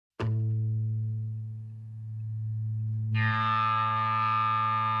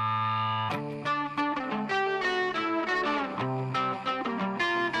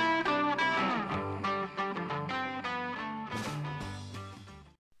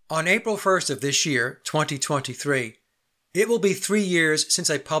On April 1st of this year, 2023, it will be 3 years since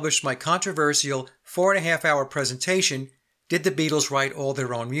I published my controversial 4.5-hour presentation, Did the Beatles Write All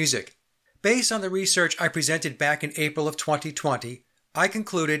Their Own Music? Based on the research I presented back in April of 2020, I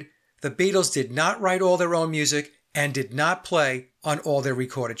concluded the Beatles did not write all their own music and did not play on all their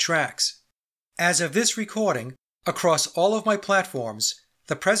recorded tracks. As of this recording, across all of my platforms,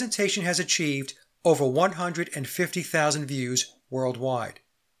 the presentation has achieved over 150,000 views worldwide.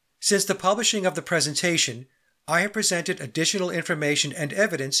 Since the publishing of the presentation, I have presented additional information and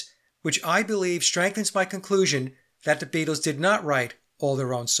evidence which I believe strengthens my conclusion that the Beatles did not write all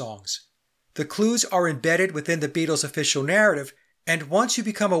their own songs. The clues are embedded within the Beatles' official narrative, and once you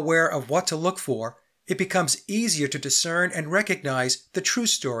become aware of what to look for, it becomes easier to discern and recognize the true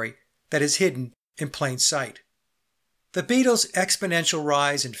story that is hidden in plain sight. The Beatles' exponential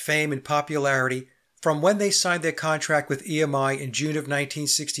rise in fame and popularity from when they signed their contract with EMI in June of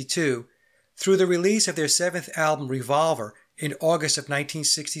 1962 through the release of their 7th album Revolver in August of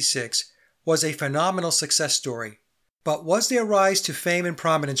 1966 was a phenomenal success story. But was their rise to fame and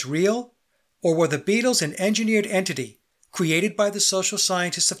prominence real? Or were the Beatles an engineered entity created by the social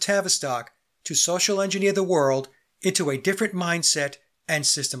scientists of Tavistock to social engineer the world into a different mindset and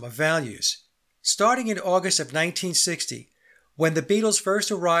system of values? Starting in August of 1960, when the Beatles first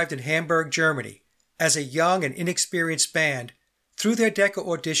arrived in Hamburg, Germany, as a young and inexperienced band, through their Decca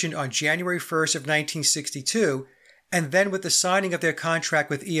audition on January 1st of 1962, and then with the signing of their contract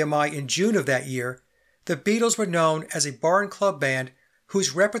with EMI in June of that year, the Beatles were known as a bar and club band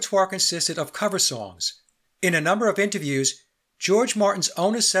whose repertoire consisted of cover songs. In a number of interviews, George Martin's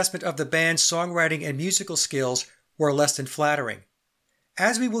own assessment of the band's songwriting and musical skills were less than flattering.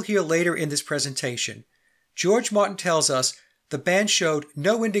 As we will hear later in this presentation, George Martin tells us the band showed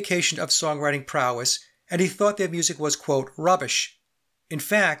no indication of songwriting prowess, and he thought their music was, quote, rubbish. In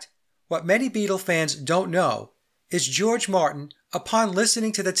fact, what many Beatle fans don't know is George Martin, upon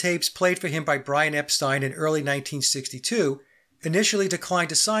listening to the tapes played for him by Brian Epstein in early 1962, initially declined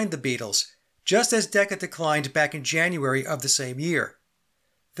to sign the Beatles, just as Decca declined back in January of the same year.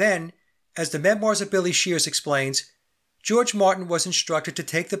 Then, as the Memoirs of Billy Shears explains, George Martin was instructed to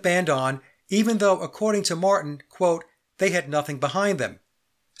take the band on, even though, according to Martin, quote, they had nothing behind them.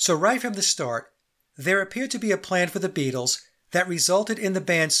 So right from the start, there appeared to be a plan for the Beatles that resulted in the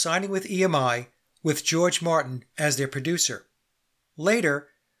band signing with EMI with George Martin as their producer. Later,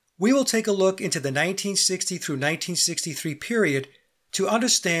 we will take a look into the 1960 through 1963 period to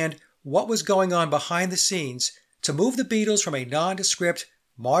understand what was going on behind the scenes to move the Beatles from a nondescript,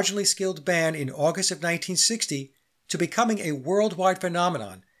 marginally skilled band in August of 1960 to becoming a worldwide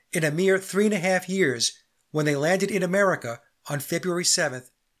phenomenon in a mere 3.5 years when they landed in America on February 7,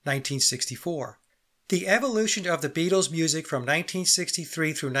 1964. The evolution of the Beatles' music from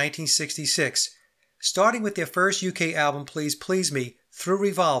 1963 through 1966, starting with their first UK album Please Please Me through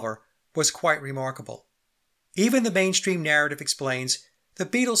Revolver, was quite remarkable. Even the mainstream narrative explains the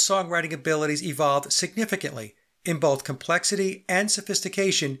Beatles' songwriting abilities evolved significantly in both complexity and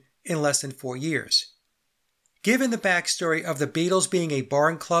sophistication in less than 4 years. Given the backstory of the Beatles being a bar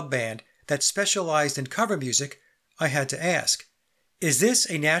and club band that specialized in cover music, I had to ask, is this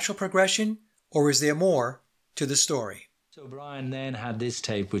a natural progression, or is there more to the story? So Brian then had this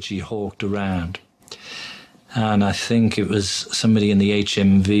tape which he hawked around, and I think it was somebody in the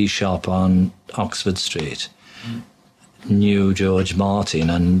HMV shop on Oxford Street knew George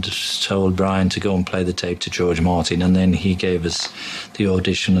Martin and told Brian to go and play the tape to George Martin, and then he gave us the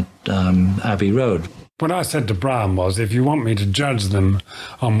audition at Abbey Road. What I said to Brian was, if you want me to judge them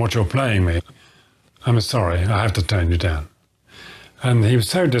on what you're playing me, I'm sorry, I have to turn you down. And he was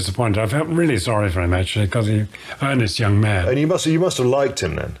so disappointed. I felt really sorry for him, actually, because he's an earnest young man. And you must have liked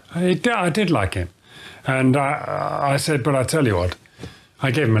him then? I did like him. And I said, but I tell you what,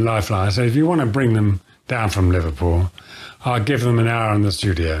 I gave him a lifeline. I said, if you want to bring them down from Liverpool, I'll give them an hour in the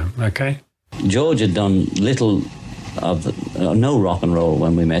studio, okay? George had done little of no rock and roll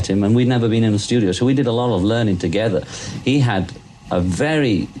when we met him, and we'd never been in a studio, so we did a lot of learning together. He had a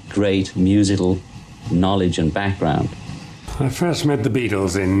very great musical knowledge and background. I first met the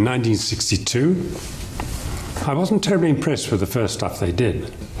Beatles in 1962. I wasn't terribly impressed with the first stuff they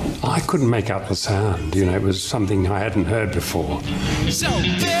did. I couldn't make out the sound, you know, it was something I hadn't heard before. So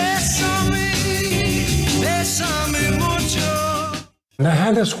they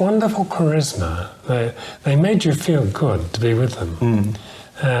had this wonderful charisma. They made you feel good to be with them.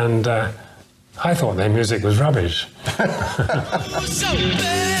 And I thought their music was rubbish.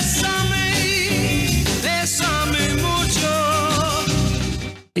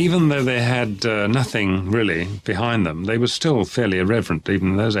 even though they had nothing really behind them, they were still fairly irreverent even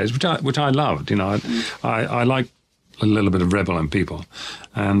in those days, which I loved. You know, I like a little bit of rebel in people,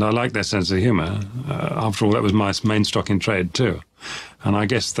 and I like their sense of humour. After all, that was my main stock in trade too, and I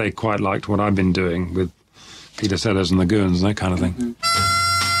guess they quite liked what I've been doing with Peter Sellers and the Goons and that kind of thing.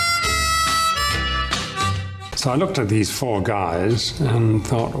 So I looked at these four guys and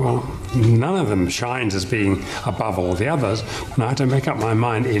thought, well, none of them shines as being above all the others. And I had to make up my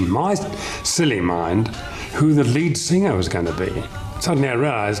mind, in my silly mind, who the lead singer was going to be. Suddenly I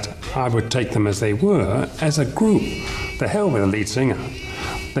realised I would take them as they were, as a group. The hell with the lead singer.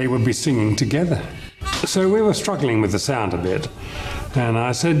 They would be singing together. So we were struggling with the sound a bit. And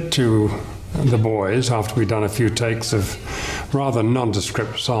I said to the boys, after we'd done a few takes of rather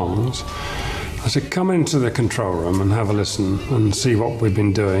nondescript songs, I said, come into the control room and have a listen and see what we've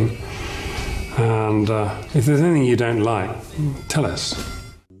been doing. And if there's anything you don't like, tell us.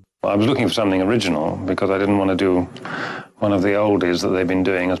 I was looking for something original because I didn't want to do one of the oldies that they've been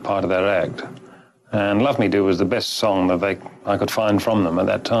doing as part of their act. And Love Me Do was the best song that I could find from them at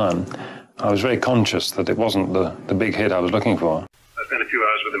that time. I was very conscious that it wasn't the big hit I was looking for. I spent a few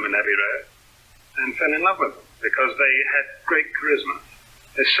hours with them in Abbey Road and fell in love with them because they had great charisma.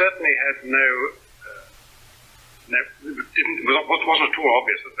 They certainly had it wasn't at all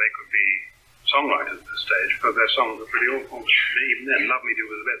obvious that they could be songwriters at this stage, because their songs were pretty awful. Even then, Love Me Do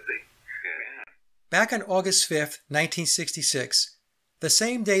was the best thing. Yeah. Back on August 5th, 1966, the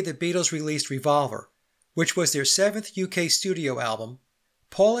same day the Beatles released Revolver, which was their 7th UK studio album,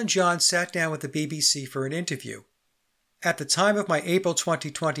 Paul and John sat down with the BBC for an interview. At the time of my April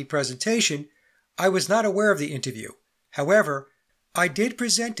 2020 presentation, I was not aware of the interview. However, I did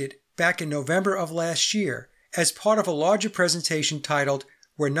present it back in November of last year as part of a larger presentation titled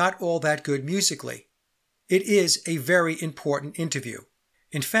We're Not All That Good Musically. It is a very important interview.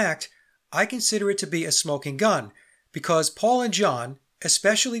 In fact, I consider it to be a smoking gun because Paul and John,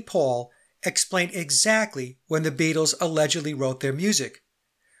 especially Paul, explained exactly when the Beatles allegedly wrote their music.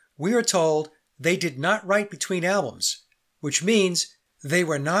 We are told they did not write between albums, which means they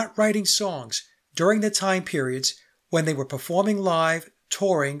were not writing songs during the time periods when they were performing live,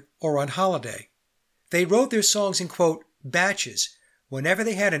 touring, or on holiday. They wrote their songs in, quote, batches, whenever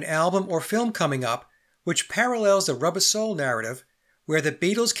they had an album or film coming up, which parallels the Rubber Soul narrative, where the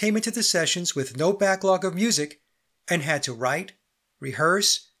Beatles came into the sessions with no backlog of music and had to write,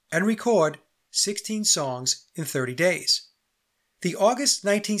 rehearse, and record 16 songs in 30 days. The August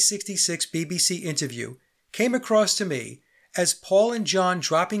 1966 BBC interview came across to me as Paul and John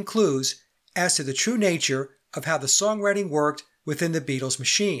dropping clues as to the true nature of how the songwriting worked within the Beatles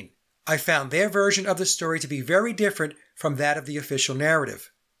machine. I found their version of the story to be very different from that of the official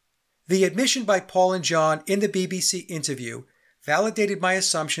narrative. The admission by Paul and John in the BBC interview validated my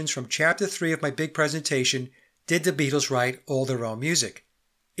assumptions from Chapter 3 of my big presentation, Did the Beatles Write All Their Own Music?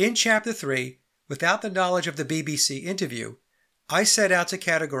 In Chapter 3, without the knowledge of the BBC interview, I set out to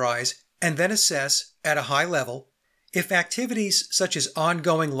categorize and then assess, at a high level, if activities such as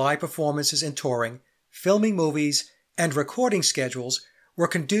ongoing live performances and touring, filming movies, and recording schedules were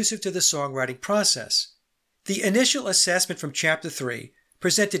conducive to the songwriting process. The initial assessment from Chapter 3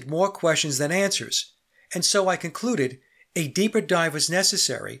 presented more questions than answers, and so I concluded a deeper dive was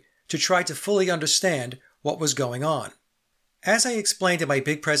necessary to try to fully understand what was going on. As I explained in my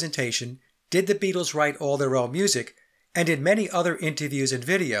big presentation, Did the Beatles Write All Their Own Music?, and in many other interviews and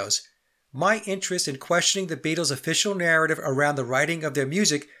videos, my interest in questioning the Beatles' official narrative around the writing of their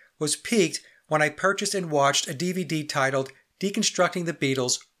music was piqued when I purchased and watched a DVD titled Deconstructing the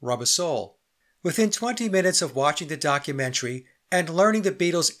Beatles, Rubber Soul. Within 20 minutes of watching the documentary and learning the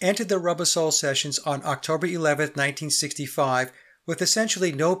Beatles entered the Rubber Soul sessions on October 11, 1965, with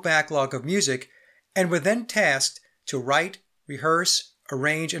essentially no backlog of music, and were then tasked to write, rehearse,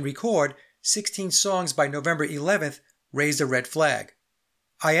 arrange, and record 16 songs by November 11th, raised a red flag.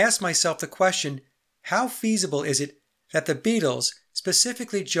 I asked myself the question, how feasible is it that the Beatles,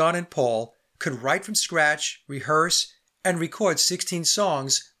 specifically John and Paul, could write from scratch, rehearse, and record 16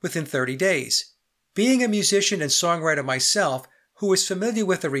 songs within 30 days? Being a musician and songwriter myself, who was familiar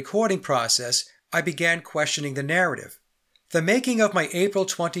with the recording process, I began questioning the narrative. The making of my April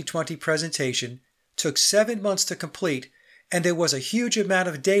 2020 presentation took 7 months to complete, and there was a huge amount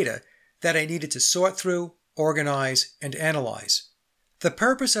of data that I needed to sort through, organize, and analyze. The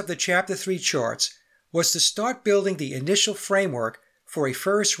purpose of the Chapter 3 charts was to start building the initial framework for a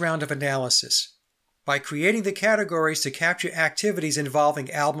first round of analysis. By creating the categories to capture activities involving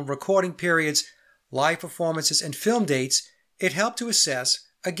album recording periods, live performances, and film dates, it helped to assess,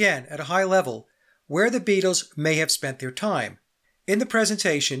 again at a high level, where the Beatles may have spent their time. In the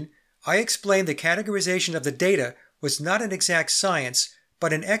presentation, I explained the categorization of the data was not an exact science,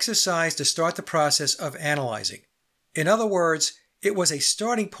 but an exercise to start the process of analyzing. In other words, it was a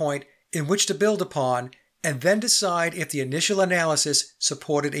starting point in which to build upon and then decide if the initial analysis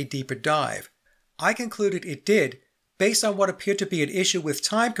supported a deeper dive. I concluded it did, based on what appeared to be an issue with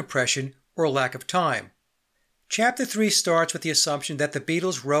time compression or lack of time. Chapter 3 starts with the assumption that the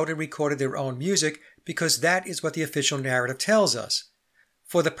Beatles wrote and recorded their own music because that is what the official narrative tells us.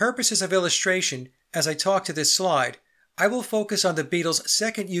 For the purposes of illustration, as I talk to this slide, I will focus on the Beatles'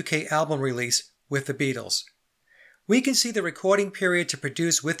 second UK album release, With the Beatles. We can see the recording period to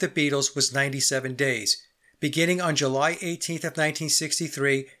produce With the Beatles was 97 days, beginning on July 18th of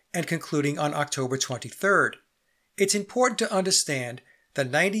 1963 and concluding on October 23rd. It's important to understand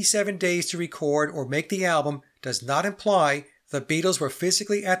that 97 days to record or make the album does not imply the Beatles were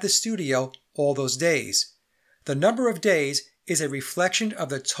physically at the studio all those days. The number of days is a reflection of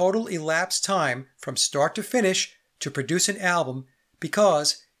the total elapsed time from start to finish to produce an album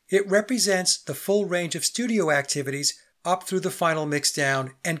because it represents the full range of studio activities up through the final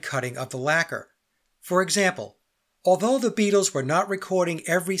mixdown and cutting of the lacquer. For example, although the Beatles were not recording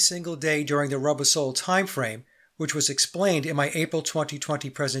every single day during the Rubber Soul timeframe, which was explained in my April 2020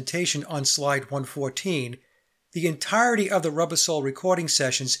 presentation on slide 114, the entirety of the Rubber Soul recording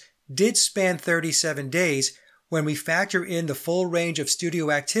sessions did span 37 days when we factor in the full range of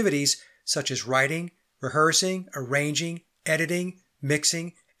studio activities such as writing, rehearsing, arranging, editing,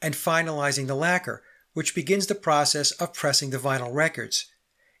 mixing, and finalizing the lacquer, which begins the process of pressing the vinyl records.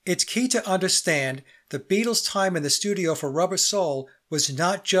 It's key to understand the Beatles' time in the studio for Rubber Soul was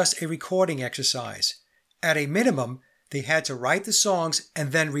not just a recording exercise. At a minimum, they had to write the songs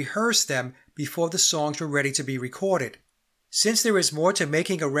and then rehearse them before the songs were ready to be recorded. Since there is more to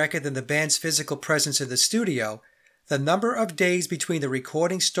making a record than the band's physical presence in the studio, the number of days between the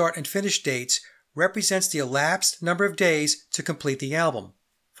recording start and finish dates represents the elapsed number of days to complete the album.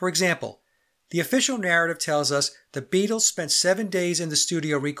 For example, the official narrative tells us the Beatles spent 7 days in the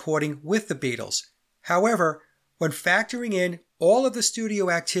studio recording With the Beatles. However, when factoring in all of the studio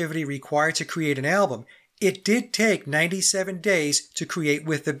activity required to create an album, it did take 97 days to create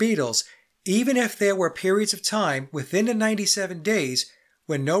With the Beatles, even if there were periods of time within the 97 days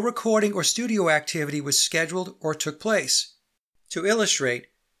when no recording or studio activity was scheduled or took place. To illustrate,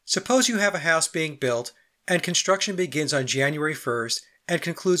 suppose you have a house being built and construction begins on January 1st and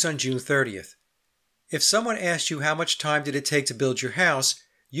concludes on June 30th. If someone asked you how much time did it take to build your house,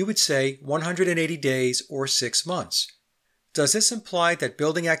 you would say 180 days or 6 months. Does this imply that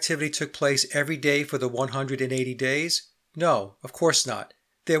building activity took place every day for the 180 days? No, of course not.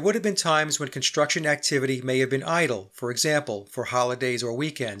 There would have been times when construction activity may have been idle, for example, for holidays or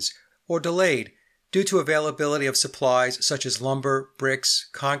weekends, or delayed due to availability of supplies such as lumber, bricks,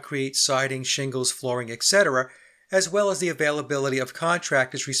 concrete, siding, shingles, flooring, etc., as well as the availability of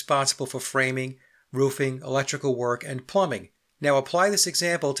contractors responsible for framing, roofing, electrical work, and plumbing. Now apply this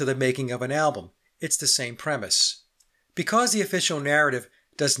example to the making of an album. It's the same premise. Because the official narrative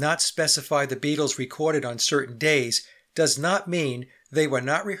does not specify the Beatles recorded on certain days, does not mean they were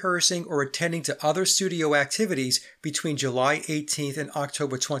not rehearsing or attending to other studio activities between July 18th and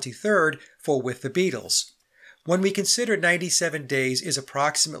October 23rd for With the Beatles. When we consider 97 days is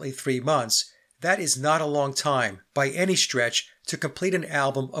approximately 3 months, that is not a long time, by any stretch, to complete an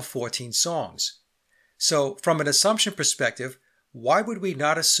album of 14 songs. So, from an assumption perspective, why would we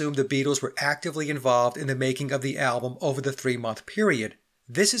not assume the Beatles were actively involved in the making of the album over the 3-month period?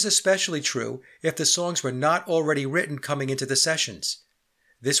 This is especially true if the songs were not already written coming into the sessions.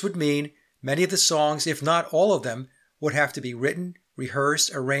 This would mean many of the songs, if not all of them, would have to be written,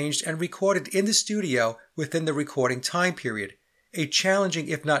 rehearsed, arranged, and recorded in the studio within the recording time period, a challenging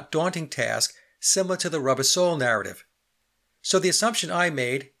if not daunting task similar to the Rubber Soul narrative. So the assumption I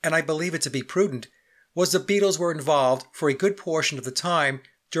made, and I believe it to be prudent, was the Beatles were involved for a good portion of the time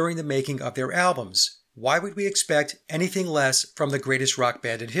during the making of their albums. Why would we expect anything less from the greatest rock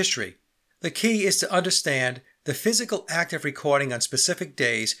band in history? The key is to understand the physical act of recording on specific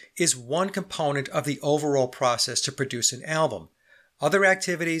days is one component of the overall process to produce an album. Other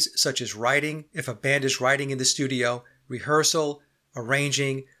activities such as writing, if a band is writing in the studio, rehearsal,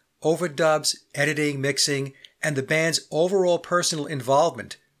 arranging, overdubs, editing, mixing, and the band's overall personal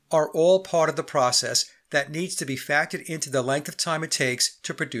involvement are all part of the process that needs to be factored into the length of time it takes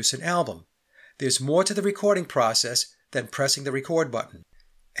to produce an album. There's more to the recording process than pressing the record button.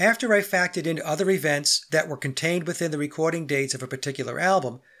 After I factored in other events that were contained within the recording dates of a particular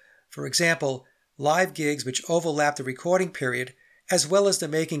album, for example, live gigs which overlap the recording period, as well as the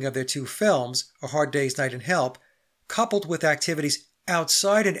making of their 2 films, A Hard Day's Night and Help, coupled with activities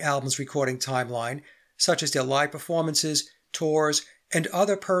outside an album's recording timeline, such as their live performances, tours, and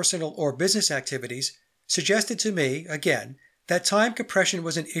other personal or business activities, suggested to me, again, that time compression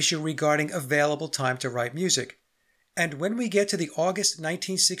was an issue regarding available time to write music. And when we get to the August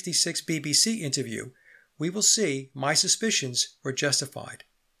 1966 BBC interview, we will see my suspicions were justified.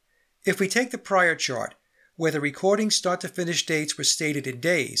 If we take the prior chart, where the recording start-to-finish dates were stated in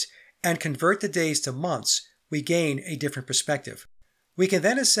days, and convert the days to months, we gain a different perspective. We can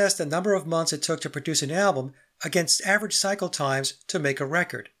then assess the number of months it took to produce an album against average cycle times to make a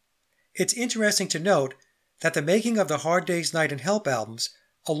record. It's interesting to note that the making of the Hard Day's Night and Help albums,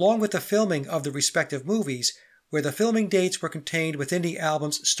 along with the filming of the respective movies, where the filming dates were contained within the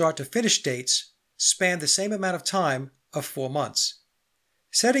album's start-to-finish dates, spanned the same amount of time of 4 months.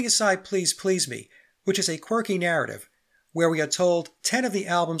 Setting aside Please Please Me, which is a quirky narrative, where we are told 10 of the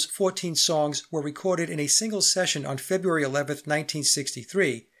album's 14 songs were recorded in a single session on February 11,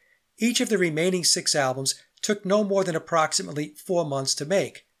 1963, each of the remaining 6 albums took no more than approximately 4 months to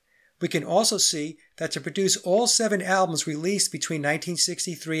make. We can also see that to produce all 7 albums released between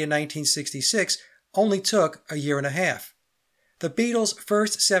 1963 and 1966 only took a year and a half. The Beatles'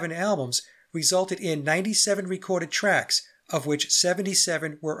 first 7 albums resulted in 97 recorded tracks, of which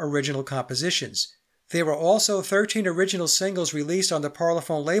 77 were original compositions. There were also 13 original singles released on the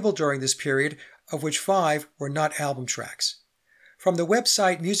Parlophone label during this period, of which 5 were not album tracks. From the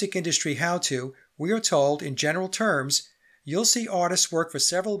website Music Industry How To, we are told, in general terms, you'll see artists work for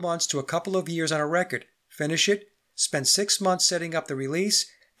several months to a couple of years on a record, finish it, spend 6 months setting up the release,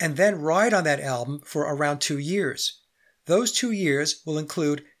 and then ride on that album for around 2 years. Those 2 years will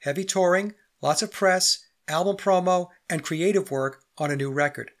include heavy touring, lots of press, album promo, and creative work on a new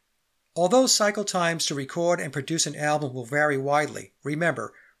record. Although cycle times to record and produce an album will vary widely,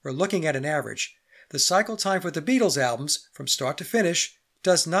 remember, we're looking at an average. The cycle time for the Beatles albums, from start to finish,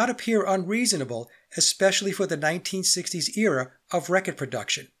 does not appear unreasonable, especially for the 1960s era of record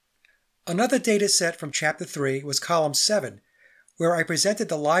production. Another data set from Chapter 3 was Column 7, where I presented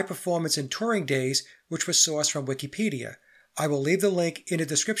the live performance and touring days which were sourced from Wikipedia. I will leave the link in the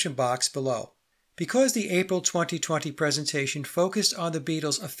description box below. Because the April 2020 presentation focused on the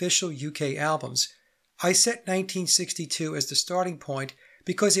Beatles' official UK albums, I set 1962 as the starting point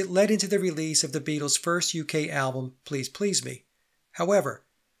because it led into the release of the Beatles' first UK album, Please Please Me. However,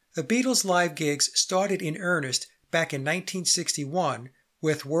 the Beatles' live gigs started in earnest back in 1961,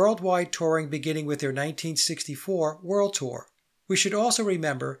 with worldwide touring beginning with their 1964 World Tour. We should also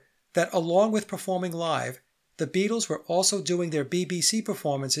remember that along with performing live, the Beatles were also doing their BBC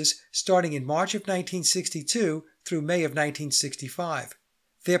performances starting in March of 1962 through May of 1965.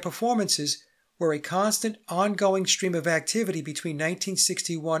 Their performances were a constant, ongoing stream of activity between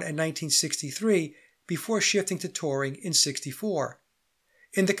 1961 and 1963 before shifting to touring in '64.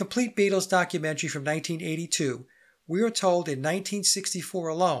 In the Complete Beatles documentary from 1982, we are told in 1964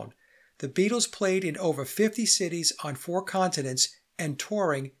 alone, the Beatles played in over 50 cities on 4 continents and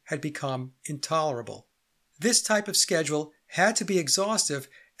touring had become intolerable. This type of schedule had to be exhaustive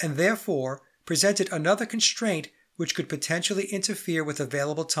and therefore presented another constraint which could potentially interfere with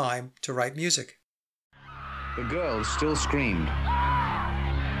available time to write music. The girls still screamed,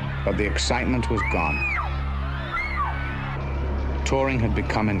 but the excitement was gone. Touring had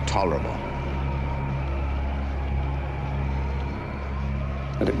become intolerable.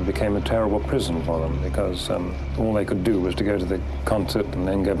 But it became a terrible prison for them because all they could do was to go to the concert and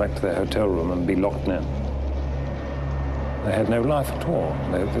then go back to their hotel room and be locked in. They had no life at all.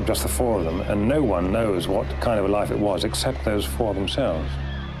 They were just the 4 of them, and no one knows what kind of a life it was except those 4 themselves.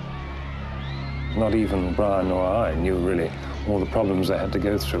 Not even Brian nor I knew really all the problems they had to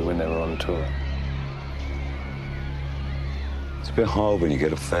go through when they were on tour. It's a bit hard when you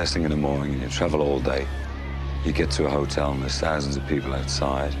get up first thing in the morning and you travel all day. You get to a hotel and there's thousands of people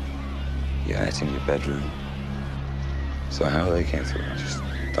outside. You're out in your bedroom. So how they came through, I just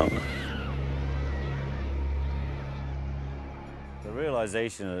don't know. The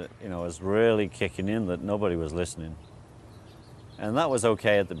realization, was really kicking in that nobody was listening. And that was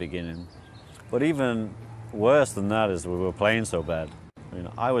okay at the beginning. But even worse than that is we were playing so bad.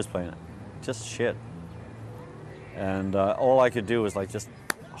 I was playing just shit. And all I could do was just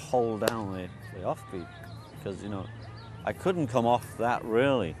hold down the offbeat. Because, I couldn't come off that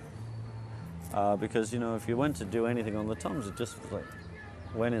really. Because, if you went to do anything on the toms, it just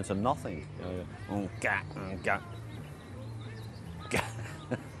went into nothing.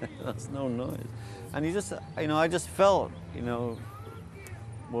 That's no noise. And you just, I just felt,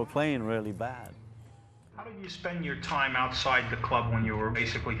 we're playing really bad. How did you spend your time outside the club when you were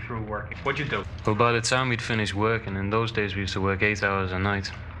basically through working? What'd you do? Well, by the time we'd finished working, in those days we used to work 8 hours a night.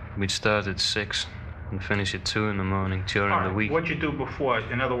 We'd start at 6 and finish at 2 in the morning during the week. What'd you do before?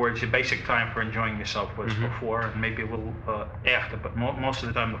 In other words, your basic time for enjoying yourself was before, and maybe a little after, but most of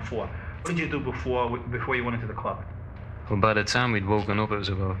the time before. What did you do before you went into the club? Well, by the time we'd woken up, it was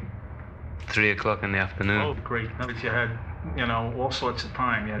about 3 o'clock in the afternoon. Oh, great. In other words, you had, all sorts of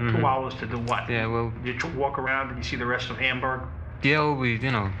time. You had 2 hours to do what? Yeah, well... Did you walk around? Did you see the rest of Hamburg? Yeah,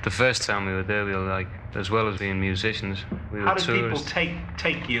 well, the first time we were there, we were like, as well as being musicians, we were tourists. How did people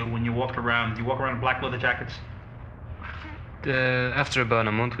take you when you walked around? Did you walk around in black leather jackets? After about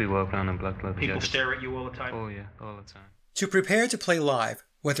a month, we walked around in black leather jackets. People stare at you all the time? Oh, yeah, all the time. To prepare to play live,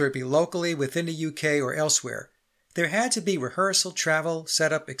 whether it be locally, within the UK, or elsewhere, there had to be rehearsal, travel,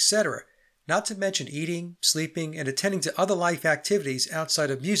 setup, etc., not to mention eating, sleeping, and attending to other life activities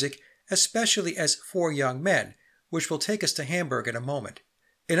outside of music, especially as 4 young men, which will take us to Hamburg in a moment.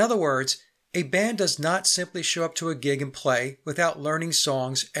 In other words, a band does not simply show up to a gig and play without learning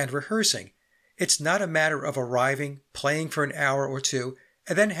songs and rehearsing. It's not a matter of arriving, playing for an hour or 2,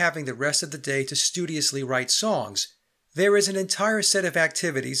 and then having the rest of the day to studiously write songs. There is an entire set of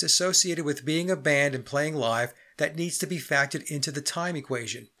activities associated with being a band and playing live that needs to be factored into the time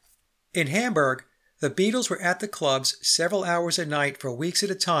equation. In Hamburg, the Beatles were at the clubs several hours a night for weeks at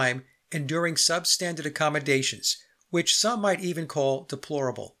a time, enduring substandard accommodations, which some might even call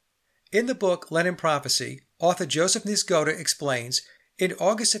deplorable. In the book Lennon Prophecy, author Joseph Nisgoda explains, in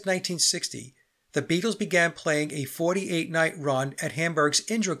August of 1960, the Beatles began playing a 48-night run at Hamburg's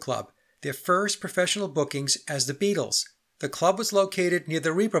Indra Club, their first professional bookings as the Beatles. The club was located near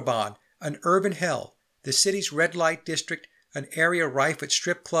the Reeperbahn, an urban hell, the city's red light district, an area rife with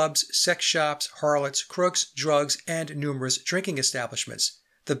strip clubs, sex shops, harlots, crooks, drugs, and numerous drinking establishments.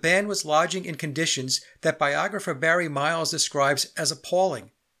 The band was lodging in conditions that biographer Barry Miles describes as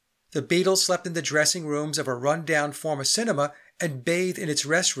appalling. The Beatles slept in the dressing rooms of a run-down former cinema and bathed in its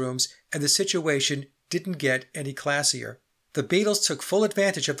restrooms, and the situation didn't get any classier. The Beatles took full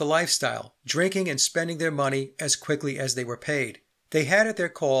advantage of the lifestyle, drinking and spending their money as quickly as they were paid. They had at their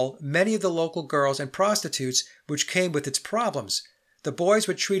call many of the local girls and prostitutes, which came with its problems. The boys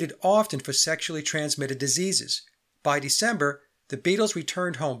were treated often for sexually transmitted diseases. By December, the Beatles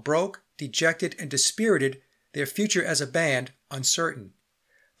returned home broke, dejected, and dispirited, their future as a band uncertain.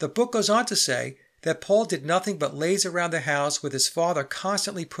 The book goes on to say that Paul did nothing but laze around the house with his father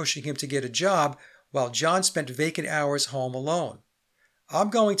constantly pushing him to get a job, while John spent vacant hours home alone. I'm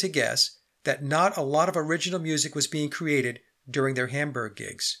going to guess that not a lot of original music was being created during their Hamburg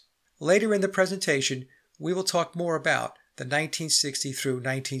gigs. Later in the presentation, we will talk more about the 1960 through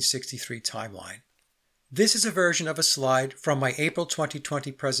 1963 timeline. This is a version of a slide from my April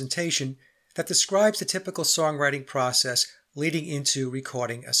 2020 presentation that describes the typical songwriting process leading into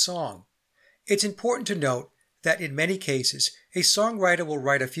recording a song. It's important to note that in many cases, a songwriter will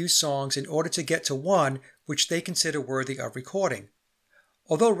write a few songs in order to get to one which they consider worthy of recording.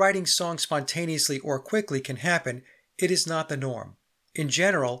 Although writing songs spontaneously or quickly can happen, it is not the norm. In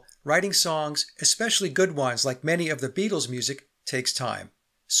general, writing songs, especially good ones like many of the Beatles' music, takes time.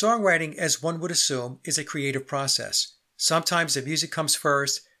 Songwriting, as one would assume, is a creative process. Sometimes the music comes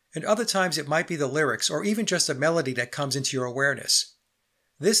first, and other times it might be the lyrics or even just a melody that comes into your awareness.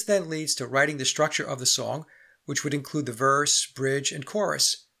 This then leads to writing the structure of the song, which would include the verse, bridge, and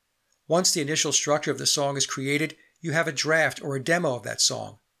chorus. Once the initial structure of the song is created, you have a draft or a demo of that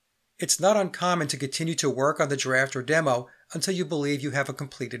song. It's not uncommon to continue to work on the draft or demo until you believe you have a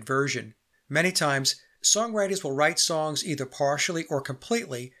completed version. Many times, songwriters will write songs either partially or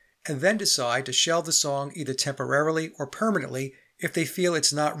completely and then decide to shelve the song either temporarily or permanently if they feel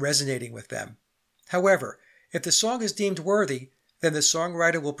it's not resonating with them. However, if the song is deemed worthy, then the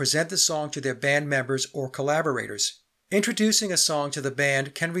songwriter will present the song to their band members or collaborators. Introducing a song to the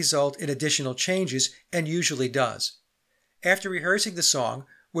band can result in additional changes and usually does. After rehearsing the song,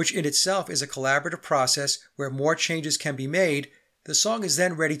 which in itself is a collaborative process where more changes can be made, the song is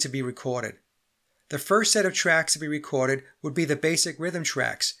then ready to be recorded. The first set of tracks to be recorded would be the basic rhythm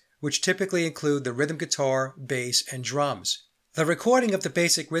tracks, which typically include the rhythm guitar, bass, and drums. The recording of the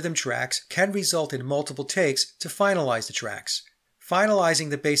basic rhythm tracks can result in multiple takes to finalize the tracks.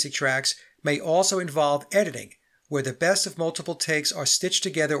 Finalizing the basic tracks may also involve editing, where the best of multiple takes are stitched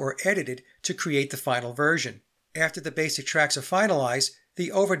together or edited to create the final version. After the basic tracks are finalized, the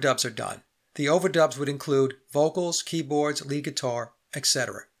overdubs are done. The overdubs would include vocals, keyboards, lead guitar,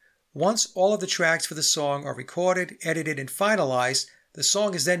 etc. Once all of the tracks for the song are recorded, edited, and finalized, the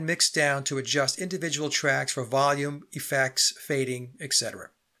song is then mixed down to adjust individual tracks for volume, effects, fading, etc.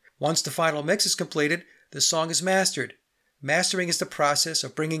 Once the final mix is completed, the song is mastered. Mastering is the process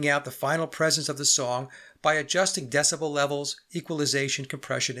of bringing out the final presence of the song by adjusting decibel levels, equalization,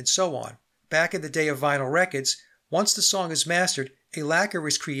 compression, and so on. Back in the day of vinyl records, once the song is mastered, a lacquer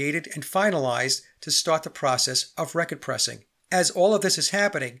is created and finalized to start the process of record pressing. As all of this is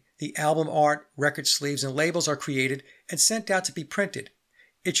happening, the album art, record sleeves, and labels are created and sent out to be printed.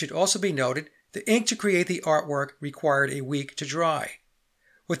 It should also be noted the ink to create the artwork required a week to dry.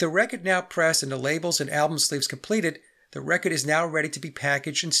 With the record now pressed and the labels and album sleeves completed, the record is now ready to be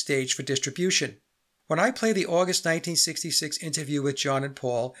packaged and staged for distribution. When I play the August 1966 interview with John and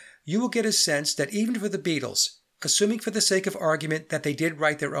Paul, you will get a sense that even for the Beatles, assuming for the sake of argument that they did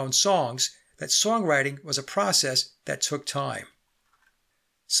write their own songs, that songwriting was a process that took time.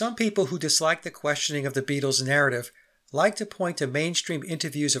 Some people who dislike the questioning of the Beatles' narrative like to point to mainstream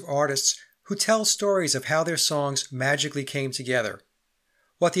interviews of artists who tell stories of how their songs magically came together.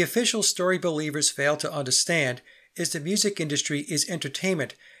 What the official story believers fail to understand is the music industry is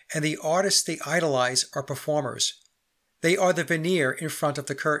entertainment and the artists they idolize are performers. They are the veneer in front of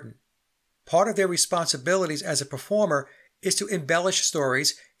the curtain. Part of their responsibilities as a performer is to embellish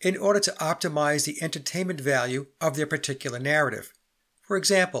stories in order to optimize the entertainment value of their particular narrative. For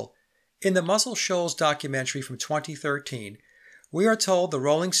example, in the Muscle Shoals documentary from 2013, we are told the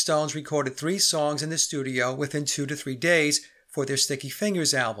Rolling Stones recorded 3 songs in the studio within 2 to 3 days for their Sticky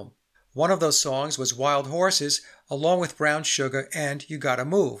Fingers album. One of those songs was Wild Horses, along with Brown Sugar and You Gotta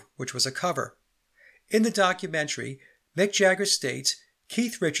Move, which was a cover. In the documentary, Mick Jagger states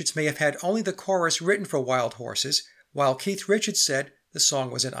Keith Richards may have had only the chorus written for Wild Horses, while Keith Richards said the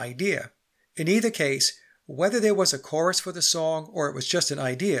song was an idea. In either case, whether there was a chorus for the song or it was just an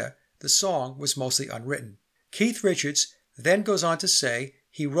idea, the song was mostly unwritten. Keith Richards then goes on to say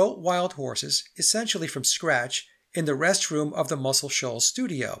he wrote Wild Horses, essentially from scratch, in the restroom of the Muscle Shoals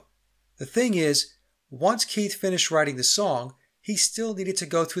studio. The thing is, once Keith finished writing the song, he still needed to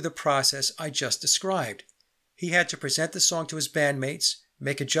go through the process I just described. He had to present the song to his bandmates,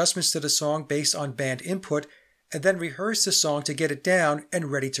 make adjustments to the song based on band input, and then rehearse the song to get it down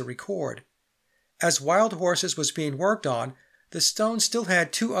and ready to record. As Wild Horses was being worked on, the Stones still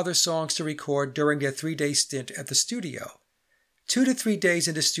had 2 other songs to record during their 3-day stint at the studio. 2 to 3 days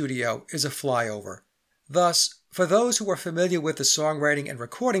in the studio is a flyover. Thus, for those who are familiar with the songwriting and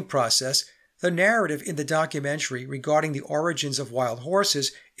recording process, the narrative in the documentary regarding the origins of Wild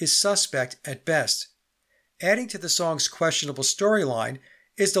Horses is suspect at best. Adding to the song's questionable storyline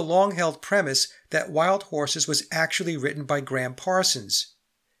is the long-held premise that Wild Horses was actually written by Graham Parsons.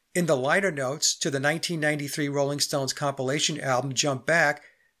 In the liner notes to the 1993 Rolling Stones compilation album Jump Back,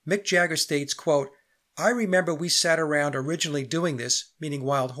 Mick Jagger states, quote, I remember we sat around originally doing this, meaning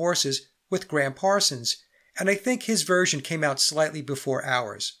Wild Horses, with Graham Parsons, and I think his version came out slightly before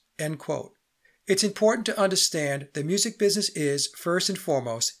ours, end quote. It's important to understand the music business is, first and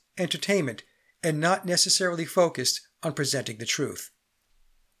foremost, entertainment, and not necessarily focused on presenting the truth.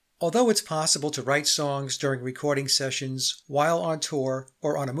 Although it's possible to write songs during recording sessions, while on tour,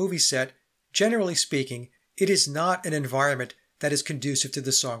 or on a movie set, generally speaking, it is not an environment that is conducive to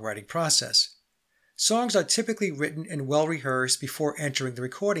the songwriting process. Songs are typically written and well rehearsed before entering the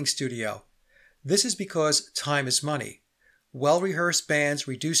recording studio. This is because time is money. Well-rehearsed bands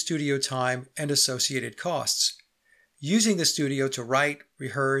reduce studio time and associated costs. Using the studio to write,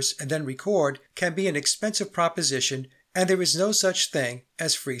 rehearse, and then record can be an expensive proposition, and there is no such thing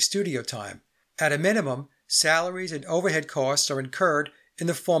as free studio time. At a minimum, salaries and overhead costs are incurred in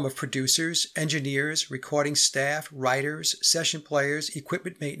the form of producers, engineers, recording staff, writers, session players,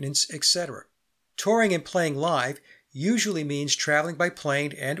 equipment maintenance, etc. Touring and playing live usually means traveling by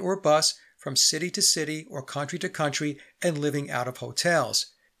plane and or bus from city to city or country to country and living out of hotels.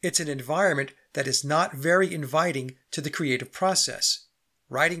 It's an environment that is not very inviting to the creative process.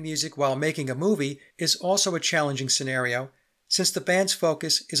 Writing music while making a movie is also a challenging scenario, since the band's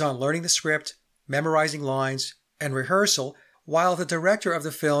focus is on learning the script, memorizing lines, and rehearsal, while the director of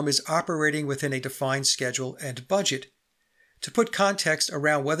the film is operating within a defined schedule and budget. To put context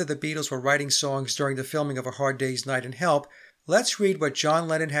around whether the Beatles were writing songs during the filming of A Hard Day's Night and Help, let's read what John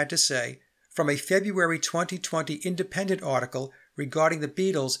Lennon had to say from a February 2020 Independent article regarding the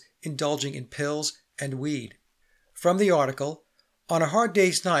Beatles indulging in pills and weed. From the article, on a hard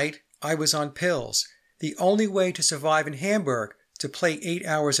day's night, I was on pills. The only way to survive in Hamburg, to play 8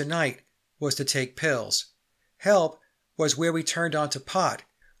 hours a night, was to take pills. Help was where we turned on to pot.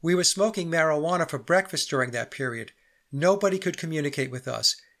 We were smoking marijuana for breakfast during that period. Nobody could communicate with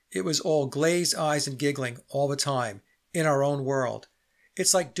us. It was all glazed eyes and giggling all the time, in our own world.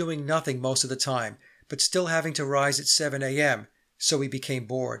 It's like doing nothing most of the time, but still having to rise at 7 a.m., so we became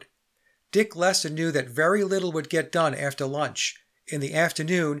bored. Dick Lester knew that very little would get done after lunch. In the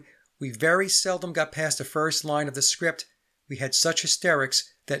afternoon, we very seldom got past the first line of the script. We had such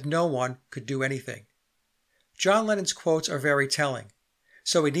hysterics that no one could do anything. John Lennon's quotes are very telling,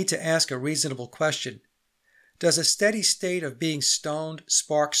 so we need to ask a reasonable question. Does a steady state of being stoned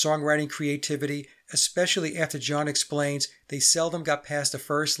spark songwriting creativity, especially after John explains they seldom got past the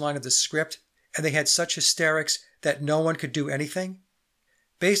first line of the script and they had such hysterics that no one could do anything?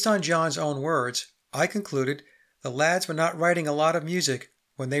 Based on John's own words, I concluded the lads were not writing a lot of music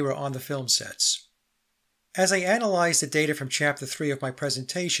when they were on the film sets. As I analyzed the data from Chapter 3 of my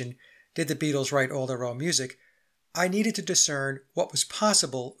presentation, Did the Beatles Write All Their Own Music?, I needed to discern what was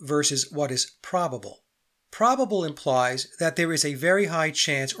possible versus what is probable. Probable implies that there is a very high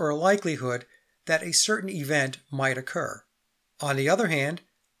chance or likelihood that a certain event might occur. On the other hand,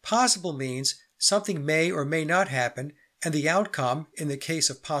 possible means something may or may not happen, and the outcome, in the case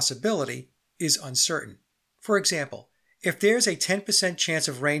of possibility, is uncertain. For example, if there's a 10% chance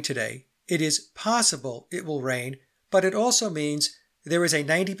of rain today, it is possible it will rain, but it also means there is a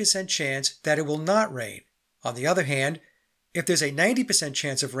 90% chance that it will not rain. On the other hand, if there's a 90%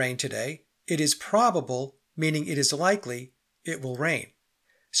 chance of rain today, it is probable, meaning it is likely, it will rain.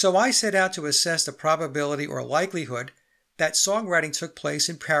 So I set out to assess the probability or likelihood that songwriting took place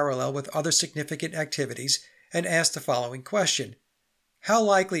in parallel with other significant activities and asked the following question. How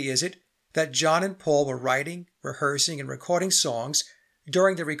likely is it that John and Paul were writing, rehearsing, and recording songs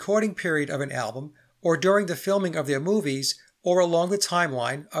during the recording period of an album, or during the filming of their movies, or along the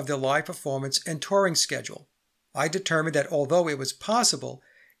timeline of their live performance and touring schedule? I determined that although it was possible,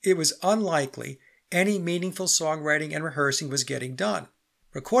 it was unlikely any meaningful songwriting and rehearsing was getting done.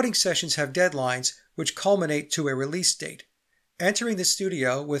 Recording sessions have deadlines which culminate to a release date. Entering the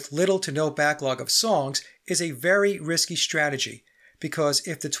studio with little to no backlog of songs is a very risky strategy, because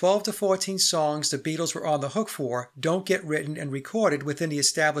if the 12 to 14 songs the Beatles were on the hook for don't get written and recorded within the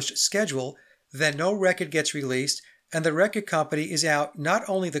established schedule, then no record gets released, and the record company is out not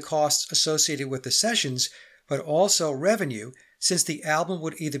only the costs associated with the sessions, but also revenue, since the album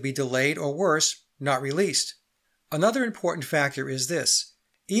would either be delayed or worse, not released. Another important factor is this.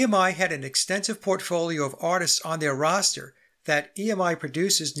 EMI had an extensive portfolio of artists on their roster that EMI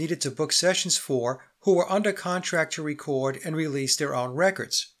producers needed to book sessions for who were under contract to record and release their own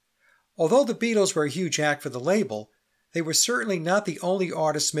records. Although the Beatles were a huge act for the label, they were certainly not the only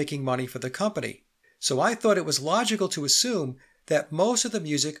artists making money for the company. So I thought it was logical to assume that most of the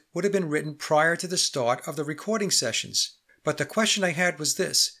music would have been written prior to the start of the recording sessions. But the question I had was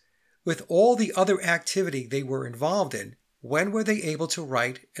this. With all the other activity they were involved in, when were they able to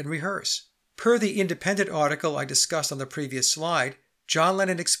write and rehearse? Per the Independent article I discussed on the previous slide, John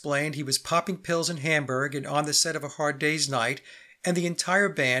Lennon explained he was popping pills in Hamburg and on the set of A Hard Day's Night, and the entire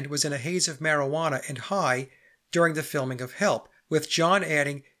band was in a haze of marijuana and high during the filming of Help, with John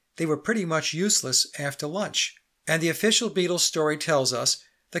adding they were pretty much useless after lunch. And the official Beatles story tells us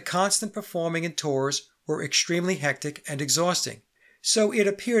the constant performing and tours were extremely hectic and exhausting. So it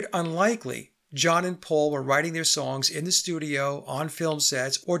appeared unlikely John and Paul were writing their songs in the studio, on film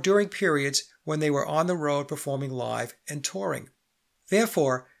sets, or during periods when they were on the road performing live and touring.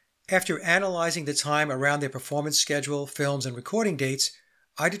 Therefore, after analyzing the time around their performance schedule, films, and recording dates,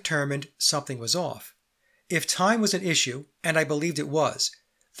 I determined something was off. If time was an issue, and I believed it was,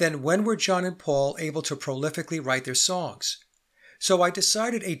 then when were John and Paul able to prolifically write their songs? So I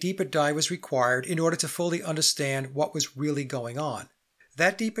decided a deeper dive was required in order to fully understand what was really going on.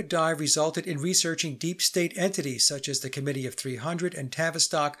 That deeper dive resulted in researching deep state entities such as the Committee of 300 and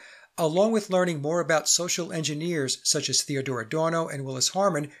Tavistock, along with learning more about social engineers such as Theodore Adorno and Willis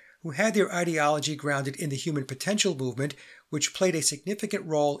Harman, who had their ideology grounded in the human potential movement, which played a significant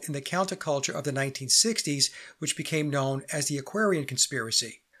role in the counterculture of the 1960s, which became known as the Aquarian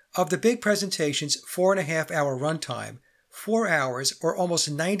Conspiracy. Of the big presentation's 4.5-hour runtime, 4 hours, or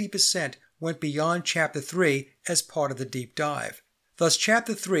almost 90%, went beyond Chapter 3 as part of the deep dive. Thus,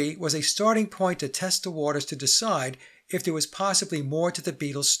 Chapter 3 was a starting point to test the waters to decide if there was possibly more to the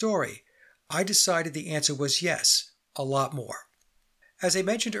Beatles' story. I decided the answer was yes, a lot more. As I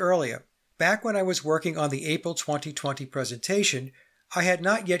mentioned earlier, back when I was working on the April 2020 presentation, I had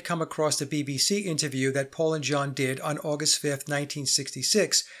not yet come across the BBC interview that Paul and John did on August 5,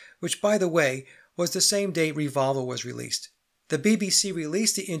 1966, which, by the way, was the same day Revolver was released. The BBC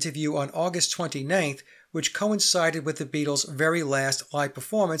released the interview on August 29th, which coincided with the Beatles' very last live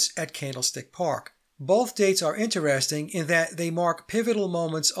performance at Candlestick Park. Both dates are interesting in that they mark pivotal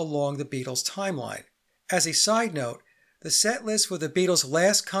moments along the Beatles' timeline. As a side note, The set list for the Beatles'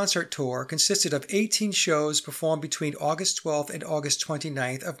 last concert tour consisted of 18 shows performed between August 12th and August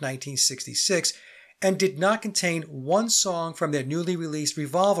 29th of 1966 and did not contain one song from their newly released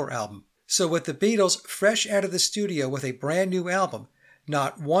Revolver album. So with the Beatles fresh out of the studio with a brand new album,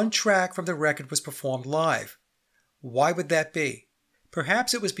 not one track from the record was performed live. Why would that be?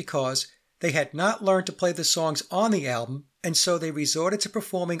 Perhaps it was because they had not learned to play the songs on the album, and so they resorted to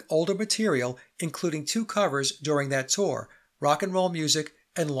performing older material, including 2 covers during that tour, Rock and Roll Music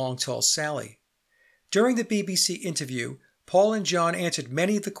and Long Tall Sally. During the BBC interview, Paul and John answered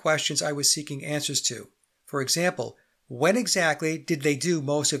many of the questions I was seeking answers to. For example, when exactly did they do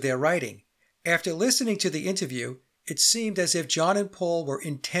most of their writing? After listening to the interview, it seemed as if John and Paul were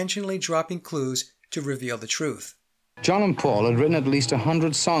intentionally dropping clues to reveal the truth. John and Paul had written at least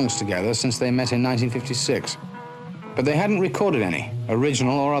 100 songs together since they met in 1956. But they hadn't recorded any,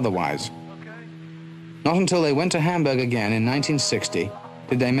 original or otherwise. Not until they went to Hamburg again in 1960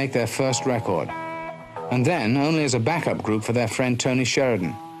 did they make their first record, and then only as a backup group for their friend Tony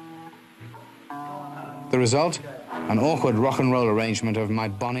Sheridan. The result? An awkward rock and roll arrangement of My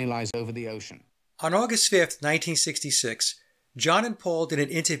Bonnie Lies Over the Ocean. On August 5th, 1966, John and Paul did an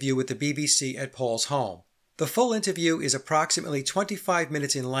interview with the BBC at Paul's home. The full interview is approximately 25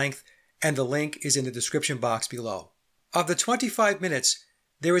 minutes in length, and the link is in the description box below. Of the 25 minutes,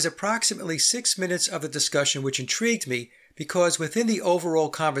 there is approximately 6 minutes of the discussion which intrigued me because within the overall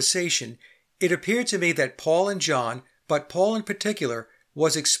conversation, it appeared to me that Paul and John, but Paul in particular,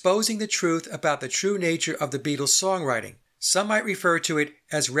 was exposing the truth about the true nature of the Beatles' songwriting. Some might refer to it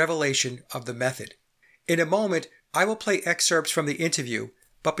as revelation of the method. In a moment, I will play excerpts from the interview,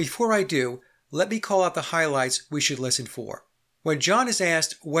 but before I do, let me call out the highlights we should listen for. When John is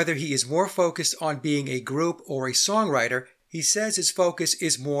asked whether he is more focused on being a group or a songwriter, he says his focus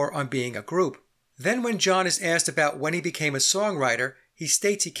is more on being a group. Then when John is asked about when he became a songwriter, he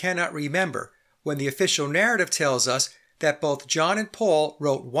states he cannot remember, when the official narrative tells us that both John and Paul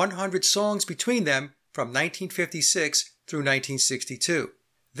wrote 100 songs between them from 1956 through 1962.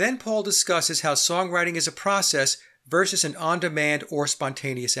 Then Paul discusses how songwriting is a process versus an on-demand or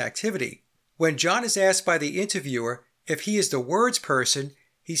spontaneous activity. When John is asked by the interviewer if he is the words person,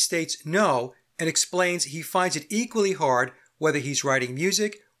 he states no and explains he finds it equally hard whether he's writing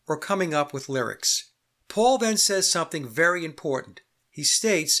music or coming up with lyrics. Paul then says something very important. He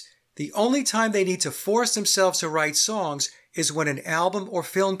states the only time they need to force themselves to write songs is when an album or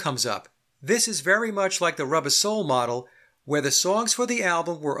film comes up. This is very much like the Rubber Soul model, where the songs for the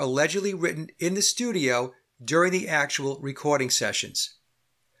album were allegedly written in the studio during the actual recording sessions.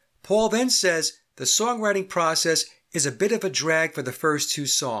 Paul then says the songwriting process is a bit of a drag for the first 2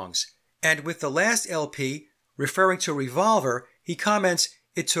 songs, and with the last LP, referring to Revolver, he comments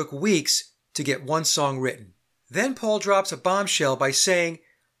it took weeks to get one song written. Then Paul drops a bombshell by saying,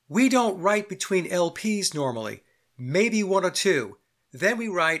 "We don't write between LPs normally, maybe 1 or 2, then we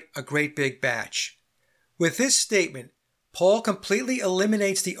write a great big batch." With this statement, Paul completely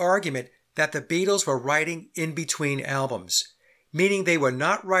eliminates the argument that the Beatles were writing in between albums, meaning they were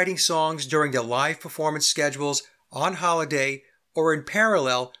not writing songs during their live performance schedules, on holiday, or in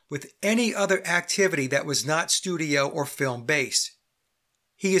parallel with any other activity that was not studio or film based.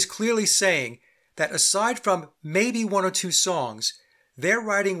 He is clearly saying that aside from maybe 1 or 2 songs, their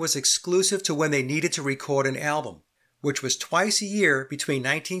writing was exclusive to when they needed to record an album, which was twice a year between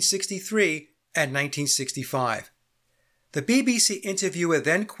 1963 and 1965. The BBC interviewer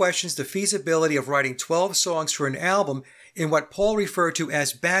then questions the feasibility of writing 12 songs for an album in what Paul referred to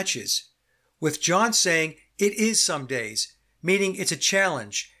as batches, with John saying it is some days, meaning it's a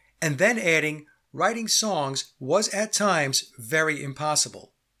challenge, and then adding writing songs was at times very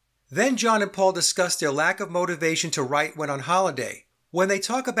impossible. Then John and Paul discuss their lack of motivation to write when on holiday. When they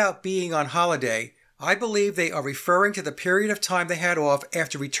talk about being on holiday, I believe they are referring to the period of time they had off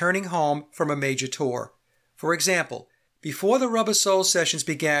after returning home from a major tour. For example, before the Rubber Soul sessions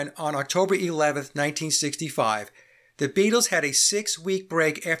began on October 11, 1965, the Beatles had a 6-week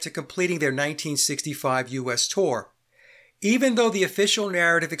break after completing their 1965 U.S. tour. Even though the official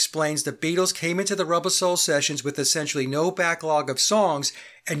narrative explains the Beatles came into the Rubber Soul sessions with essentially no backlog of songs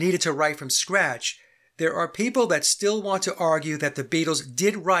and needed to write from scratch, there are people that still want to argue that the Beatles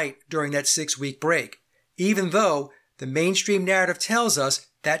did write during that 6-week break, even though the mainstream narrative tells us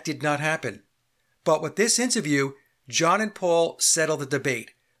that did not happen. But with this interview, John and Paul settled the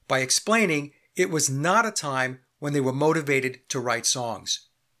debate by explaining it was not a time when they were motivated to write songs.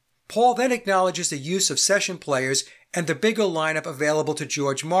 Paul then acknowledges the use of session players and the bigger lineup available to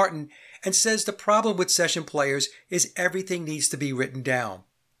George Martin and says the problem with session players is everything needs to be written down.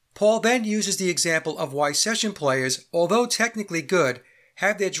 Paul then uses the example of why session players, although technically good,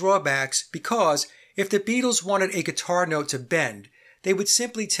 have their drawbacks because if the Beatles wanted a guitar note to bend, they would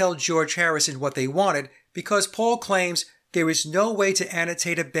simply tell George Harrison what they wanted because Paul claims there is no way to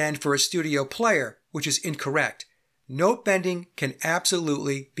annotate a bend for a studio player, which is incorrect. Note bending can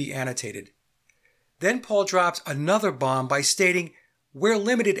absolutely be annotated. Then Paul drops another bomb by stating, "We're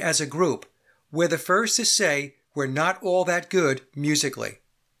limited as a group. We're the first to say we're not all that good musically."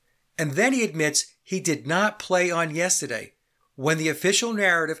 And then he admits he did not play on Yesterday, when the official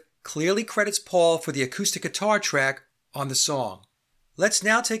narrative clearly credits Paul for the acoustic guitar track on the song. Let's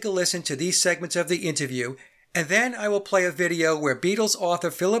now take a listen to these segments of the interview, and then I will play a video where Beatles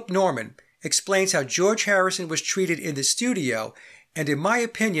author Philip Norman explains how George Harrison was treated in the studio, and in my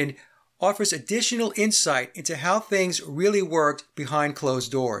opinion, offers additional insight into how things really worked behind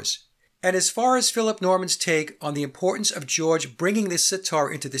closed doors. And as far as Philip Norman's take on the importance of George bringing the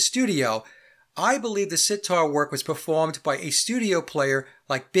sitar into the studio, I believe the sitar work was performed by a studio player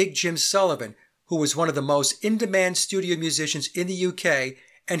like Big Jim Sullivan, who was one of the most in-demand studio musicians in the UK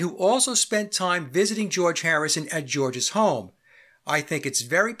and who also spent time visiting George Harrison at George's home. I think it's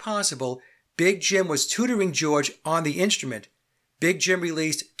very possible Big Jim was tutoring George on the instrument. Big Jim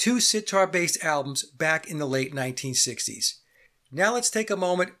released 2 sitar-based albums back in the late 1960s. Now let's take a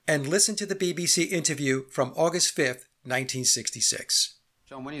moment and listen to the BBC interview from August 5th, 1966.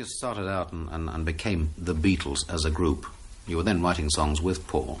 John, when you started out and became the Beatles as a group, you were then writing songs with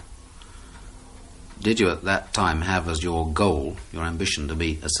Paul. Did you at that time have as your goal, your ambition to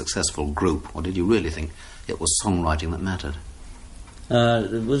be a successful group, or did you really think it was songwriting that mattered?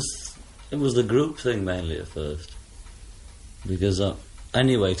 It was the group thing mainly at first, because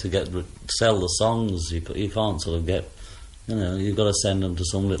anyway, to sell the songs, you can't sort of get, you've got to send them to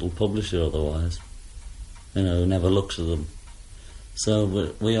some little publisher otherwise, who never looks at them.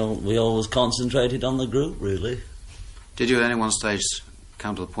 So we always concentrated on the group, really. Did you at any one stage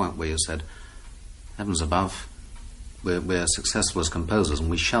come to the point where you said, heavens above, we're successful as composers and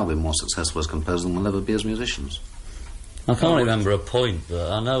we shall be more successful as composers than we'll ever be as musicians? I can't remember a point,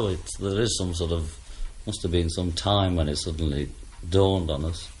 but I know there is some sort of, must have been some time when it suddenly dawned on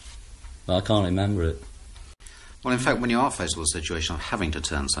us, but I can't remember it. Well, in fact, when you are faced with a situation of having to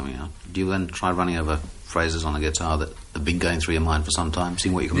turn something out, do you then try running over phrases on a guitar that have been going through your mind for some time,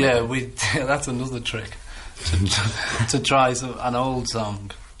 seeing what you can make? That's another trick, to try an old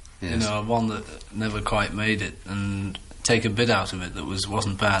song, yes. One that never quite made it, and take a bit out of it that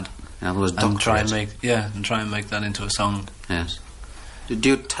wasn't bad. In other words, and try and make that into a song. Yes. Do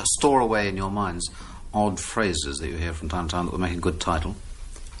you store away in your minds odd phrases that you hear from time to time that would make a good title?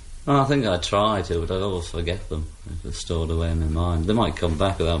 Well, I think I try to, but I always forget them if they're stored away in my mind. They might come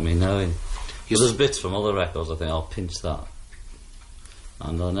back without me knowing. There's bits from other records I think I'll pinch that,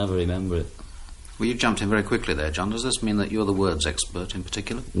 and I'll never remember it. Well, you jumped in very quickly there, John. Does this mean that you're the words expert in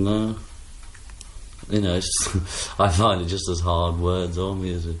particular? No. I find it just as hard, words or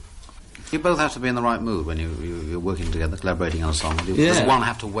music. You both have to be in the right mood when you're working together, collaborating on a song. Does one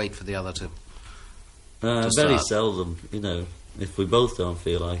have to wait for the other to very seldom, If we both don't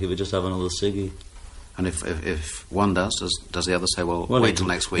feel like it, we just have another ciggy. And if one does the other say, well wait till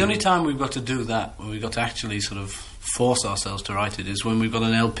next week? The only time we've got to do that, when we've got to actually sort of force ourselves to write it, is when we've got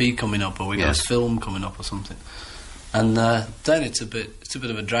an LP coming up or we've got a film coming up or something. And then it's a bit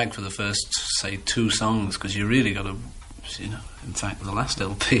of a drag for the first, say, 2 songs, because you really got to, in fact, the last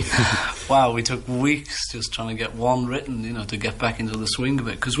LP, wow, we took weeks just trying to get one written, to get back into the swing of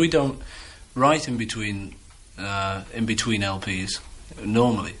it, because we don't write in between LPs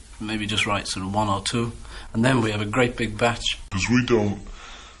normally. Maybe just write sort of 1 or 2, and then we have a great big batch. Because we don't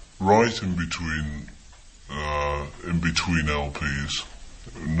write in between LPs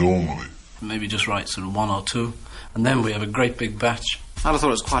normally. Maybe just write sort of 1 or 2, and then we have a great big batch. I'd have thought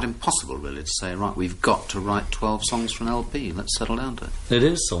it was quite impossible, really, to say, right, we've got to write 12 songs for an LP. Let's settle down to it. It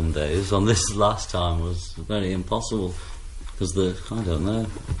is some days. On this last time was very impossible because I don't know,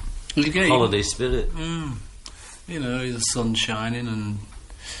 holiday spirit. The sun's shining and.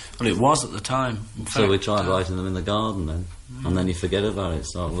 Well, it was at the time. In fact, so we tried writing them in the garden then, and then you forget about it,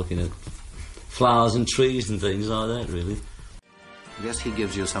 start looking at flowers and trees and things like that, really. I guess he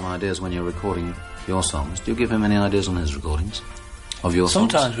gives you some ideas when you're recording your songs. Do you give him any ideas on his recordings of your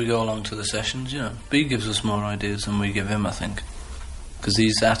songs? Sometimes we go along to the sessions, B gives us more ideas than we give him, I think. Because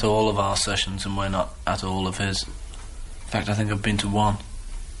he's at all of our sessions and we're not at all of his. In fact, I think I've been to 1.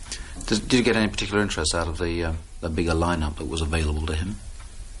 Did you get any particular interest out of the bigger lineup that was available to him?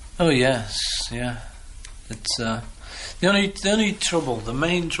 Oh yes, yeah. It's The only trouble, the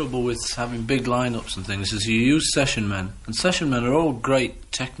main trouble with having big lineups and things is you use session men, and session men are all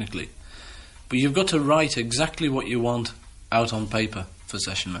great technically, but you've got to write exactly what you want out on paper for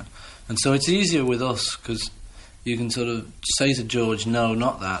session men. And so it's easier with us because you can sort of say to George, no,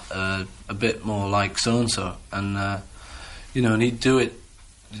 not that, a bit more like so-and-so, and you know, and he'd do it,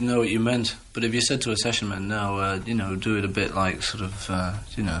 you know what you meant. But if you said to a session man, no, you know, do it a bit like sort of,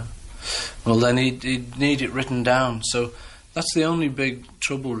 you know, well, then he'd need it written down. So that's the only big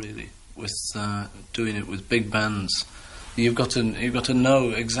trouble, really, with doing it with big bands. You've got to know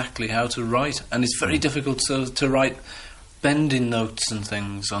exactly how to write, and it's very difficult to write bending notes and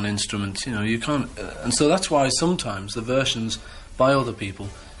things on instruments. You know, you can't, and so that's why sometimes the versions by other people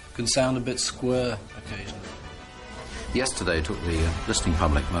can sound a bit square occasionally. Yesterday took the listening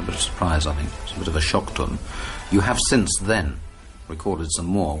public a bit of surprise, I think. It's a bit of a shock to them. You have since then recorded some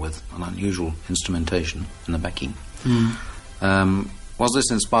more with an unusual instrumentation in the backing. Was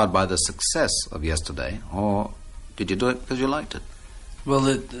this inspired by the success of yesterday, or did you do it because you liked it? Well,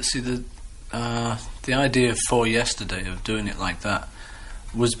 the idea for yesterday of doing it like that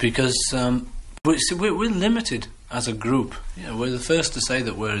was because we're limited as a group. You know, we're the first to say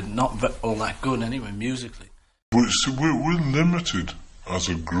that we're not all that good anyway musically. We're limited as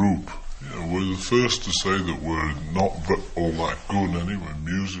a group. You know, we're the first to say that we're not all that good anyway,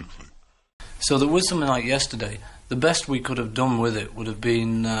 musically. So there was something like yesterday. The best we could have done with it would have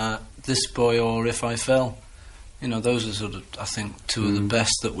been This Boy or If I Fell. You know, those are sort of, I think, two of the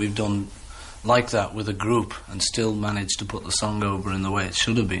best that we've done like that with a group and still managed to put the song over in the way it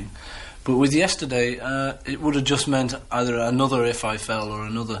should have been. But with yesterday, it would have just meant either another If I Fell or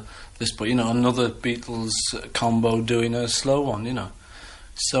another This Boy, you know, another Beatles combo doing a slow one, you know.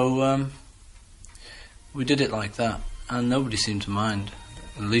 So we did it like that, and nobody seemed to mind,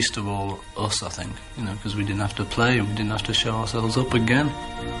 least of all us, I think, you know, because we didn't have to play and we didn't have to show ourselves up again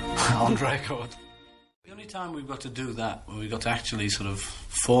on record. The only time we've got to do that, when we've got to actually sort of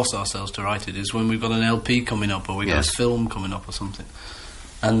force ourselves to write it, is when we've got an LP coming up or we've got a film coming up or something.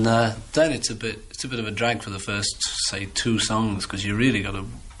 And then it's a bit of a drag for the first, say, 2 songs, because you really got to,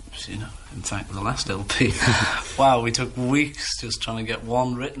 you know, in fact, the last LP, wow, we took weeks just trying to get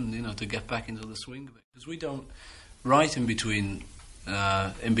one written, you know, to get back into the swing of it. Because we don't write in between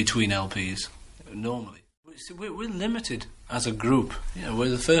LPs, normally. We're limited as a group. You know, we're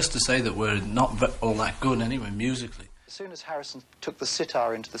the first to say that we're not all that good anyway, musically. As soon as Harrison took the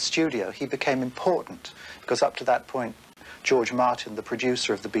sitar into the studio, he became important, because up to that point, George Martin, the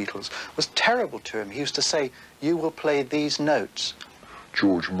producer of the Beatles, was terrible to him. He used to say, "You will play these notes."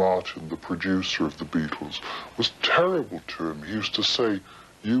 George Martin, the producer of the Beatles, was terrible to him. He used to say,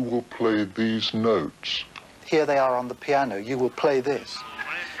 "You will play these notes." Here they are on the piano, "You will play this."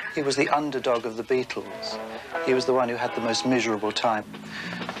 He was the underdog of the Beatles. He was the one who had the most miserable time.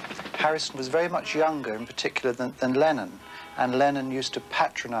 Harrison was very much younger, in particular, than Lennon, and Lennon used to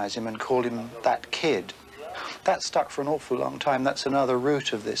patronize him and call him that kid. That stuck for an awful long time. That's another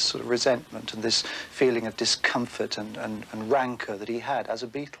root of this sort of resentment and this feeling of discomfort and rancor that he had as a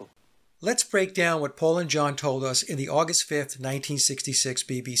Beatle. Let's break down what Paul and John told us in the August 5th, 1966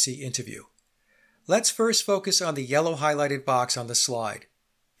 BBC interview. Let's first focus on the yellow highlighted box on the slide.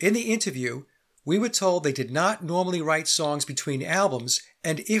 In the interview, we were told they did not normally write songs between albums,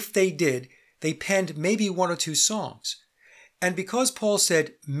 and if they did, they penned maybe 1 or 2 songs. And because Paul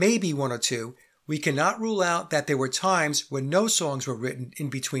said maybe 1 or 2, we cannot rule out that there were times when no songs were written in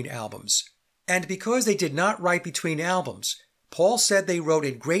between albums. And because they did not write between albums, Paul said they wrote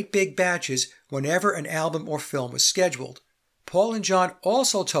in great big batches whenever an album or film was scheduled. Paul and John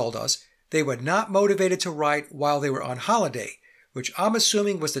also told us they were not motivated to write while they were on holiday, which I'm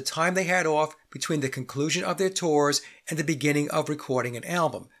assuming was the time they had off between the conclusion of their tours and the beginning of recording an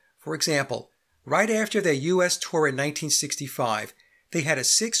album. For example, right after their U.S. tour in 1965, they had a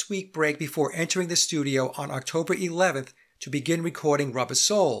 6-week break before entering the studio on October 11th to begin recording Rubber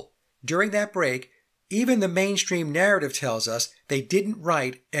Soul. During that break, even the mainstream narrative tells us they didn't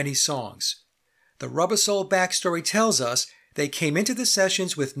write any songs. The Rubber Soul backstory tells us they came into the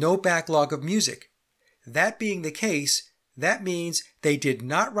sessions with no backlog of music. That being the case, that means they did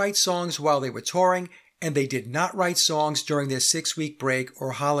not write songs while they were touring, and they did not write songs during their 6-week break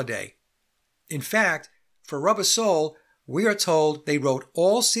or holiday. In fact, for Rubber Soul, we are told they wrote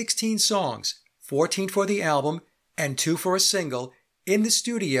all 16 songs, 14 for the album and 2 for a single, in the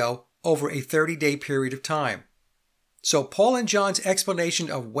studio over a 30-day period of time. So Paul and John's explanation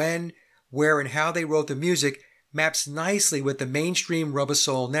of when, where, and how they wrote the music maps nicely with the mainstream Rubber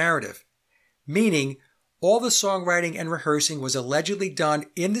Soul narrative, meaning all the songwriting and rehearsing was allegedly done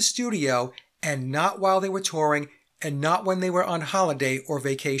in the studio and not while they were touring and not when they were on holiday or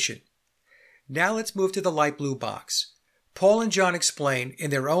vacation. Now let's move to the light blue box. Paul and John explain, in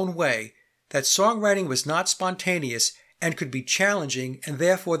their own way, that songwriting was not spontaneous and could be challenging, and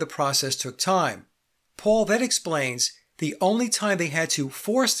therefore the process took time. Paul then explains the only time they had to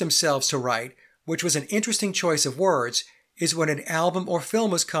force themselves to write, which was an interesting choice of words, is when an album or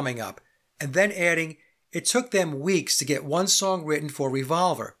film was coming up, and then adding, it took them weeks to get one song written for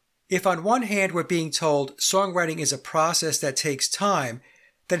Revolver. If on one hand we're being told songwriting is a process that takes time,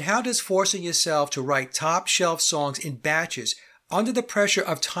 then how does forcing yourself to write top-shelf songs in batches under the pressure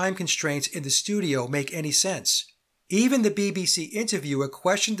of time constraints in the studio make any sense? Even the BBC interviewer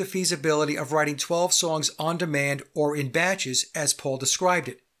questioned the feasibility of writing 12 songs on demand or in batches, as Paul described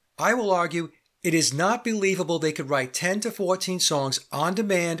it. I will argue it is not believable they could write 10 to 14 songs on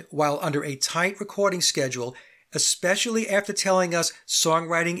demand while under a tight recording schedule, especially after telling us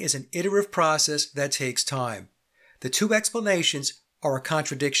songwriting is an iterative process that takes time. The two explanations are a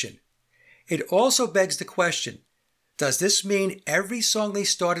contradiction. It also begs the question, does this mean every song they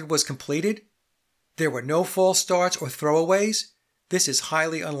started was completed? There were no false starts or throwaways? This is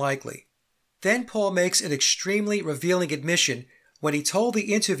highly unlikely. Then Paul makes an extremely revealing admission when he told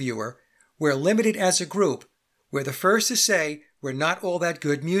the interviewer, we're limited as a group. We're the first to say we're not all that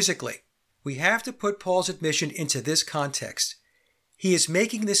good musically. We have to put Paul's admission into this context. He is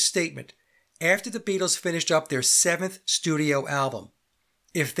making this statement after the Beatles finished up their 7th studio album.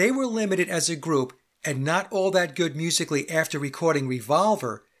 If they were limited as a group and not all that good musically after recording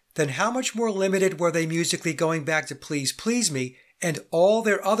Revolver, then how much more limited were they musically going back to Please Please Me and all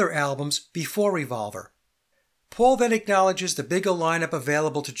their other albums before Revolver? Paul then acknowledges the bigger lineup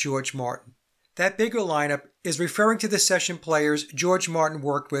available to George Martin. That bigger lineup is referring to the session players George Martin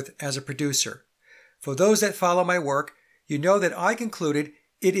worked with as a producer. For those that follow my work, you know that I concluded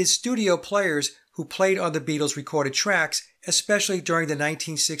it is studio players who played on the Beatles' recorded tracks, especially during the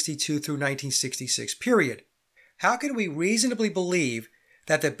 1962 through 1966 period. How can we reasonably believe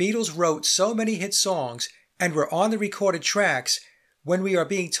that the Beatles wrote so many hit songs and were on the recorded tracks when we are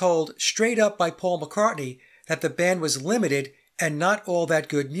being told straight up by Paul McCartney that the band was limited and not all that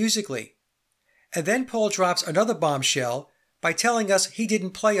good musically? And then Paul drops another bombshell by telling us he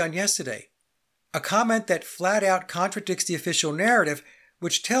didn't play on Yesterday, a comment that flat out contradicts the official narrative,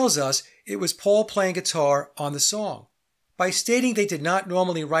 which tells us it was Paul playing guitar on the song. By stating they did not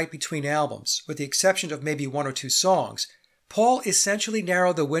normally write between albums, with the exception of maybe 1 or 2 songs, Paul essentially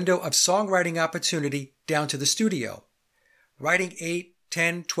narrowed the window of songwriting opportunity down to the studio. Writing 8,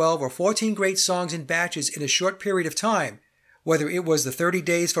 10, 12, or 14 great songs in batches in a short period of time, whether it was the 30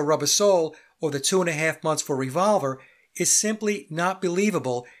 days for Rubber Soul or the 2.5 months for Revolver, is simply not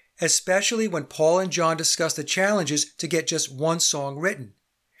believable, especially when Paul and John discuss the challenges to get just one song written.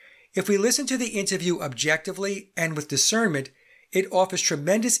 If we listen to the interview objectively and with discernment, it offers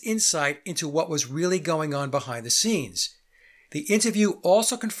tremendous insight into what was really going on behind the scenes. The interview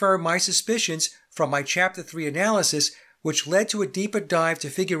also confirmed my suspicions from my Chapter 3 analysis, which led to a deeper dive to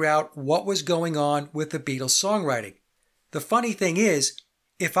figure out what was going on with the Beatles' songwriting. The funny thing is,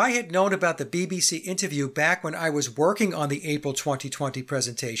 if I had known about the BBC interview back when I was working on the April 2020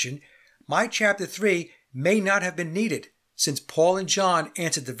 presentation, my Chapter 3 may not have been needed, since Paul and John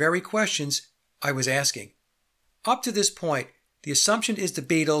answered the very questions I was asking. Up to this point, the assumption is the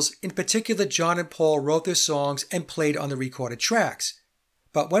Beatles, in particular John and Paul, wrote their songs and played on the recorded tracks.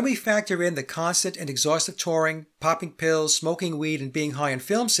 But when we factor in the constant and exhaustive touring, popping pills, smoking weed, and being high on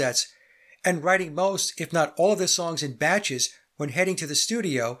film sets, and writing most, if not all of their songs in batches when heading to the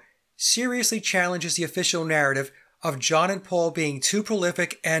studio, seriously challenges the official narrative of John and Paul being too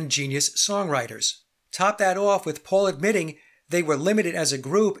prolific and genius songwriters. Top that off with Paul admitting they were limited as a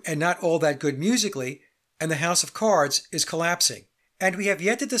group and not all that good musically, and the House of Cards is collapsing. And we have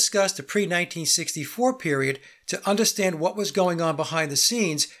yet to discuss the pre-1964 period to understand what was going on behind the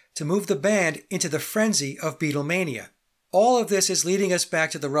scenes to move the band into the frenzy of Beatlemania. All of this is leading us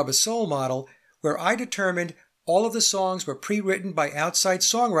back to the Rubber Soul model, where I determined all of the songs were pre-written by outside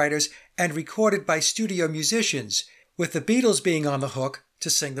songwriters and recorded by studio musicians, with the Beatles being on the hook to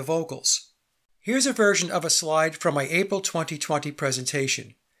sing the vocals. Here's a version of a slide from my April 2020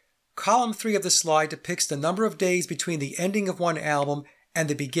 presentation. Column 3 of the slide depicts the number of days between the ending of one album and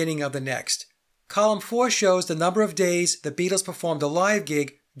the beginning of the next. Column 4 shows the number of days the Beatles performed a live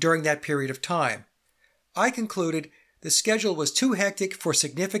gig during that period of time. I concluded the schedule was too hectic for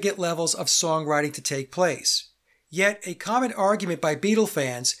significant levels of songwriting to take place. Yet a common argument by Beatle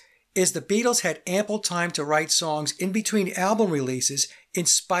fans is the Beatles had ample time to write songs in between album releases in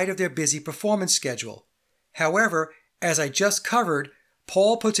spite of their busy performance schedule. However, as I just covered,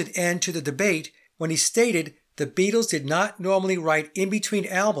 Paul puts an end to the debate when he stated the Beatles did not normally write in between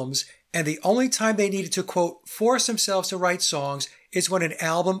albums, and the only time they needed to, quote, force themselves to write songs is when an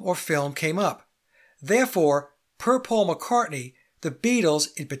album or film came up. Therefore, per Paul McCartney, the Beatles,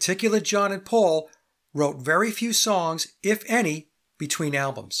 in particular John and Paul, wrote very few songs, if any, between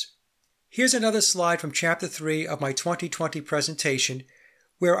albums. Here's another slide from Chapter 3 of my 2020 presentation,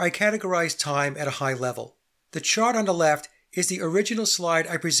 where I categorize time at a high level. The chart on the left is the original slide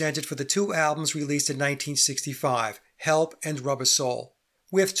I presented for the two albums released in 1965, Help and Rubber Soul.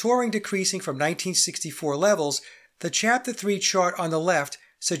 With touring decreasing from 1964 levels, the Chapter 3 chart on the left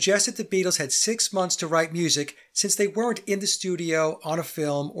suggested the Beatles had 6 months to write music since they weren't in the studio, on a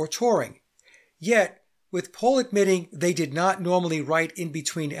film, or touring. Yet, with Paul admitting they did not normally write in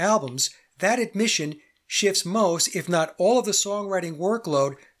between albums, that admission shifts most, if not all, of the songwriting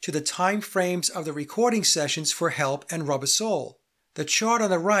workload to the time frames of the recording sessions for Help and Rubber Soul. The chart on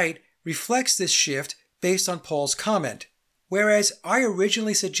the right reflects this shift based on Paul's comment. Whereas I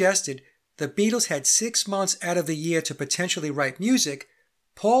originally suggested the Beatles had 6 months out of the year to potentially write music,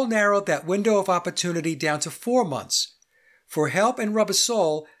 Paul narrowed that window of opportunity down to 4 months. For Help and Rubber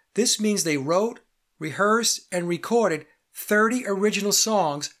Soul, this means they wrote, rehearsed, and recorded 30 original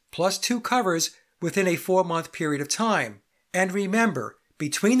songs plus 2 covers within a 4-month period of time. And remember,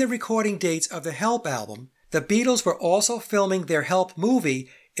 between the recording dates of the Help album, the Beatles were also filming their Help movie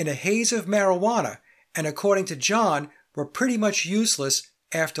in a haze of marijuana, and according to John, were pretty much useless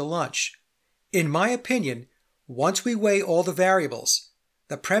after lunch. In my opinion, once we weigh all the variables,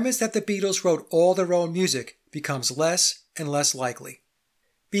 the premise that the Beatles wrote all their own music becomes less and less likely.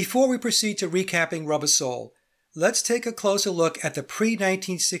 Before we proceed to recapping Rubber Soul, let's take a closer look at the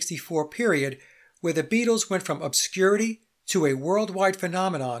pre-1964 period where the Beatles went from obscurity to a worldwide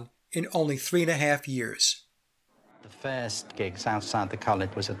phenomenon in only 3.5 years. The first gigs outside the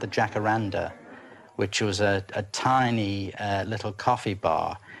college was at the Jacaranda, which was a tiny little coffee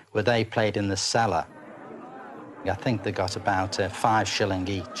bar where they played in the cellar. I think they got about 5 shillings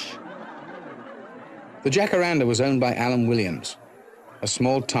each. The Jacaranda was owned by Alan Williams, a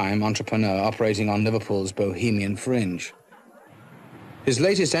small-time entrepreneur operating on Liverpool's bohemian fringe. His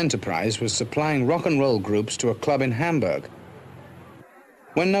latest enterprise was supplying rock and roll groups to a club in Hamburg.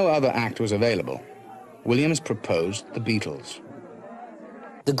 When no other act was available, Williams proposed the Beatles.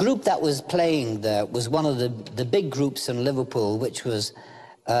 The group that was playing there was one of the big groups in Liverpool, which was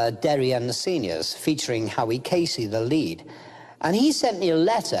Derry and the Seniors, featuring Howie Casey, the lead. And he sent me a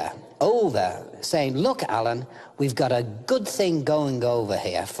letter over saying, look, Alan, we've got a good thing going over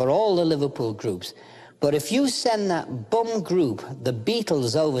here for all the Liverpool groups. But if you send that bum group, the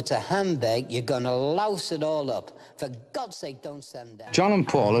Beatles, over to Hamburg, you're going to louse it all up. For God's sake, don't send them. John and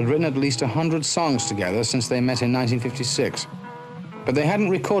Paul had written at least 100 songs together since they met in 1956. But they hadn't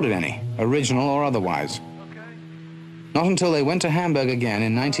recorded any, original or otherwise. Not until they went to Hamburg again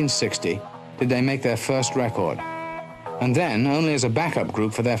in 1960 did they make their first record. And then only as a backup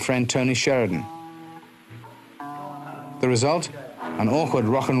group for their friend Tony Sheridan. The result? An awkward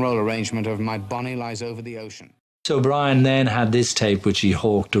rock and roll arrangement of My Bonnie Lies Over the Ocean. So Brian then had this tape which he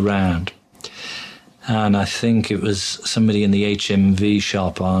hawked around. And I think it was somebody in the HMV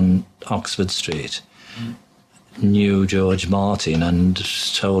shop on Oxford Street knew George Martin and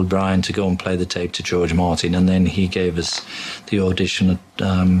told Brian to go and play the tape to George Martin, and then he gave us the audition at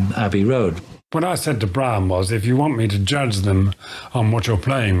Abbey Road. What I said to Brian was, if you want me to judge them on what you're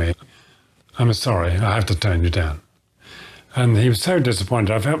playing me, I'm sorry, I have to turn you down. And he was so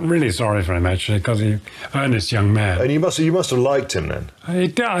disappointed. I felt really sorry for him, actually, because he's an earnest young man. And you must have liked him then?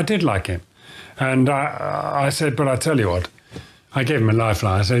 I did like him. And I said, but I tell you what, I gave him a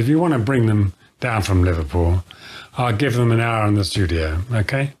lifeline. I said, if you want to bring them down from Liverpool, I'll give them an hour in the studio,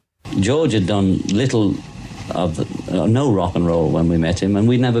 okay? George had done little of no rock and roll when we met him, and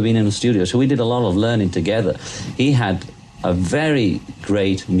we'd never been in a studio, so we did a lot of learning together. He had a very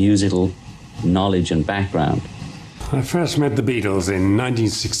great musical knowledge and background. I first met the Beatles in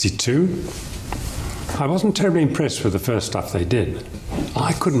 1962. I wasn't terribly impressed with the first stuff they did.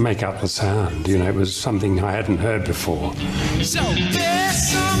 I couldn't make out the sound, you know, it was something I hadn't heard before. So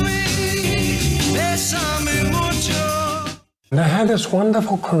they had this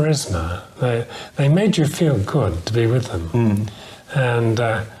wonderful charisma. They made you feel good to be with them. And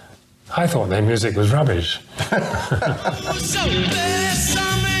I thought their music was rubbish.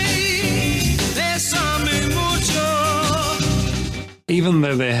 Even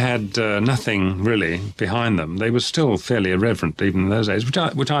though they had nothing really behind them, they were still fairly irreverent even in those days,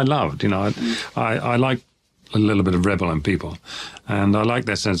 which I loved. You know, I like a little bit of rebel in people, and I like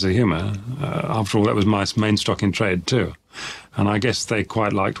their sense of humour. After all, that was my main stock in trade too, and I guess they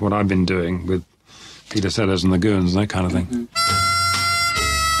quite liked what I've been doing with Peter Sellers and the Goons and that kind of thing.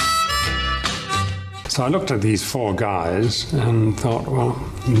 So I looked at these four guys and thought, well,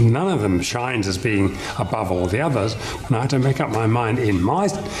 none of them shines as being above all the others. And I had to make up my mind, in my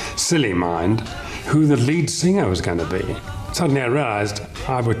silly mind, who the lead singer was going to be. Suddenly I realised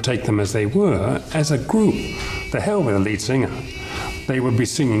I would take them as they were, as a group. The hell with the lead singer. They would be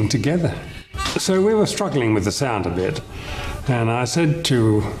singing together. So we were struggling with the sound a bit. And I said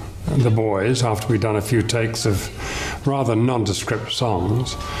to the boys, after we'd done a few takes of rather nondescript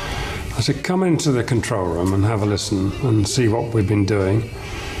songs, I said, come into the control room and have a listen and see what we've been doing.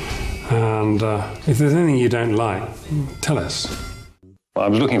 And if there's anything you don't like, tell us. I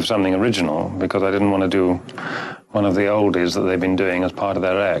was looking for something original because I didn't want to do one of the oldies that they've been doing as part of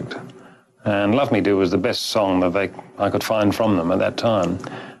their act. And Love Me Do was the best song that I could find from them at that time.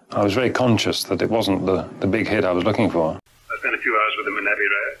 I was very conscious that it wasn't the big hit I was looking for. I spent a few hours with them in Abbey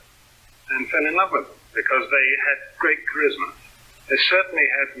Road and fell in love with them because they had great charisma. They certainly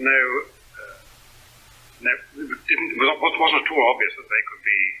had it wasn't at all obvious that they could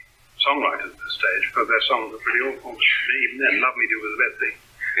be songwriters at this stage, because their songs were pretty awful. Even then, Love Me Do was the best thing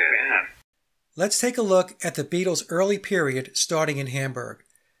we had. Let's take a look at the Beatles' early period starting in Hamburg.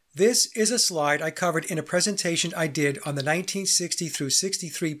 This is a slide I covered in a presentation I did on the 1960 through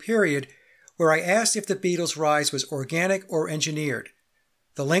 63 period, where I asked if the Beatles' rise was organic or engineered.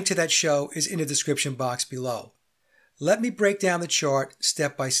 The link to that show is in the description box below. Let me break down the chart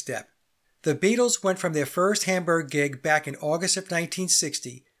step by step. The Beatles went from their first Hamburg gig back in August of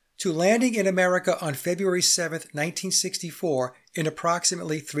 1960 to landing in America on February 7, 1964, in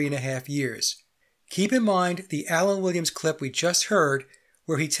approximately 3.5 years. Keep in mind the Alan Williams clip we just heard,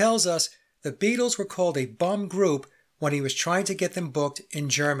 where he tells us the Beatles were called a bum group when he was trying to get them booked in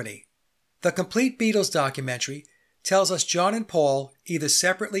Germany. The Complete Beatles documentary tells us John and Paul, either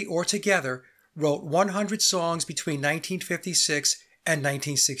separately or together, wrote 100 songs between 1956 and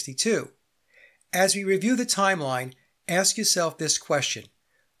 1962. As we review the timeline, ask yourself this question: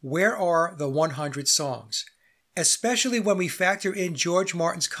 where are the 100 songs? Especially when we factor in George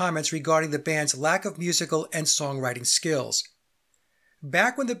Martin's comments regarding the band's lack of musical and songwriting skills.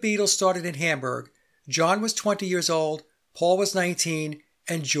 Back when the Beatles started in Hamburg, John was 20 years old, Paul was 19,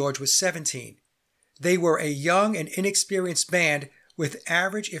 and George was 17. They were a young and inexperienced band with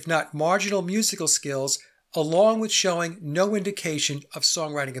average, if not marginal, musical skills, along with showing no indication of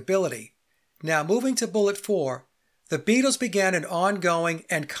songwriting ability. Now, moving to bullet 4, the Beatles began an ongoing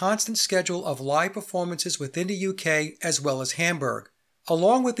and constant schedule of live performances within the UK as well as Hamburg.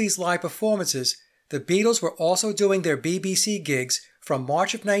 Along with these live performances, the Beatles were also doing their BBC gigs from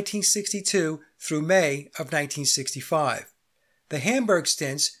March of 1962 through May of 1965. The Hamburg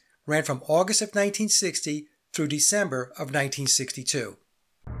stints ran from August of 1960 through December of 1962.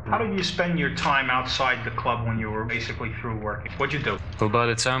 How did you spend your time outside the club when you were basically through working? What'd you do? Well, by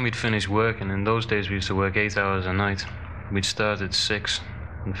the time we'd finished working, in those days we used to work 8 hours a night. We'd start at 6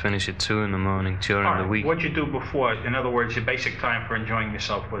 and finish at 2 in the morning during the week. What'd you do before? In other words, your basic time for enjoying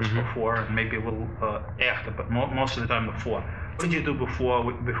yourself was before, and maybe a little after, but most of the time before. What did you do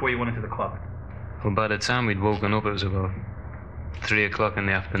before you went into the club? Well, by the time we'd woken up, it was about 3 o'clock in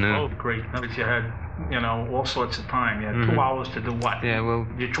the afternoon. Oh, great. In other words, you had, all sorts of time. You had 2 hours to do what? Yeah, well...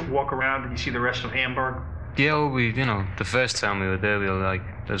 Did you walk around and you see the rest of Hamburg? Yeah, well, the first time we were there, we were like,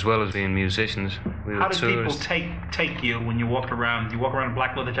 as well as being musicians, we were How did tourists. people take you when you walked around? You walk around in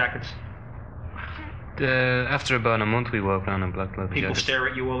black leather jackets? After about a month, we walked around in black leather People jackets. stare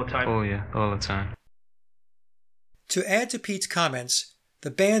at you all the time? Oh, yeah, all the time. To add to Pete's comments,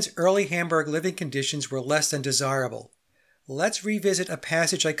 the band's early Hamburg living conditions were less than desirable. Let's revisit a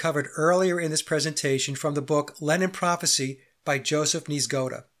passage I covered earlier in this presentation from the book Lennon Prophecy by Joseph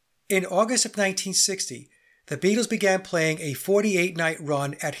Niezgoda. In August of 1960, the Beatles began playing a 48-night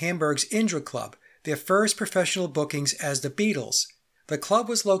run at Hamburg's Indra Club, their first professional bookings as the Beatles. The club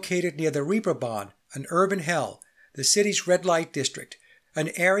was located near the Reeperbahn, an urban hell, the city's red light district, an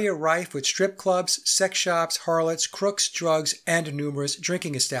area rife with strip clubs, sex shops, harlots, crooks, drugs, and numerous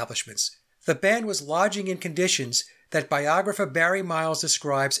drinking establishments. The band was lodging in conditions that biographer Barry Miles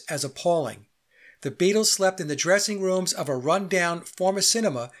describes as appalling. The Beatles slept in the dressing rooms of a run-down former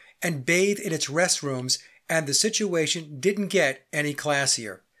cinema and bathed in its restrooms, and the situation didn't get any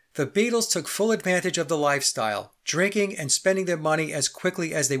classier. The Beatles took full advantage of the lifestyle, drinking and spending their money as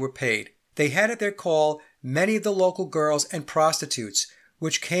quickly as they were paid. They had at their call many of the local girls and prostitutes,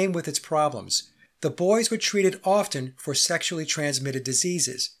 which came with its problems. The boys were treated often for sexually transmitted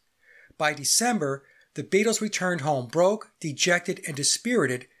diseases. By December, the Beatles returned home broke, dejected, and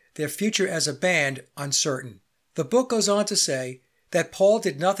dispirited, their future as a band uncertain. The book goes on to say that Paul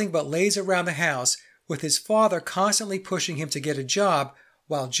did nothing but laze around the house with his father constantly pushing him to get a job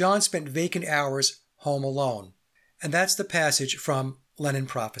while John spent vacant hours home alone. And that's the passage from Lennon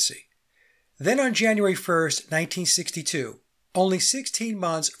Prophecy. Then on January 1st, 1962, only 16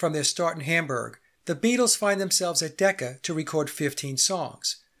 months from their start in Hamburg, the Beatles find themselves at Decca to record 15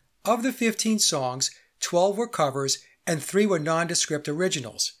 songs. Of the 15 songs, 12 were covers and 3 were nondescript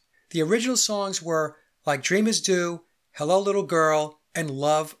originals. The original songs were Like Dreamers Do, Hello Little Girl, and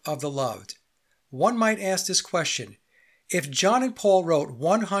Love of the Loved. One might ask this question: if John and Paul wrote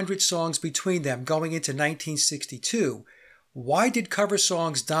 100 songs between them going into 1962, why did cover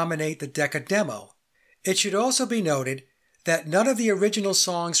songs dominate the Decca demo? It should also be noted that none of the original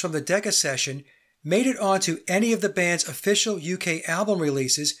songs from the Decca session made it onto any of the band's official UK album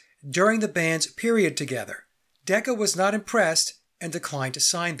releases during the band's period together. Decca was not impressed and declined to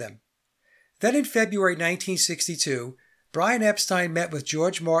sign them. Then in February 1962, Brian Epstein met with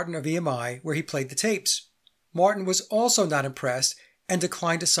George Martin of EMI, where he played the tapes. Martin was also not impressed and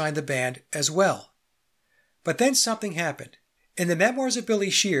declined to sign the band as well. But then something happened. In the memoirs of Billy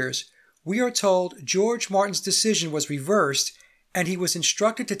Shears, we are told George Martin's decision was reversed and he was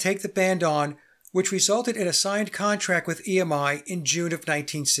instructed to take the band on, which resulted in a signed contract with EMI in June of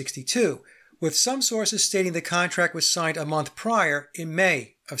 1962, with some sources stating the contract was signed a month prior in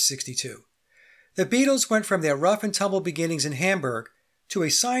May of '62. The Beatles went from their rough and tumble beginnings in Hamburg to a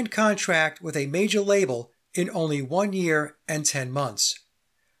signed contract with a major label in only 1 year and 10 months.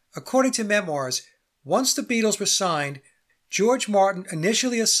 According to memoirs, once the Beatles were signed, George Martin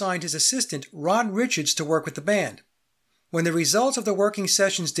initially assigned his assistant Ron Richards to work with the band. When the results of the working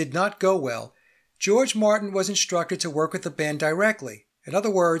sessions did not go well, George Martin was instructed to work with the band directly. In other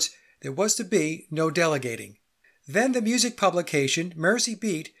words, there was to be no delegating. Then the music publication, Mersey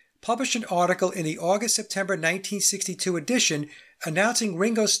Beat, published an article in the August-September 1962 edition announcing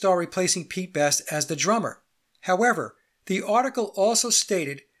Ringo Starr replacing Pete Best as the drummer. However, the article also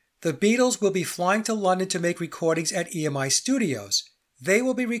stated the Beatles will be flying to London to make recordings at EMI Studios. They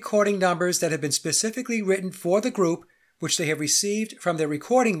will be recording numbers that have been specifically written for the group, which they have received from their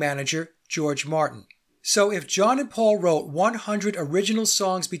recording manager, George Martin. So if John and Paul wrote 100 original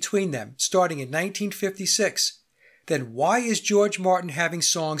songs between them starting in 1956, then why is George Martin having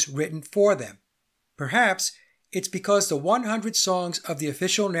songs written for them? Perhaps it's because the 100 songs of the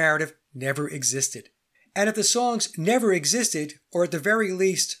official narrative never existed. And if the songs never existed, or at the very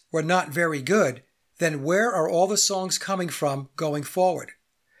least were not very good, then where are all the songs coming from going forward?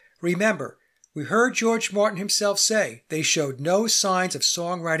 Remember, we heard George Martin himself say they showed no signs of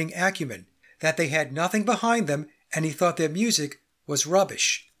songwriting acumen, that they had nothing behind them, and he thought their music was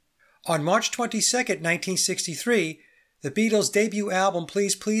rubbish. On March 22, 1963, the Beatles' debut album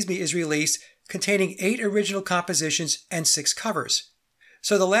Please Please Me is released, containing 8 original compositions and 6 covers.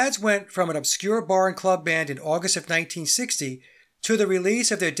 So the lads went from an obscure bar and club band in August of 1960 to the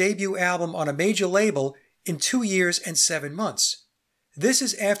release of their debut album on a major label in 2 years and 7 months. This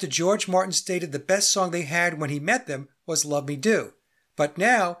is after George Martin stated the best song they had when he met them was Love Me Do. But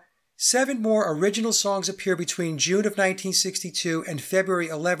now, 7 more original songs appear between June of 1962 and February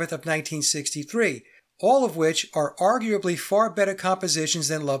 11th of 1963, all of which are arguably far better compositions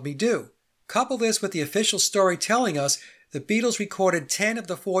than Love Me Do. Couple this with the official story telling us the Beatles recorded 10 of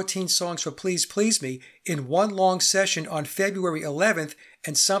the 14 songs for Please Please Me in one long session on February 11th,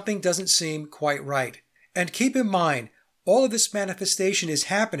 and something doesn't seem quite right. And keep in mind, all of this manifestation is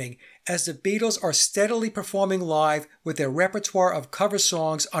happening as the Beatles are steadily performing live with their repertoire of cover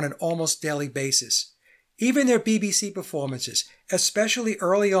songs on an almost daily basis. Even their BBC performances, especially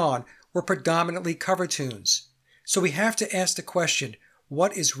early on, were predominantly cover tunes. So we have to ask the question,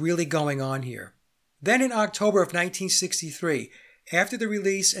 what is really going on here? Then in October of 1963, after the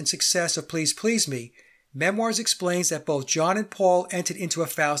release and success of Please Please Me, Memoirs explains that both John and Paul entered into a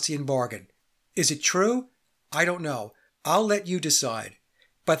Faustian bargain. Is it true? I don't know. I'll let you decide.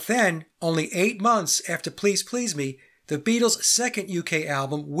 But then, only 8 months after Please Please Me, the Beatles' second UK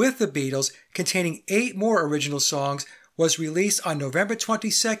album with the Beatles, containing 8 more original songs, was released on November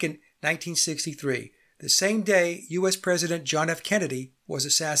 22nd, 1963, the same day U.S. President John F. Kennedy was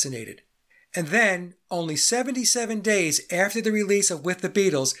assassinated. And then, only 77 days after the release of With the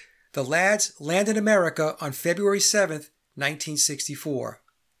Beatles, the lads land in America on February 7th, 1964.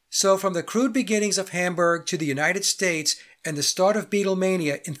 So from the crude beginnings of Hamburg to the United States and the start of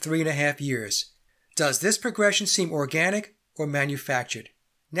Beatlemania in 3.5 years. Does this progression seem organic or manufactured?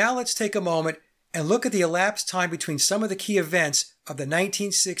 Now let's take a moment and look at the elapsed time between some of the key events of the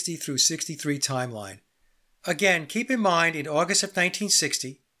 1960 through 63 timeline. Again, keep in mind in August of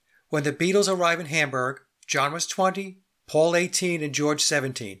 1960, when the Beatles arrive in Hamburg, John was 20, Paul 18, and George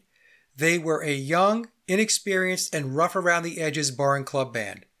 17. They were a young, inexperienced, and rough around the edges bar and club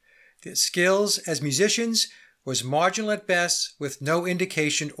band. Their skills as musicians was marginal at best, with no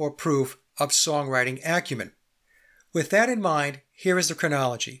indication or proof of songwriting acumen. With that in mind, here is the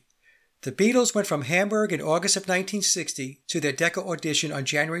chronology. The Beatles went from Hamburg in August of 1960 to their Decca audition on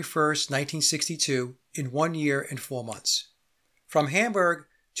January 1st, 1962, in 1 year and 4 months. From Hamburg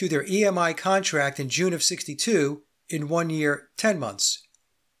to their EMI contract in June of 62, in 1 year, 10 months.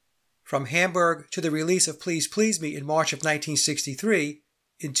 From Hamburg to the release of Please Please Me in March of 1963,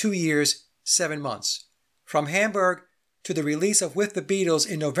 in 2 years, 7 months. From Hamburg to the release of With the Beatles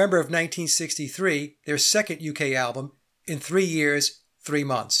in November of 1963, their second UK album, in 3 years, 3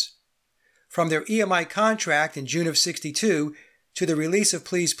 months. From their EMI contract in June of 62 to the release of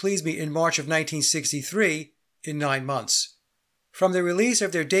Please Please Me in March of 1963, in 9 months. From the release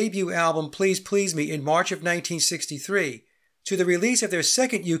of their debut album Please Please Me in March of 1963 to the release of their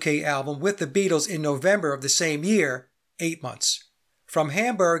second UK album With the Beatles in November of the same year, 8 months. From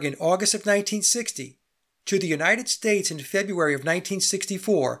Hamburg in August of 1960 to the United States in February of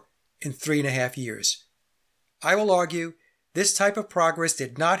 1964, in 3.5 years. I will argue this type of progress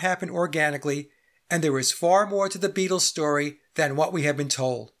did not happen organically, and there is far more to the Beatles story than what we have been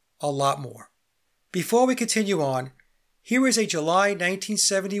told. A lot more. Before we continue on, here is a July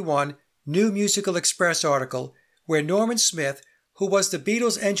 1971 New Musical Express article where Norman Smith, who was the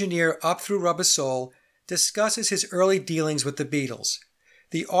Beatles engineer up through Rubber Soul, discusses his early dealings with the Beatles.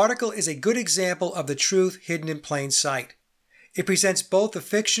 The article is a good example of the truth hidden in plain sight. It presents both the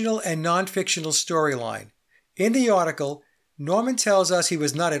fictional and non-fictional storyline. In the article, Norman tells us he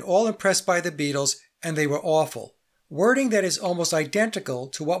was not at all impressed by the Beatles and they were awful, wording that is almost identical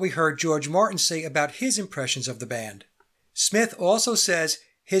to what we heard George Martin say about his impressions of the band. Smith also says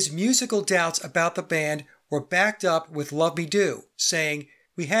his musical doubts about the band were backed up with Love Me Do, saying,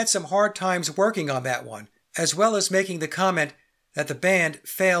 "We had some hard times working on that one," as well as making the comment that the band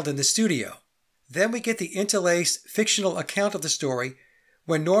failed in the studio. Then we get the interlaced fictional account of the story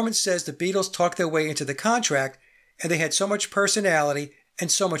when Norman says the Beatles talked their way into the contract and they had so much personality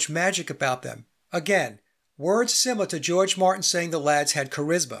and so much magic about them. Again, words similar to George Martin saying the lads had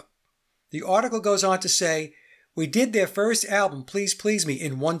charisma. The article goes on to say, "We did their first album, Please Please Me,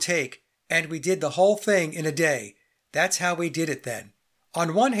 in 1 take, and we did the whole thing in a day. That's how we did it then."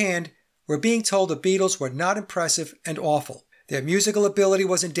 On one hand, we're being told the Beatles were not impressive and awful. Their musical ability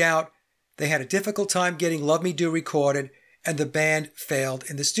was in doubt, they had a difficult time getting Love Me Do recorded, and the band failed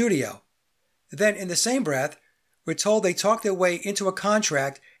in the studio. Then, in the same breath, we're told they talked their way into a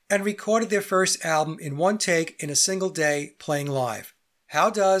contract and recorded their first album in 1 take in a single day, playing live. How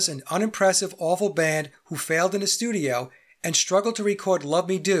does an unimpressive, awful band who failed in the studio and struggled to record Love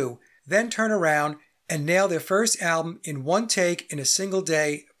Me Do then turn around and nail their first album in 1 take in a single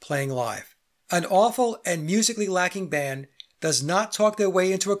day, playing live? An awful and musically lacking band does not talk their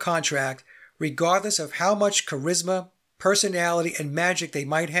way into a contract, regardless of how much charisma, personality, and magic they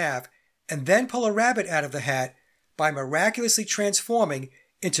might have, and then pull a rabbit out of the hat by miraculously transforming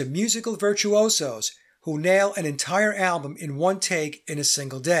into musical virtuosos who nail an entire album in 1 take in a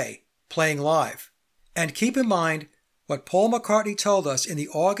single day, playing live. And keep in mind what Paul McCartney told us in the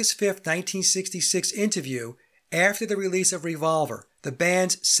August 5th, 1966 interview after the release of Revolver, the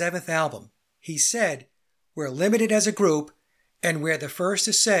band's 7th album. He said, "We're limited as a group, and we're the first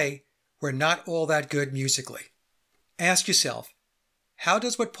to say we're not all that good musically." Ask yourself, how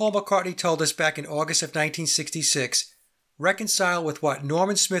does what Paul McCartney told us back in August of 1966 reconcile with what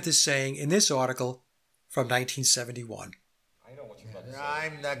Norman Smith is saying in this article from 1971?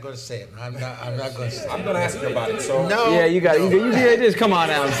 I'm not going to say it. I'm not going to say it. I'm going to ask you about it. So no. Yeah, you got it. You just come on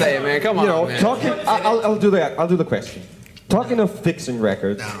now and say it, man. Come on, man. Talking. I'll do that. I'll do the question. Talking of fixing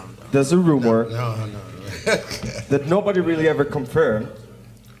records, there's a rumor that nobody really ever confirmed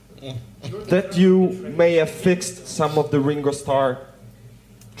that you may have fixed some of the Ringo Starr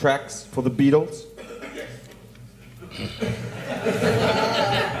tracks for the Beatles.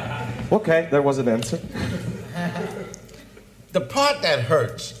 Okay, there was an answer. The part that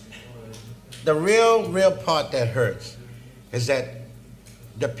hurts, the real part that hurts, is that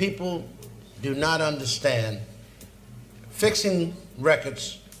the people do not understand fixing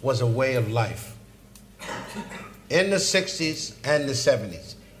records was a way of life. In the 60s and the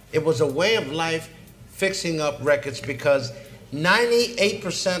 70s, it was a way of life fixing up records because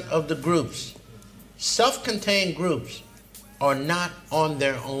 98% of the groups, self-contained groups, are not on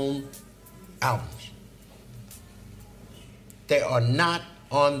their own albums. They are not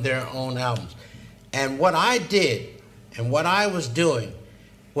on their own albums. And what I did and what I was doing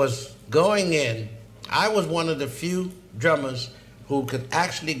was going in. I was one of the few drummers who could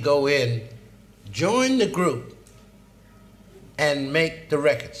actually go in, join the group, and make the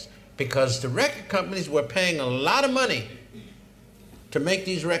records. Because the record companies were paying a lot of money to make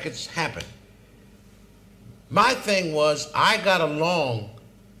these records happen. My thing was, I got along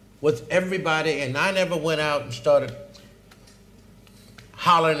with everybody, and I never went out and started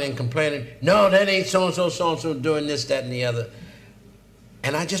hollering and complaining, no, that ain't so-and-so, so-and-so doing this, that, and the other.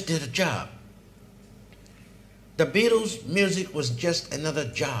 And I just did a job. The Beatles' music was just another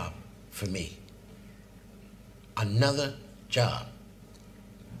job for me. Another job.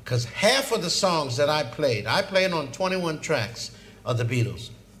 Because half of the songs that I played on 21 tracks of the Beatles.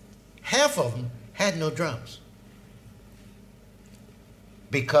 Half of them had no drums.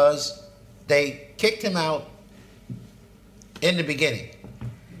 Because they kicked him out in the beginning.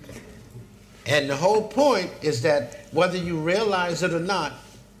 And the whole point is that whether you realize it or not,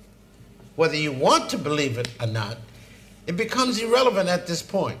 whether you want to believe it or not, it becomes irrelevant at this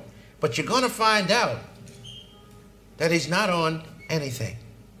point. But you're going to find out that he's not on anything.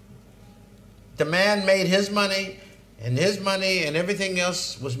 The man made his money and everything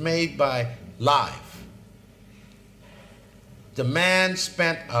else was made by live. The man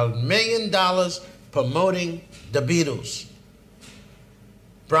spent $1 million promoting the Beatles.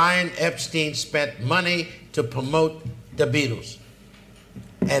 Brian Epstein spent money to promote the Beatles.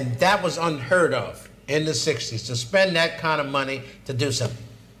 And that was unheard of in the 60s, to spend that kind of money to do something.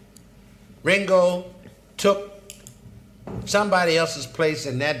 Ringo took somebody else's place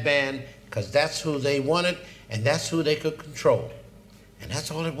in that band because that's who they wanted and that's who they could control. And that's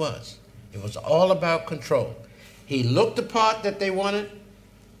all it was. It was all about control. He looked the part that they wanted.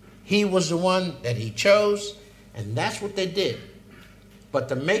 He was the one that he chose, and that's what they did. But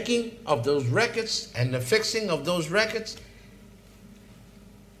the making of those records and the fixing of those records,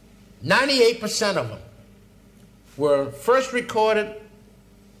 98% of them were first recorded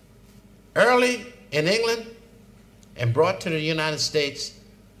early in England and brought to the United States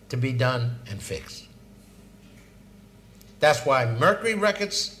to be done and fixed. That's why Mercury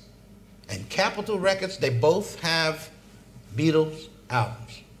Records and Capitol Records, they both have Beatles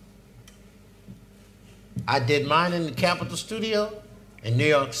albums. I did mine in the Capitol studio in New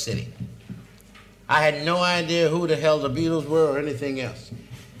York City. I had no idea who the hell the Beatles were or anything else.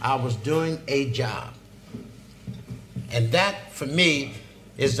 I was doing a job. And that, for me,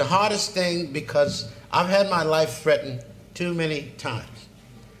 is the hardest thing because I've had my life threatened too many times.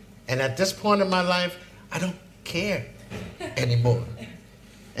 And at this point in my life, I don't care anymore.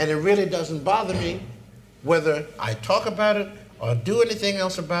 And it really doesn't bother me whether I talk about it or do anything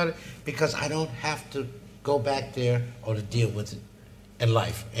else about it because I don't have to go back there or to deal with it in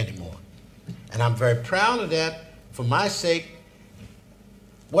life anymore. And I'm very proud of that for my sake.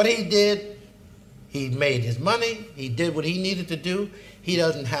 What he did, he made his money, he did what he needed to do. He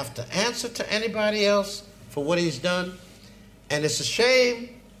doesn't have to answer to anybody else for what he's done. And it's a shame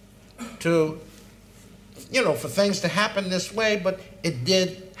to, for things to happen this way, but it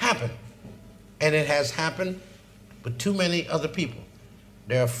did happen. And it has happened with too many other people.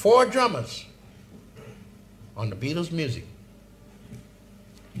 There are 4 drummers on the Beatles' music.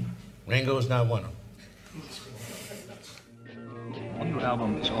 Ringo is not one of them. On your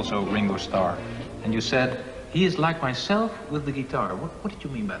album is also Ringo's Starr, and you said, he is like myself with the guitar. What did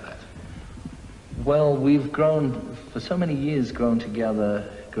you mean by that? Well, we've grown, for so many years, grown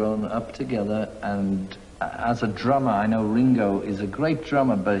up together, and as a drummer, I know Ringo is a great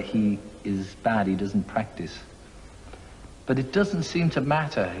drummer, but he is bad, he doesn't practice. But it doesn't seem to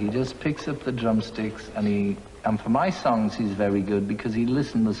matter. He just picks up the drumsticks, and for my songs, he's very good because he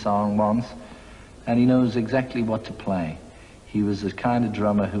listened to the song once, and he knows exactly what to play. He was the kind of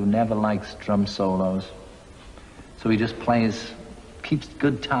drummer who never likes drum solos. So he just keeps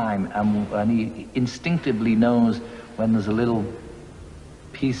good time, and he instinctively knows when there's a little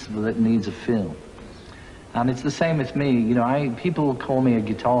piece that needs a fill. And it's the same with me. People call me a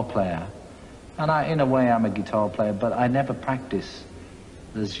guitar player, and in a way I'm a guitar player, but I never practice.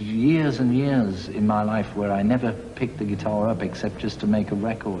 There's years and years in my life where I never picked the guitar up except just to make a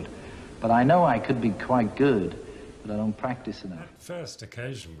record. But I know I could be quite good, but I don't practice enough. That first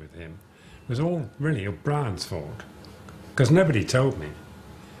occasion with him was all really Brian's fault, because nobody told me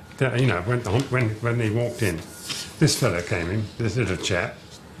that, when he walked in, this fella came in, this little chap,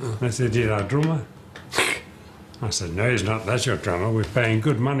 and I said, "You're our drummer?" I said, "No, he's not. That's your drummer. We're paying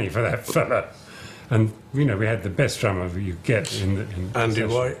good money for that fella." And, we had the best drummer you get in Andy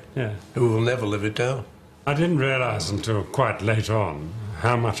White, yeah, who will never live it down. I didn't realise until quite late on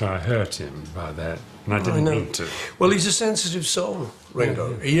how much I hurt him by that, and I didn't mean to. Well, he's a sensitive soul,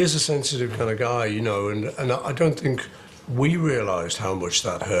 Ringo. Yeah. He is a sensitive kind of guy, and I don't think we realised how much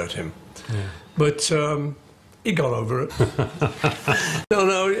that hurt him. Yeah. But he got over it.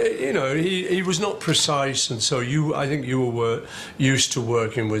 No, you know, he was not precise, and so I think you were used to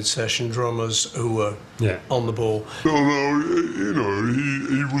working with session drummers who were on the ball. No, you know,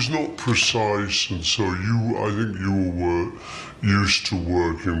 he was not precise, and so I think you were used to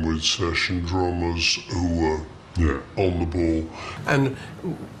working with session drummers who were on the ball. And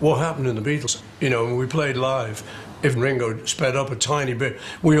what happened in the Beatles, you know, when we played live, if Ringo sped up a tiny bit,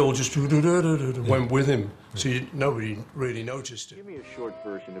 we all just went with him. So nobody really noticed it. Give me a short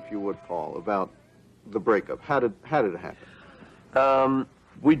version, if you would, Paul, about the breakup. How did it happen?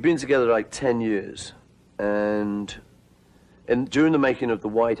 We'd been together like 10 years, and during the making of the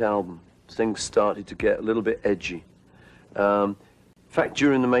White Album, things started to get a little bit edgy. In fact,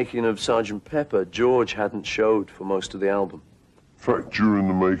 during the making of Sgt. Pepper, George hadn't showed for most of the album. In fact, during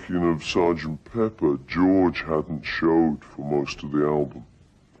the making of Sgt. Pepper, George hadn't showed for most of the album.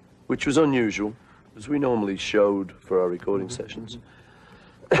 Which was unusual, because we normally showed for our recording sessions.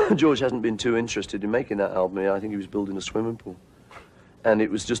 George hasn't been too interested in making that album. I think he was building a swimming pool. And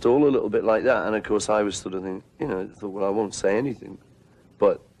it was just all a little bit like that. And of course, I was sort of thinking, you know, I thought, well, I won't say anything,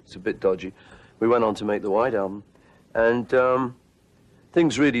 but it's a bit dodgy. We went on to make the White Album, and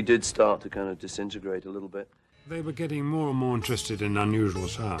things really did start to kind of disintegrate a little bit. They were getting more and more interested in unusual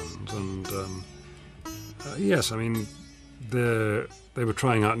sounds, and yes, I mean, they were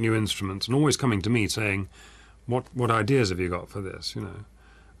trying out new instruments and always coming to me saying, what ideas have you got for this, you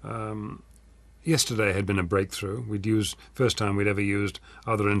know? Yesterday had been a breakthrough. First time we'd ever used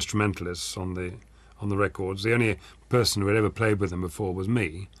other instrumentalists on the records. The only person who had ever played with them before was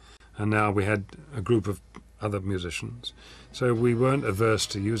me, and now we had a group of other musicians. So we weren't averse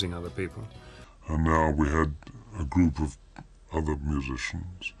to using other people. And now we had a group of other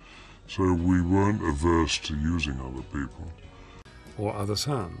musicians, so we weren't averse to using other people. Or other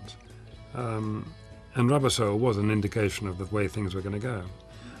sounds. And Rubber Soul was an indication of the way things were going to go.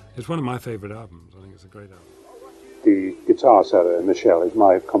 It's one of my favourite albums. I think it's a great album. The guitar solo in Michelle is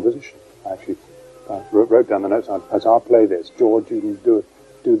my composition. I actually wrote down the notes as I'll play this. George, you can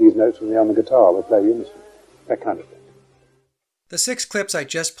do these notes with me on the guitar. We'll play unison. That kind of thing. The 6 clips I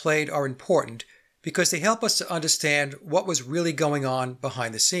just played are important because they help us to understand what was really going on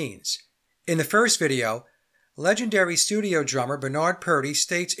behind the scenes. In the first video, legendary studio drummer Bernard Purdie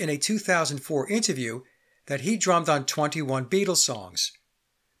states in a 2004 interview that he drummed on 21 Beatles songs.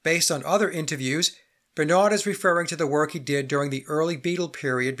 Based on other interviews, Bernard is referring to the work he did during the early Beatle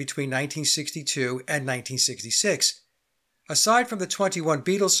period between 1962 and 1966. Aside from the 21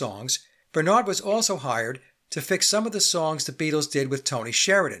 Beatles songs, Bernard was also hired to fix some of the songs the Beatles did with Tony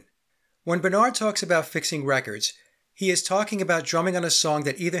Sheridan. When Bernard talks about fixing records, he is talking about drumming on a song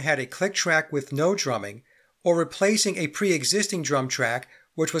that either had a click track with no drumming or replacing a pre-existing drum track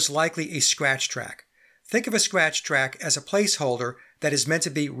which was likely a scratch track. Think of a scratch track as a placeholder that is meant to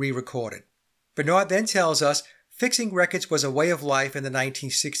be re-recorded. Bernard then tells us fixing records was a way of life in the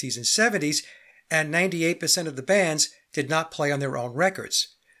 1960s and 70s, and 98% of the bands did not play on their own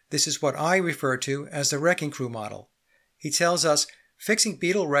records. This is what I refer to as the Wrecking Crew model. He tells us fixing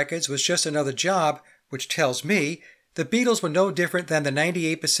Beatle records was just another job, which tells me the Beatles were no different than the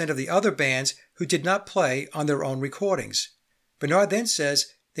 98% of the other bands who did not play on their own recordings. Bernard then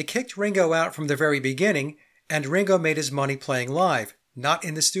says they kicked Ringo out from the very beginning, and Ringo made his money playing live, not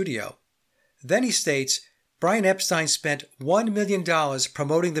in the studio. Then he states Brian Epstein spent $1 million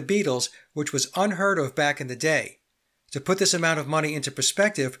promoting the Beatles, which was unheard of back in the day. To put this amount of money into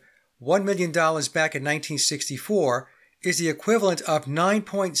perspective, $1 million back in 1964 is the equivalent of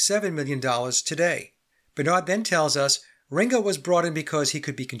 $9.7 million today. Bernard then tells us Ringo was brought in because he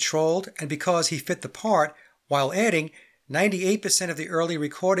could be controlled and because he fit the part, while adding 98% of the early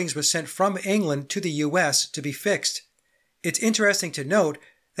recordings were sent from England to the US to be fixed. It's interesting to note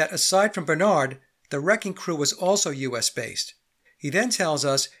that aside from Bernard, the Wrecking Crew was also US-based. He then tells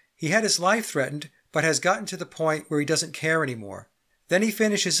us he had his life threatened but has gotten to the point where he doesn't care anymore. Then he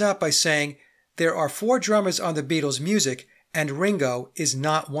finishes up by saying there are 4 drummers on the Beatles' music and Ringo is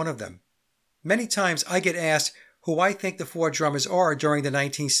not one of them. Many times I get asked who I think the 4 drummers are during the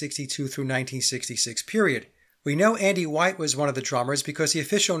 1962 through 1966 period. We know Andy White was one of the drummers because the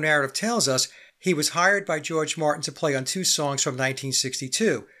official narrative tells us he was hired by George Martin to play on 2 songs from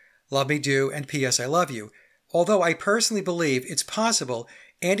 1962, Love Me Do and P.S. I Love You, although I personally believe it's possible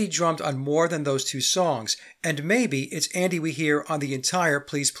Andy drummed on more than those 2 songs, and maybe it's Andy we hear on the entire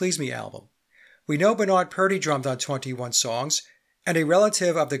Please Please Me album. We know Bernard Purdie drummed on 21 songs, and a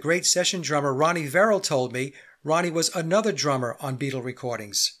relative of the great session drummer Ronnie Verrill told me Ronnie was another drummer on Beatle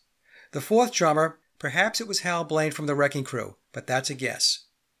recordings. The 4th drummer Perhaps it was Hal Blaine from the Wrecking Crew, but that's a guess.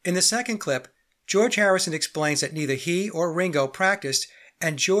 In the second clip, George Harrison explains that neither he or Ringo practiced,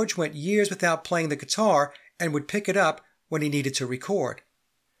 and George went years without playing the guitar and would pick it up when he needed to record.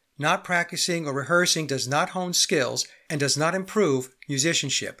 Not practicing or rehearsing does not hone skills and does not improve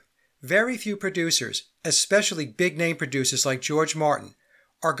musicianship. Very few producers, especially big-name producers like George Martin,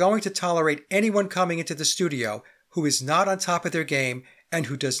 are going to tolerate anyone coming into the studio who is not on top of their game and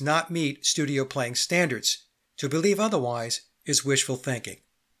who does not meet studio playing standards. To believe otherwise is wishful thinking.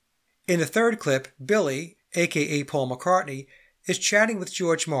 In the third clip, Billy, aka Paul McCartney, is chatting with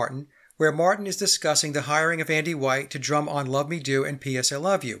George Martin, where Martin is discussing the hiring of Andy White to drum on Love Me Do and P.S. I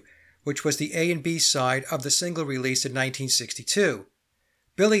Love You, which was the A and B side of the single released in 1962.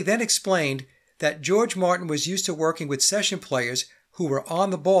 Billy then explained that George Martin was used to working with session players who were on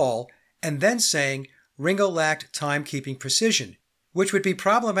the ball, and then saying Ringo lacked time-keeping precision, which would be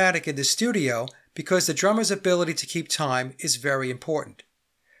problematic in the studio because the drummer's ability to keep time is very important.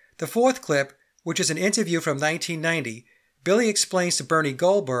 The fourth clip, which is an interview from 1990, Billy explains to Bernie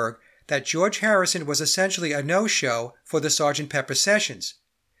Goldberg that George Harrison was essentially a no-show for the Sgt. Pepper sessions.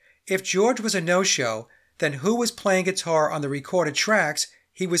 If George was a no-show, then who was playing guitar on the recorded tracks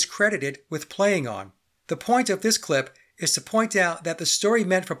he was credited with playing on? The point of this clip is to point out that the story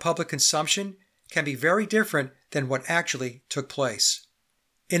meant for public consumption can be very different than what actually took place.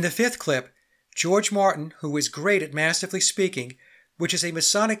 In the fifth clip, George Martin, who is great at masterfully speaking, which is a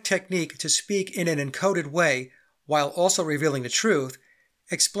Masonic technique to speak in an encoded way while also revealing the truth,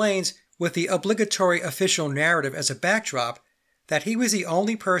 explains, with the obligatory official narrative as a backdrop, that he was the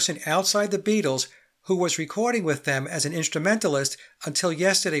only person outside the Beatles who was recording with them as an instrumentalist until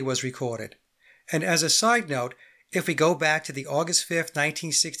Yesterday was recorded. And as a side note, if we go back to the August 5,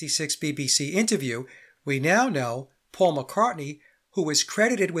 1966 BBC interview, we now know Paul McCartney, who was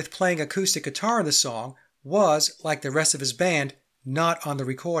credited with playing acoustic guitar in the song, was, like the rest of his band, not on the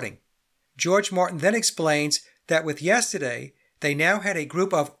recording. George Martin then explains that with Yesterday, they now had a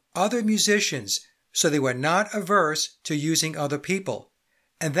group of other musicians, so they were not averse to using other people,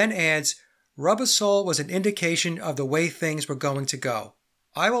 and then adds, Rubber Soul was an indication of the way things were going to go.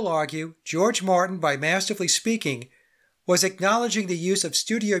 I will argue George Martin, by masterfully speaking, was acknowledging the use of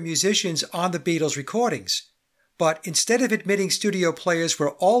studio musicians on the Beatles recordings, but instead of admitting studio players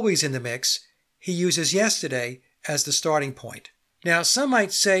were always in the mix, he uses Yesterday as the starting point. Now, some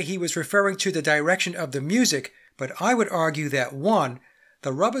might say he was referring to the direction of the music, but I would argue that 1.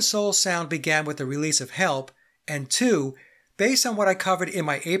 The Rubber Soul sound began with the release of Help, and 2. Based on what I covered in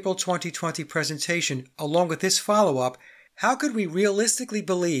my April 2020 presentation along with this follow-up, how could we realistically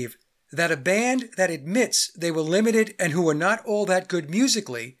believe that a band that admits they were limited and who were not all that good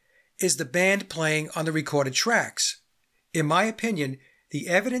musically is the band playing on the recorded tracks? In my opinion, the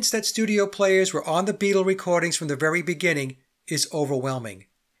evidence that studio players were on the Beatle recordings from the very beginning is overwhelming.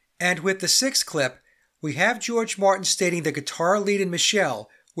 And with the sixth clip, we have George Martin stating the guitar lead in Michelle,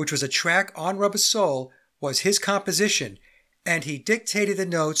 which was a track on Rubber Soul, was his composition, and he dictated the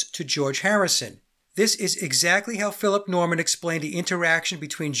notes to George Harrison. This is exactly how Philip Norman explained the interaction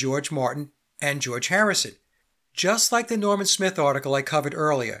between George Martin and George Harrison. Just like the Norman Smith article I covered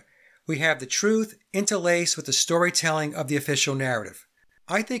earlier, we have the truth interlaced with the storytelling of the official narrative.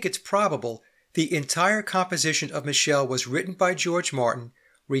 I think it's probable the entire composition of Michelle was written by George Martin,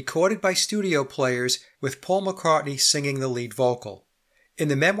 recorded by studio players, with Paul McCartney singing the lead vocal. In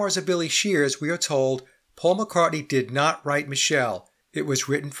the Memoirs of Billy Shears, we are told Paul McCartney did not write Michelle, it was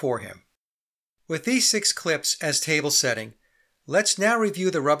written for him. With these 6 clips as table setting, let's now review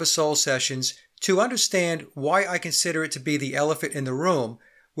the Rubber Soul sessions to understand why I consider it to be the elephant in the room,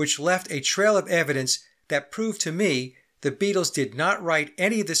 which left a trail of evidence that proved to me the Beatles did not write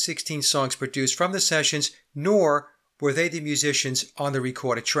any of the 16 songs produced from the sessions, nor were they the musicians on the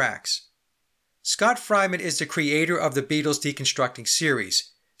recorded tracks. Scott Freiman is the creator of the Beatles Deconstructing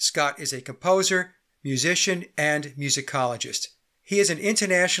series. Scott is a composer, musician, and musicologist. He is an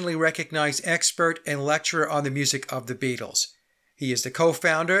internationally recognized expert and lecturer on the music of the Beatles. He is the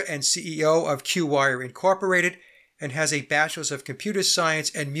co-founder and CEO of Quay Incorporated and has a Bachelor's of Computer Science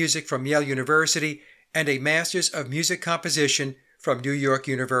and Music from Yale University and a Master's of Music Composition from New York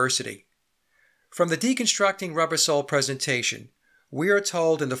University. From the Deconstructing Rubber Soul presentation, we are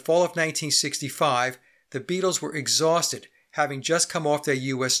told in the fall of 1965 the Beatles were exhausted, having just come off their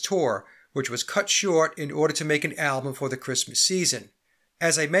U.S. tour, which was cut short in order to make an album for the Christmas season.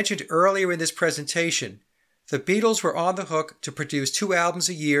 As I mentioned earlier in this presentation, the Beatles were on the hook to produce 2 albums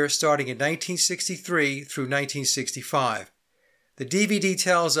a year starting in 1963 through 1965. The DVD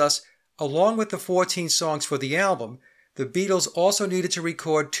tells us, along with the 14 songs for the album, the Beatles also needed to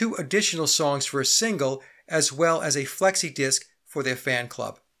record 2 additional songs for a single as well as a flexi disc for their fan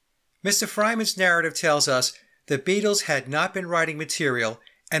club. Mr. Fryman's narrative tells us the Beatles had not been writing material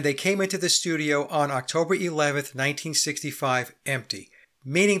and they came into the studio on October 11, 1965, empty,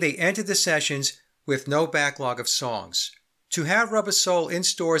 meaning they entered the sessions with no backlog of songs. To have Rubber Soul in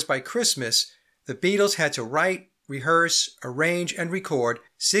stores by Christmas, the Beatles had to write, rehearse, arrange, and record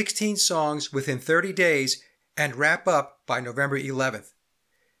 16 songs within 30 days and wrap up by November 11th.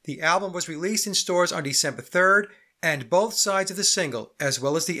 The album was released in stores on December 3rd, and both sides of the single, as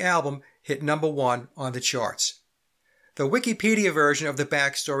well as the album, hit #1 on the charts. The Wikipedia version of the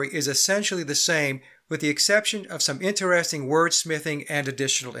backstory is essentially the same, with the exception of some interesting wordsmithing and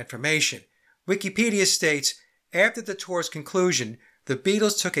additional information. Wikipedia states, after the tour's conclusion, the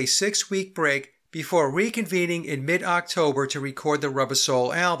Beatles took a 6-week break before reconvening in mid-October to record the Rubber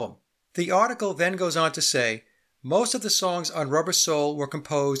Soul album. The article then goes on to say, most of the songs on Rubber Soul were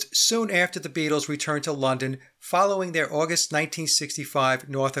composed soon after the Beatles returned to London following their August 1965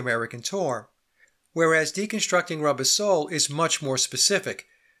 North American tour. Whereas Deconstructing Rubber Soul is much more specific.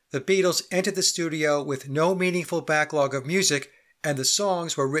 The Beatles entered the studio with no meaningful backlog of music, and the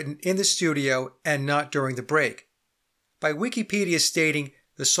songs were written in the studio and not during the break. By Wikipedia stating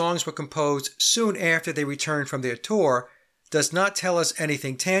the songs were composed soon after they returned from their tour does not tell us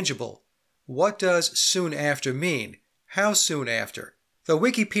anything tangible. What does soon after mean? How soon after? The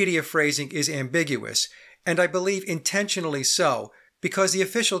Wikipedia phrasing is ambiguous, and I believe intentionally so, because the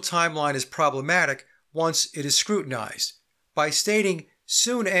official timeline is problematic once it is scrutinized. By stating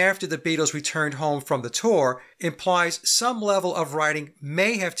soon after the Beatles returned home from the tour implies some level of writing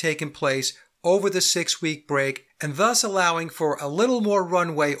may have taken place over the 6-week break and thus allowing for a little more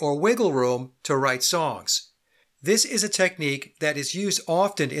runway or wiggle room to write songs. This is a technique that is used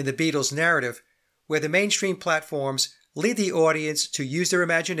often in the Beatles' narrative, where the mainstream platforms lead the audience to use their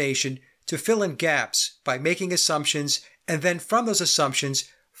imagination to fill in gaps by making assumptions and then from those assumptions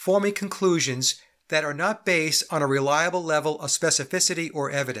forming conclusions that are not based on a reliable level of specificity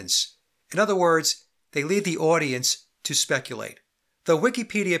or evidence. In other words, they lead the audience to speculate. The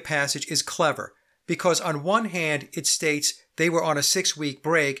Wikipedia passage is clever because on one hand it states they were on a 6-week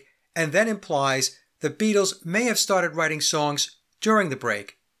break and then implies the Beatles may have started writing songs during the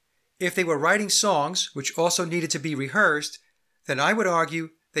break. If they were writing songs which also needed to be rehearsed, then I would argue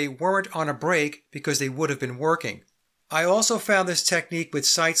they weren't on a break because they would have been working. I also found this technique with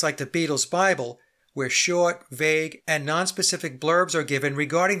sites like the Beatles Bible, where short, vague, and non-specific blurbs are given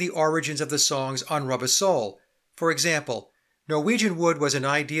regarding the origins of the songs on Rubber Soul. For example, Norwegian Wood was an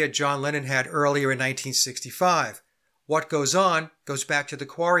idea John Lennon had earlier in 1965. What Goes On goes back to the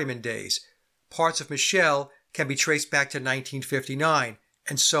Quarrymen days. Parts of Michelle can be traced back to 1959,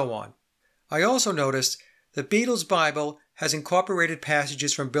 and so on. I also noticed the Beatles Bible has incorporated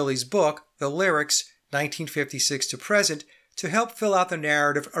passages from Billy's book, The Lyrics, 1956 to present, to help fill out the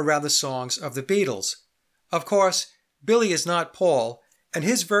narrative around the songs of the Beatles. Of course, Billy is not Paul, and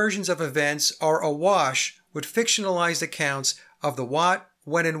his versions of events are awash with fictionalized accounts of the what,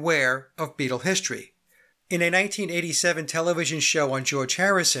 when, and where of Beatle history. In a 1987 television show on George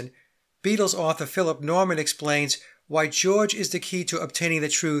Harrison, Beatles author Philip Norman explains why George is the key to obtaining the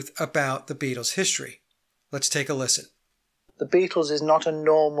truth about the Beatles' history. Let's take a listen. The Beatles is not a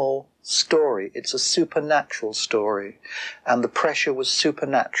normal story, it's a supernatural story, and the pressure was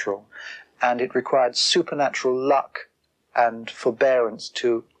supernatural, and it required supernatural luck and forbearance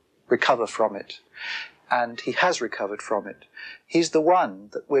to recover from it, and he has recovered from it. He's the one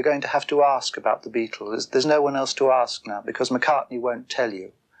that we're going to have to ask about the Beatles. There's no one else to ask now, because McCartney won't tell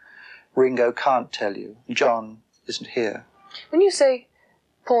you. Ringo can't tell you. John isn't here. When you say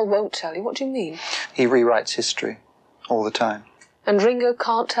Paul won't tell you, what do you mean? He rewrites history all the time. And Ringo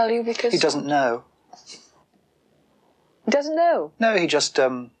can't tell you because... He doesn't know. He doesn't know? No, he just,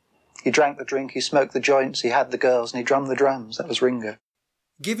 he drank the drink, he smoked the joints, he had the girls, and he drummed the drums. That was Ringo.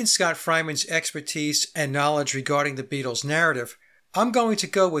 Given Scott Fryman's expertise and knowledge regarding the Beatles' narrative, I'm going to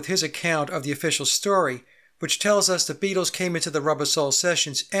go with his account of the official story, which tells us the Beatles came into the Rubber Soul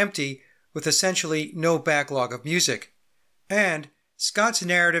sessions empty with essentially no backlog of music. And Scott's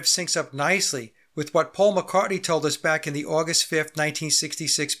narrative syncs up nicely with what Paul McCartney told us back in the August 5,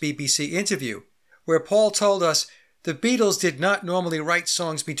 1966 BBC interview, where Paul told us the Beatles did not normally write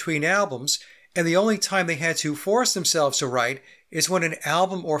songs between albums, and the only time they had to force themselves to write is when an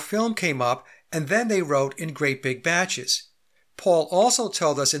album or film came up, and then they wrote in great big batches. Paul also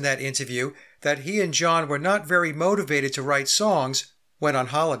told us in that interview that he and John were not very motivated to write songs when on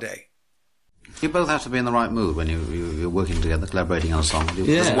holiday. You both have to be in the right mood when you're working together, collaborating on a song.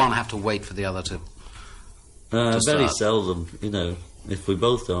 Does one have to wait for the other to Very seldom, If we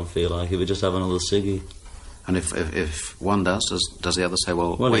both don't feel like it, we just have another ciggy. And if one does the other say,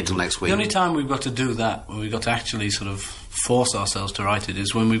 well wait till next week? The only time we've got to do that, when we've got to actually sort of force ourselves to write it,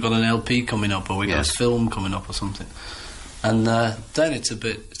 is when we've got an LP coming up or we've got a film coming up or something. And then it's a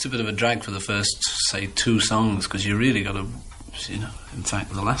bit of a drag for the first, say, 2 songs, because you really got to, in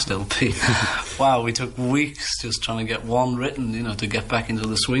fact, the last LP, wow, we took weeks just trying to get one written, to get back into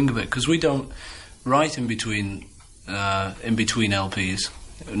the swing of it, because we don't write in between LPs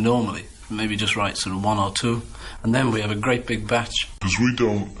normally. Maybe just write sort of 1 or 2, and then we have a great big batch. Because we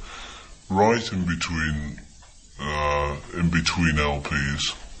don't write in between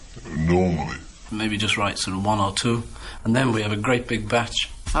LPs normally. Maybe just write sort of 1 or 2, and then we have a great big batch.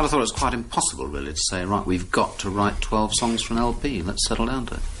 I thought it was quite impossible, really, to say, right, we've got to write 12 songs for an LP. Let's settle down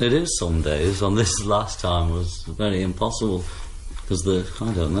to it. It is some days. On this last time was very impossible because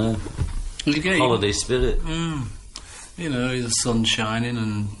I don't know, holiday spirit. The sun's shining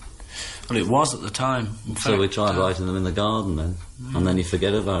and. Well, it was at the time. In fact, so we tried writing them in the garden then, and then you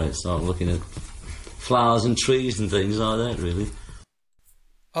forget about it, start looking at flowers and trees and things like that, really.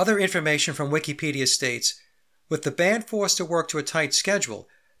 Other information from Wikipedia states, with the band forced to work to a tight schedule,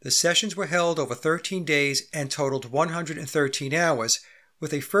 the sessions were held over 13 days and totaled 113 hours,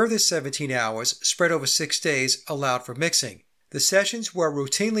 with a further 17 hours spread over 6 days allowed for mixing. The sessions were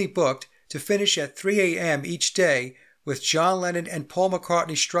routinely booked to finish at 3 a.m. each day, with John Lennon and Paul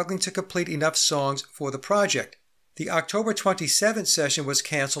McCartney struggling to complete enough songs for the project. The October 27th session was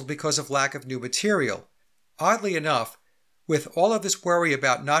cancelled because of lack of new material. Oddly enough, with all of this worry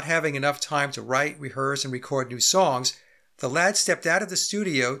about not having enough time to write, rehearse, and record new songs, the lads stepped out of the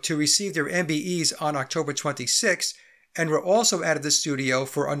studio to receive their MBEs on October 26th and were also out of the studio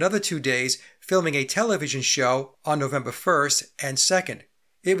for another 2 days filming a television show on November 1st and 2nd.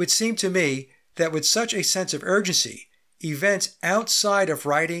 It would seem to me that with such a sense of urgency, events outside of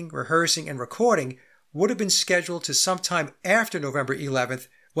writing, rehearsing, and recording would have been scheduled to sometime after November 11th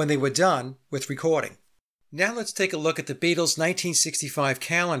when they were done with recording. Now let's take a look at the Beatles' 1965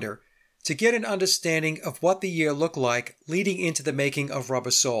 calendar to get an understanding of what the year looked like leading into the making of Rubber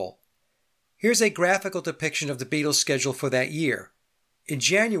Soul. Here's a graphical depiction of the Beatles' schedule for that year. In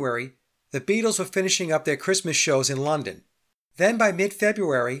January, the Beatles were finishing up their Christmas shows in London. Then by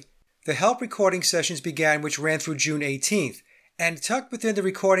mid-February, the Help recording sessions began, which ran through June 18th, and tucked within the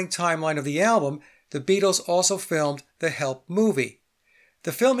recording timeline of the album, the Beatles also filmed the Help movie.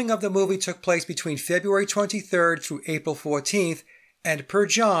 The filming of the movie took place between February 23rd through April 14th, and per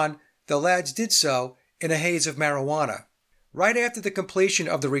John, the lads did so in a haze of marijuana. Right after the completion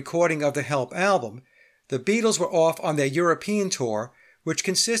of the recording of the Help album, the Beatles were off on their European tour, which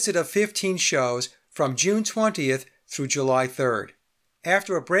consisted of 15 shows from June 20th through July 3rd.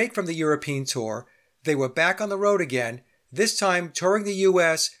 After a break from the European tour, they were back on the road again, this time touring the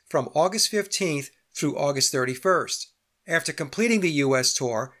U.S. from August 15th through August 31st. After completing the U.S.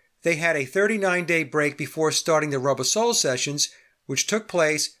 tour, they had a 39-day break before starting the Rubber Soul sessions, which took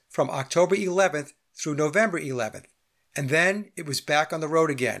place from October 11th through November 11th. And then it was back on the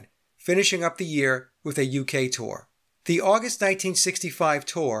road again, finishing up the year with a UK tour. The August 1965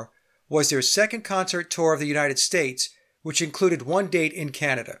 tour was their second concert tour of the United States, which included 1 date in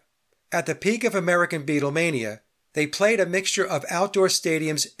Canada. At the peak of American Beatlemania, they played a mixture of outdoor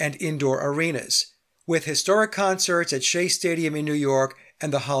stadiums and indoor arenas, with historic concerts at Shea Stadium in New York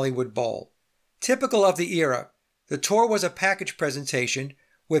and the Hollywood Bowl. Typical of the era, the tour was a package presentation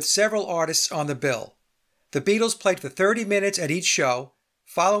with several artists on the bill. The Beatles played for 30 minutes at each show,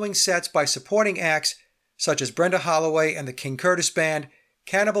 following sets by supporting acts such as Brenda Holloway and the King Curtis Band,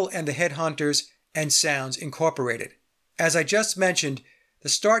 Cannibal and the Headhunters, and Sounds Incorporated. As I just mentioned, the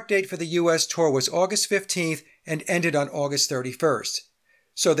start date for the U.S. tour was August 15th and ended on August 31st.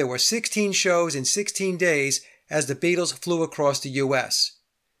 So there were 16 shows in 16 days as the Beatles flew across the U.S.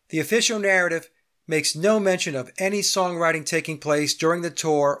 The official narrative makes no mention of any songwriting taking place during the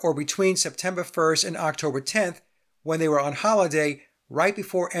tour or between September 1st and October 10th, when they were on holiday right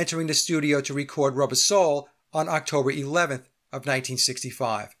before entering the studio to record Rubber Soul on October 11th of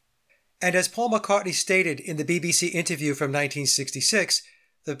 1965. And as Paul McCartney stated in the BBC interview from 1966,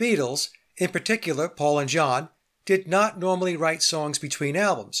 the Beatles, in particular Paul and John, did not normally write songs between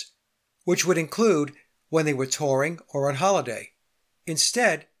albums, which would include when they were touring or on holiday.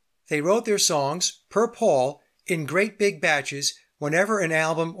 Instead, they wrote their songs, per Paul, in great big batches whenever an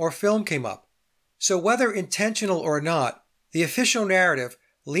album or film came up. So whether intentional or not, the official narrative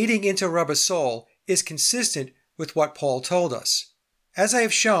leading into Rubber Soul is consistent with what Paul told us. As I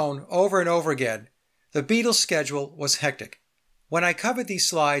have shown over and over again, the Beatles' schedule was hectic. When I covered these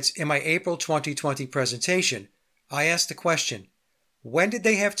slides in my April 2020 presentation, I asked the question, when did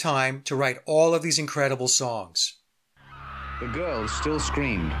they have time to write all of these incredible songs? The girls still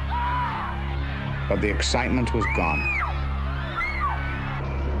screamed, but the excitement was gone.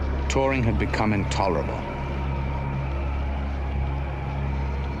 Touring had become intolerable.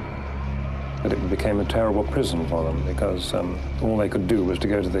 But it became a terrible prison for them because all they could do was to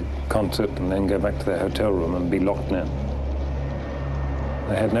go to the concert and then go back to their hotel room and be locked in.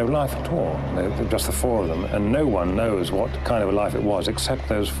 They had no life at all, just the four of them, and no one knows what kind of a life it was except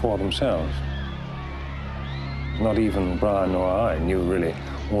those four themselves. Not even Brian or I knew really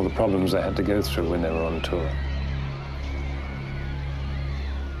all the problems they had to go through when they were on tour.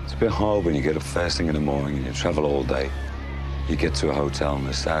 It's a bit hard when you get up first thing in the morning and you travel all day. You get to a hotel and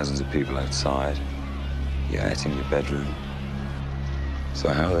there's thousands of people outside. You're out in your bedroom. So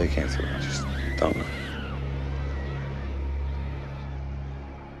how they came through, I just don't know.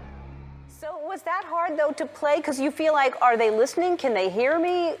 So was that hard, though, to play? Because you feel like, are they listening? Can they hear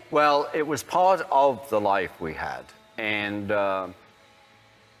me? Well, it was part of the life we had. And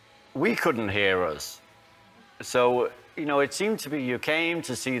we couldn't hear us. So, you know, it seemed to be you came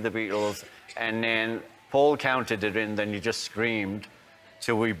to see the Beatles and then Paul counted it in, then you just screamed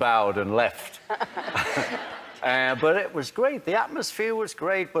till we bowed and left. But it was great. The atmosphere was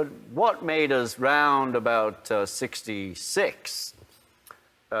great. But what made us round about 66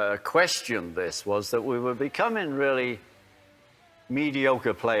 question this was that we were becoming really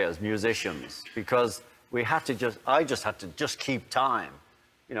mediocre players, musicians, because we had to I just had to keep time.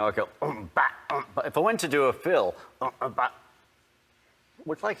 You know, I go, back, but if I went to do a fill, back, it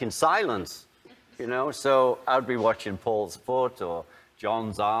was like in silence. You know, so I'd be watching Paul's foot or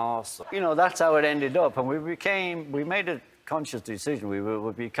John's arse. You know, that's how it ended up. And we made a conscious decision. We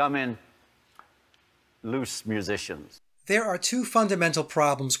were becoming loose musicians. There are two fundamental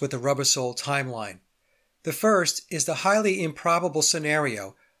problems with the Rubber Soul timeline. The first is the highly improbable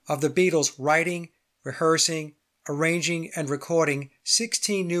scenario of the Beatles writing, rehearsing, arranging, and recording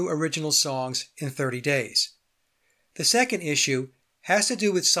 16 new original songs in 30 days. The second issue has to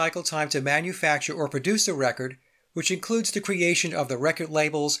do with cycle time to manufacture or produce the record, which includes the creation of the record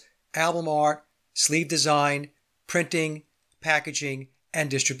labels, album art, sleeve design, printing, packaging, and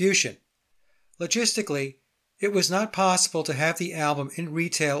distribution. Logistically, it was not possible to have the album in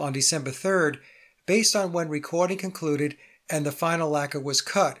retail on December 3rd based on when recording concluded and the final lacquer was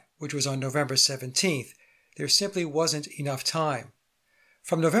cut, which was on November 17th. There simply wasn't enough time.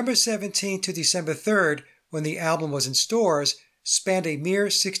 From November 17th to December 3rd, when the album was in stores, spanned a mere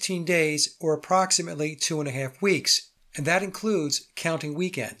 16 days or approximately 2.5 weeks, and that includes counting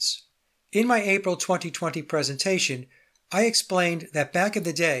weekends. In my April 2020 presentation, I explained that back in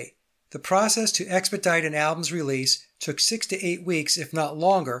the day, the process to expedite an album's release took 6 to 8 weeks, if not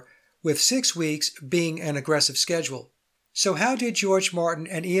longer, with 6 weeks being an aggressive schedule. So how did George Martin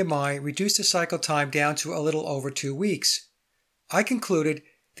and EMI reduce the cycle time down to a little over 2 weeks? I concluded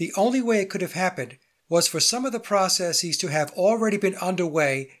the only way it could have happened was for some of the processes to have already been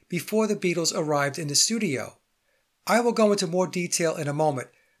underway before the Beatles arrived in the studio. I will go into more detail in a moment,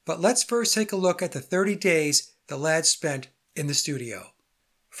 but let's first take a look at the 30 days the lads spent in the studio.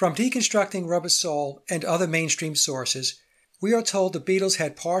 From deconstructing Rubber Soul and other mainstream sources, we are told the Beatles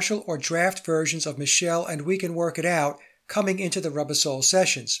had partial or draft versions of Michelle and We Can Work It Out coming into the Rubber Soul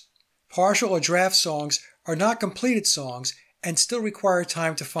sessions. Partial or draft songs are not completed songs and still require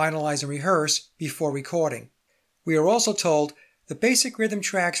time to finalize and rehearse before recording. We are also told the basic rhythm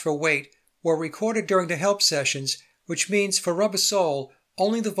tracks for Wait were recorded during the help sessions, which means for Rubber Soul,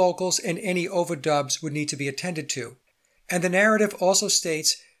 only the vocals and any overdubs would need to be attended to. And the narrative also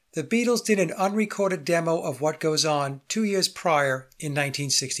states the Beatles did an unrecorded demo of What Goes On 2 years prior in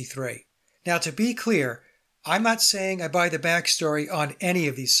 1963. Now, to be clear, I'm not saying I buy the backstory on any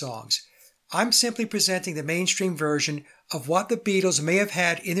of these songs. I'm simply presenting the mainstream version of what the Beatles may have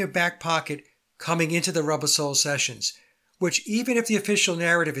had in their back pocket coming into the Rubber Soul sessions, which, even if the official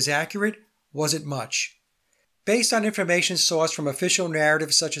narrative is accurate, wasn't much. Based on information sourced from official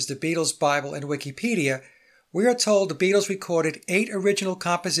narratives such as the Beatles Bible and Wikipedia, we are told the Beatles recorded 8 original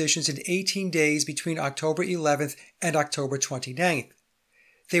compositions in 18 days between October 11th and October 29th.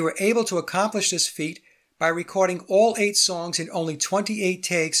 They were able to accomplish this feat by recording all 8 songs in only 28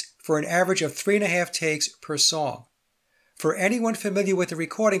 takes for an average of 3.5 takes per song. For anyone familiar with the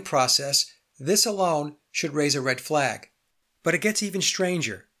recording process, this alone should raise a red flag. But it gets even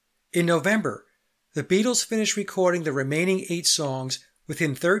stranger. In November, the Beatles finished recording the remaining 8 songs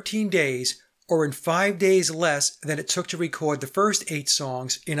within 13 days, or in 5 days less than it took to record the first 8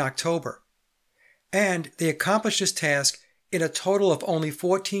 songs in October. And they accomplished this task in a total of only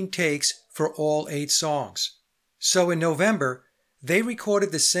 14 takes for all 8 songs. So in November, they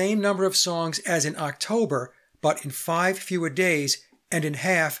recorded the same number of songs as in October, but in 5 fewer days and in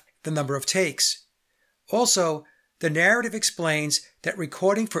half the number of takes. Also, the narrative explains that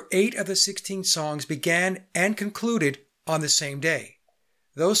recording for 8 of the 16 songs began and concluded on the same day.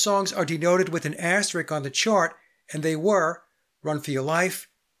 Those songs are denoted with an asterisk on the chart, and they were Run for Your Life,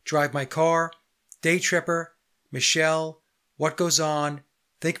 Drive My Car, Day Tripper, Michelle, What Goes On,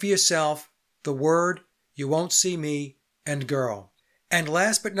 Think for Yourself, The Word, You Won't See Me, and Girl. And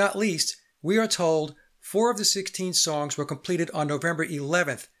last but not least, we are told 4 of the 16 songs were completed on November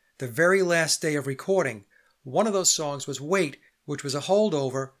 11th, the very last day of recording. One of those songs was Wait, which was a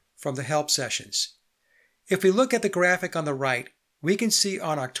holdover from the Help sessions. If we look at the graphic on the right, we can see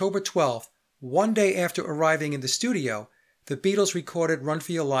on October 12th, one day after arriving in the studio, the Beatles recorded Run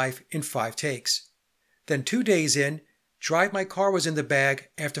for Your Life in 5 takes. Then 2 days in, Drive My Car was in the bag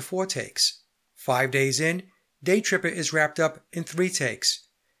after 4 takes. 5 days in, Day Tripper is wrapped up in 3 takes.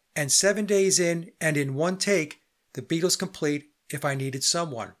 And 7 days in and in 1 take, the Beatles complete If I Needed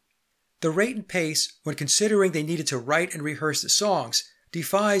Someone. The rate and pace, when considering they needed to write and rehearse the songs,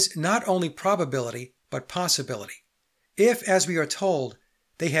 defies not only probability, but possibility. If, as we are told,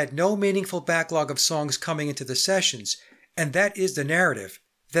 they had no meaningful backlog of songs coming into the sessions, and that is the narrative,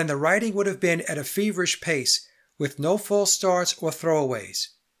 then the writing would have been at a feverish pace, with no false starts or throwaways.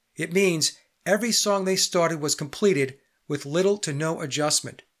 It means every song they started was completed with little to no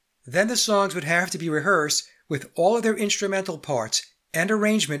adjustment. Then the songs would have to be rehearsed with all of their instrumental parts and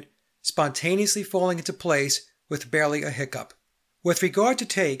arrangement spontaneously falling into place with barely a hiccup. With regard to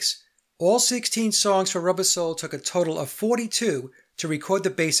takes, all 16 songs for Rubber Soul took a total of 42 to record the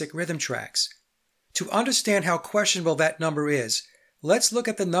basic rhythm tracks. To understand how questionable that number is, let's look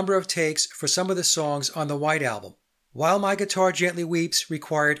at the number of takes for some of the songs on the White Album. While My Guitar Gently Weeps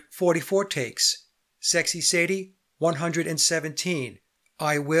required 44 takes, Sexy Sadie, 117,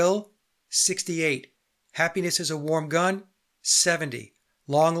 I Will, 68, Happiness is a Warm Gun, 70,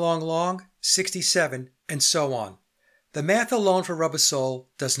 Long, Long, Long, 67, and so on. The math alone for Rubber Soul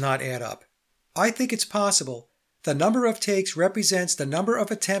does not add up. I think it's possible the number of takes represents the number of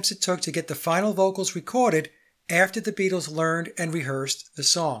attempts it took to get the final vocals recorded after the Beatles learned and rehearsed the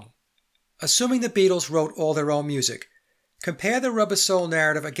song. Assuming the Beatles wrote all their own music, compare the Rubber Soul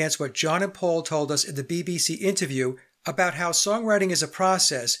narrative against what John and Paul told us in the BBC interview about how songwriting is a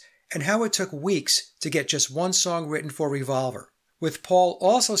process and how it took weeks to get just one song written for Revolver, with Paul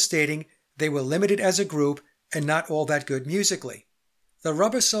also stating they were limited as a group and not all that good musically. The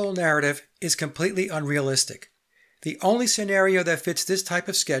Rubber Soul narrative is completely unrealistic. The only scenario that fits this type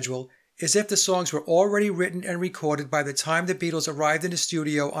of schedule is if the songs were already written and recorded by the time the Beatles arrived in the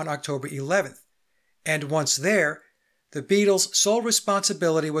studio on October 11th. And once there, the Beatles' sole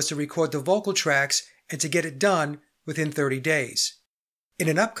responsibility was to record the vocal tracks and to get it done within 30 days. In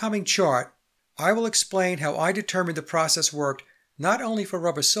an upcoming chart, I will explain how I determined the process worked not only for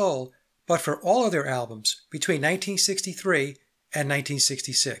Rubber Soul, but for all of their albums between 1963 and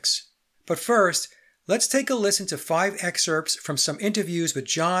 1966. But first, let's take a listen to 5 excerpts from some interviews with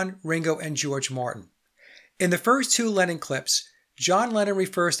John, Ringo, and George Martin. In the first 2 Lennon clips, John Lennon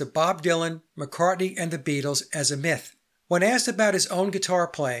refers to Bob Dylan, McCartney, and the Beatles as a myth. When asked about his own guitar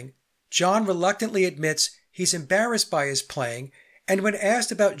playing, John reluctantly admits he's embarrassed by his playing, and when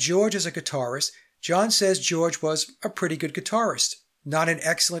asked about George as a guitarist, John says George was a pretty good guitarist. Not an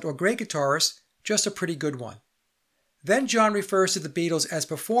excellent or great guitarist, just a pretty good one. Then John refers to the Beatles as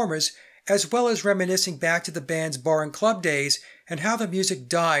performers, as well as reminiscing back to the band's bar and club days and how the music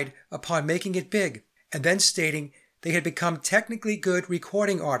died upon making it big, and then stating they had become technically good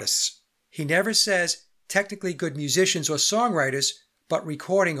recording artists. He never says technically good musicians or songwriters, but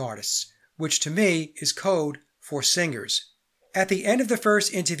recording artists, which to me is code for singers. At the end of the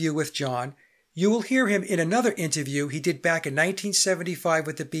first interview with John, you will hear him in another interview he did back in 1975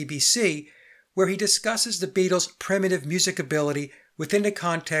 with the BBC, where he discusses the Beatles' primitive music ability within the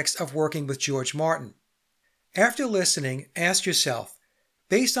context of working with George Martin. After listening, ask yourself,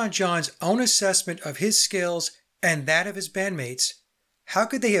 based on John's own assessment of his skills and that of his bandmates, how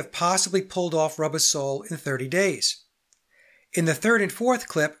could they have possibly pulled off Rubber Soul in 30 days? In the third and fourth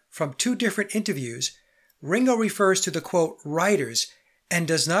clip from 2 different interviews, Ringo refers to the, quote, writers and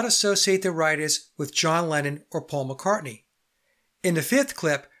does not associate the writers with John Lennon or Paul McCartney. In the 5th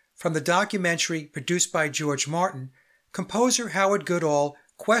clip from the documentary produced by George Martin, composer Howard Goodall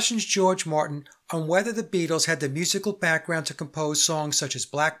questions George Martin on whether the Beatles had the musical background to compose songs such as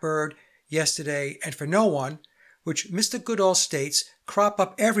Blackbird, Yesterday, and For No One, which Mr. Goodall states crop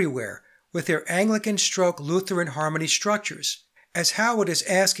up everywhere, with their Anglican stroke Lutheran harmony structures. As Howard is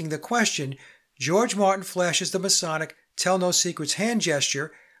asking the question, George Martin flashes the Masonic Tell No Secrets hand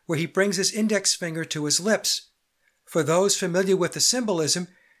gesture where he brings his index finger to his lips. For those familiar with the symbolism,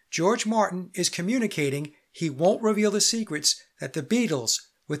 George Martin is communicating he won't reveal the secrets that the Beatles,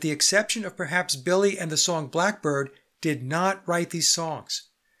 with the exception of perhaps Billy and the song Blackbird, did not write these songs.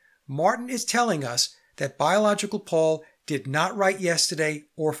 Martin is telling us that Biological Paul did not write Yesterday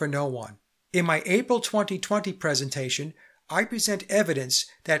or For No One. In my April 2020 presentation, I present evidence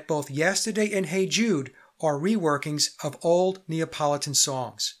that both Yesterday and Hey Jude are reworkings of old Neapolitan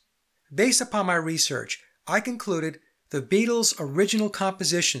songs. Based upon my research, I concluded the Beatles' original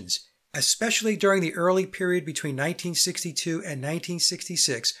compositions, especially during the early period between 1962 and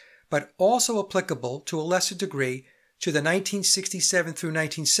 1966, but also applicable to a lesser degree to the 1967 through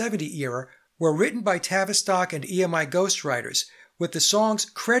 1970 era, were written by Tavistock and EMI ghostwriters, with the songs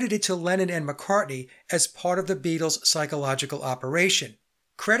credited to Lennon and McCartney as part of the Beatles' psychological operation.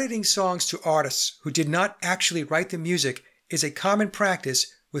 Crediting songs to artists who did not actually write the music is a common practice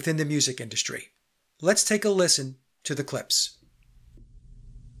within the music industry. Let's take a listen to the clips.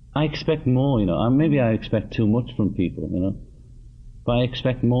 I expect more, you know. Maybe I expect too much from people, you know. But I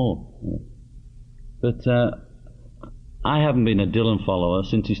expect more. You know. But I haven't been a Dylan follower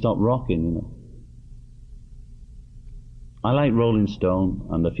since he stopped rocking, you know. I like Rolling Stone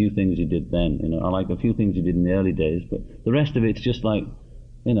and a few things he did then, you know. I like a few things he did in the early days, but the rest of it's just like,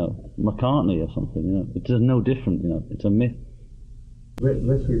 you know, McCartney or something, you know. It's just no different, you know. It's a myth.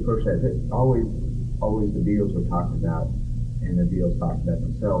 Let's reverse that. Always the Beatles were talked about, and the Beatles talked about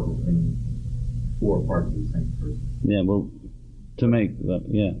themselves as being four parts of the same person. Yeah, well, to make that,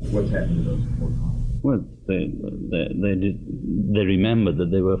 yeah. What's happened to those four parts? Well, they remembered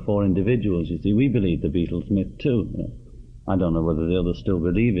that they were four individuals, you see. We believe the Beatles myth too. You know. I don't know whether the others still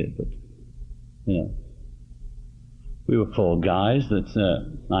believe it, but, you know. We were four guys that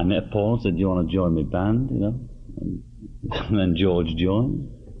I met Paul and said, do you want to join my band, you know? And then George joined.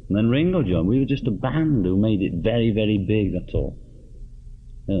 And then Ringo joined. We were just a band who made it very, very big, that's all.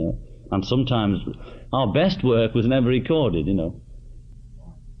 You know? And sometimes our best work was never recorded, you know.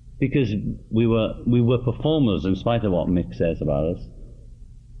 Because we were performers, in spite of what Mick says about us,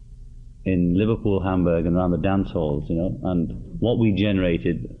 in Liverpool, Hamburg, and around the dance halls, you know. And what we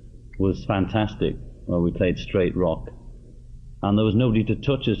generated was fantastic. Well, we played straight rock. And there was nobody to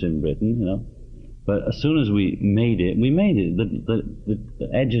touch us in Britain, you know. But as soon as we made it. The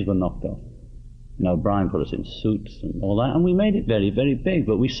edges were knocked off. You know, Brian put us in suits and all that, and we made it very, very big,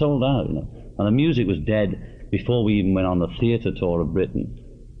 but we sold out, you know. And the music was dead before we even went on the theatre tour of Britain.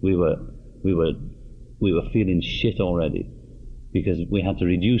 We were feeling shit already because we had to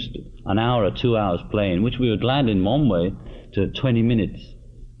reduce an hour or 2 hours playing, which we were glad in one way, to 20 minutes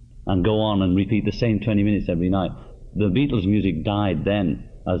and go on and repeat the same 20 minutes every night. The Beatles' music died then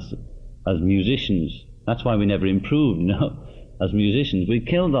as musicians. That's why we never improved, you know. As musicians, we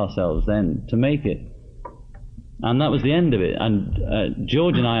killed ourselves then to make it. And that was the end of it. And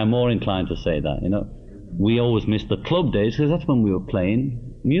George and I are more inclined to say that, you know. We always missed the club days because that's when we were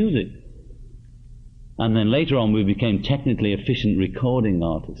playing music. And then later on we became technically efficient recording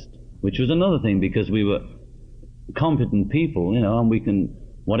artists, which was another thing because we were competent people, you know, and we can,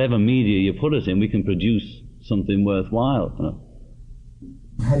 whatever media you put us in, we can produce something worthwhile, you know.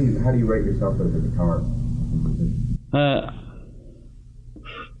 How do you rate yourself as a guitarist?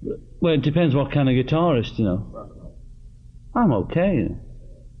 Well, it depends what kind of guitarist, you know. I'm okay, you know.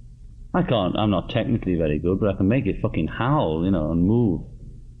 I'm not technically very good, but I can make it fucking howl, you know, and move.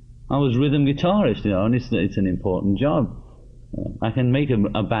 I was rhythm guitarist, you know, and it's an important job. I can make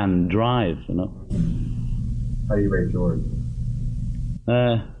a band drive, you know. How do you rate George?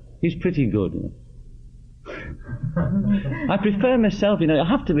 He's pretty good, you know. I prefer myself, you know. I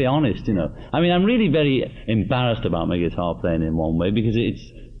have to be honest, you know. I mean, I'm really very embarrassed about my guitar playing in one way because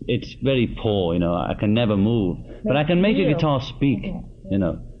it's very poor, you know. I can never move, but I can make a guitar speak, you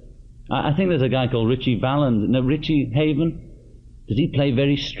know. I think there's a guy called Richie Haven. Does he play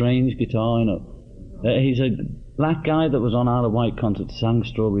very strange guitar, you know? He's a black guy that was on Isle of Wight concert, sang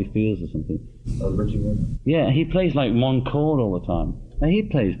Strawberry Fields or something. Oh, Richie Haven? Yeah, he plays like one chord all the time. Now, he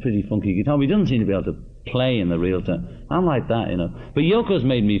plays pretty funky guitar, but he doesn't seem to be able to play in the real time. I'm like that, you know. But Yoko's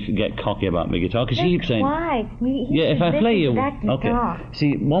made me get cocky about my guitar because she keeps saying, why? Yeah, if I play you, okay.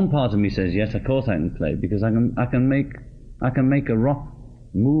 See, one part of me says yes, of course I can play because I can make a rock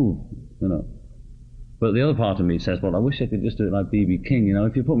move, you know. But the other part of me says, well, I wish I could just do it like B.B. King, you know.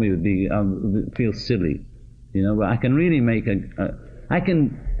 If you put me with B.B., I would feel silly, you know. But I can really make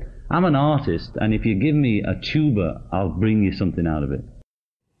I'm an artist, and if you give me a tuba, I'll bring you something out of it.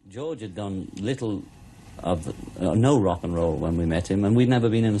 George had done little of no rock and roll when we met him, and we'd never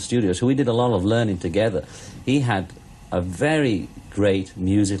been in a studio, so we did a lot of learning together. He had a very great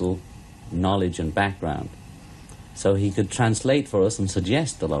musical knowledge and background, so he could translate for us and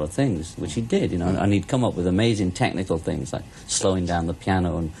suggest a lot of things, which he did, you know, and he'd come up with amazing technical things like slowing down the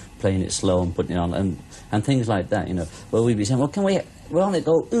piano and playing it slow and putting it on, and things like that, you know, where we'd be saying, well, can we only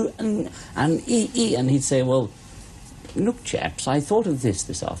go ooh and ee, and he'd say, well, look, chaps, I thought of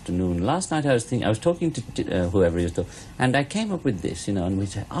this afternoon. Last night I was talking to whoever he was talking, and I came up with this, you know, and we'd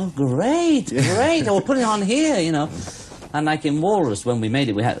say, oh, great, I'll put it on here, you know. And like in Walrus, when we made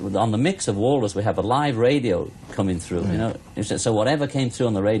it, we had, on the mix of Walrus, we have a live radio coming through, you know. So whatever came through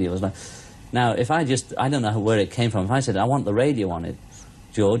on the radio was like... Now, if I don't know where it came from, if I said, I want the radio on it,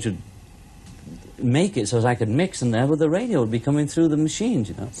 George would make it so as I could mix, and there with the radio would be coming through the machines,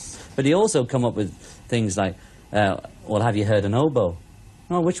 you know. But he also come up with things like, well, have you heard an oboe?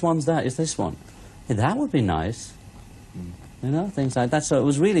 Oh, which one's that? Is this one? Yeah, that would be nice. You know, things like that. So it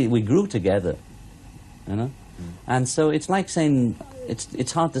was really, we grew together, you know. And so it's like saying,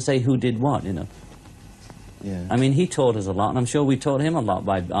 it's hard to say who did what, you know. Yeah. I mean, he taught us a lot, and I'm sure we taught him a lot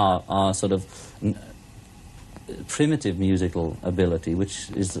by our sort of primitive musical ability, which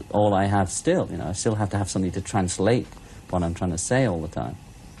is all I have still, you know. I still have to have something to translate what I'm trying to say all the time.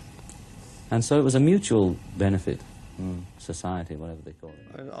 And so it was a mutual benefit, society, whatever they call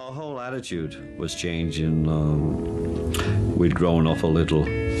it. Our whole attitude was changing. We'd grown up a little.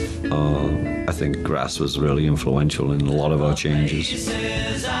 I think grass was really influential in a lot of our changes.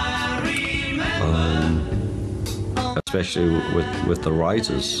 Especially with the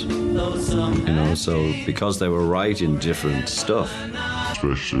writers, you know, so because they were writing different stuff.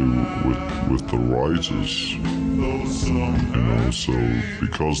 Especially with the writers, you know, so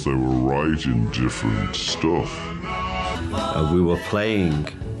because they were writing different stuff. We were playing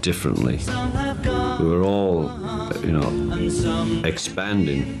differently. We were all, you know,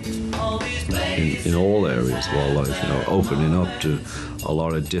 expanding in all areas of our life, you know, opening up to a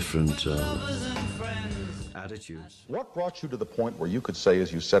lot of different attitudes. What brought you to the point where you could say,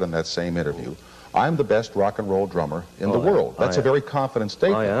 as you said in that same interview, I'm the best rock and roll drummer in the world? That's a very confident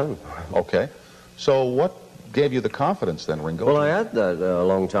statement. I am. Okay. So what gave you the confidence then, Ringo? Well, I had that a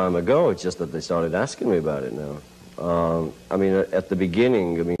long time ago. It's just that they started asking me about it now. I mean, at the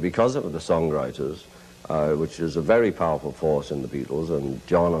beginning, I mean, because of the songwriters, which is a very powerful force in the Beatles, and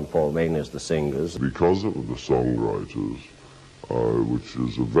John and Paul mainly as the singers. Because of the songwriters, which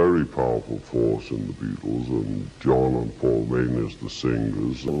is a very powerful force in the Beatles, and John and Paul mainly as the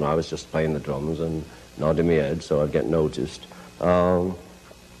singers. And I was just playing the drums and nodding my head so I'd get noticed. And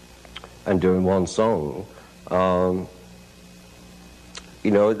doing one song,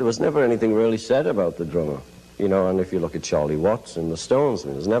 you know, there was never anything really said about the drummer. You know, and if you look at Charlie Watts and the Stones, I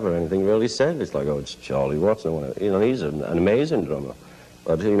mean, there's never anything really said. It's like, oh, it's Charlie Watts. And, you know, he's an amazing drummer.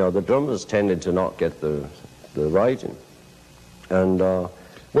 But, you know, the drummers tended to not get the writing. And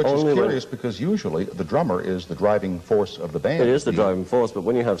which is curious because usually the drummer is the driving force of the band. It is the driving force, but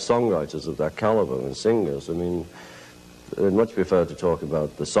when you have songwriters of that caliber and singers, I mean, I'd much prefer to talk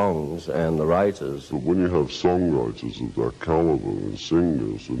about the songs and the writers. But when you have songwriters of that caliber and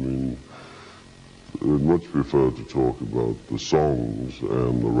singers, I mean, I'd much prefer to talk about the songs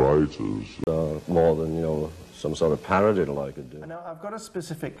and the writers. More than, you know, some sort of paradiddle I could do. Now, I've got a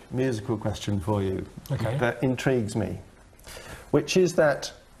specific musical question for you Okay. that intrigues me, which is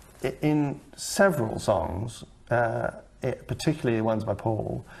that in several songs, particularly the ones by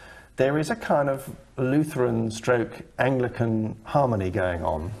Paul, there is a kind of Lutheran stroke Anglican harmony going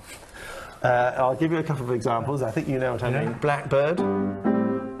on. I'll give you a couple of examples. I think you know what I mean. Blackbird.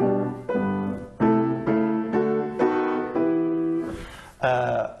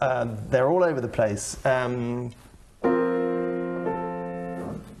 They're all over the place. And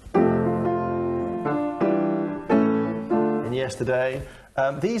Yesterday.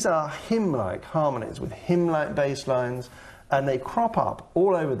 These are hymn-like harmonies with hymn-like bass lines, and they crop up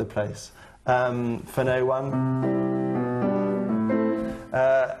all over the place. For No One.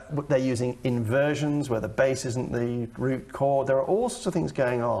 They're using inversions where the bass isn't the root chord. There are all sorts of things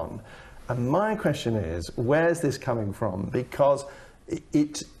going on. And my question is, where's this coming from? Because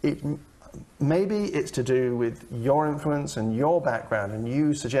maybe it's to do with your influence and your background, and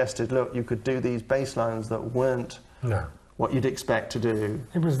you suggested, look, you could do these bass lines that weren't what you'd expect to do.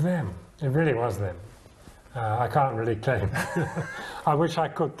 It was them. It really was them. I can't really claim. I wish I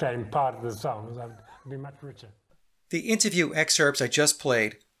could claim part of the songs. I'd be much richer. The interview excerpts I just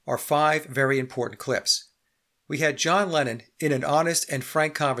played are 5 very important clips. We had John Lennon in an honest and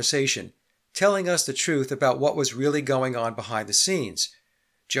frank conversation, telling us the truth about what was really going on behind the scenes.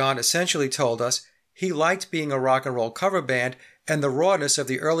 John essentially told us he liked being a rock and roll cover band and the rawness of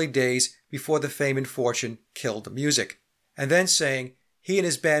the early days before the fame and fortune killed the music, and then saying he and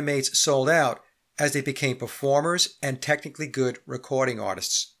his bandmates sold out as they became performers and technically good recording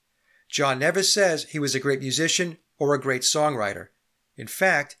artists. John never says he was a great musician or a great songwriter. In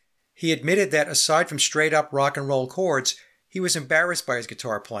fact, he admitted that aside from straight-up rock and roll chords, he was embarrassed by his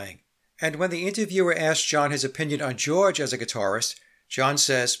guitar playing. And when the interviewer asked John his opinion on George as a guitarist, John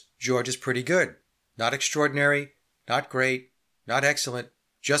says George is pretty good. Not extraordinary, not great, not excellent,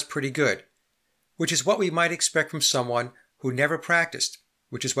 just pretty good. Which is what we might expect from someone who never practiced,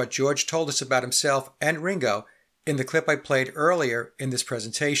 which is what George told us about himself and Ringo in the clip I played earlier in this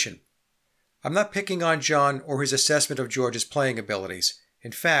presentation. I'm not picking on John or his assessment of George's playing abilities.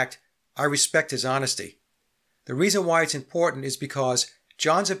 In fact, I respect his honesty. The reason why it's important is because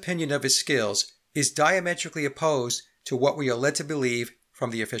John's opinion of his skills is diametrically opposed to what we are led to believe from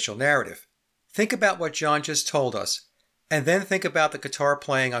the official narrative. Think about what John just told us, and then think about the guitar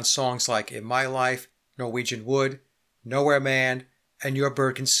playing on songs like In My Life, Norwegian Wood, Nowhere Man, and Your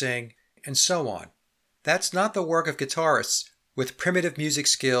Bird Can Sing, and so on. That's not the work of guitarists with primitive music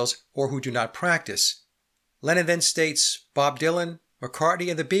skills or who do not practice. Lennon then states Bob Dylan, McCartney,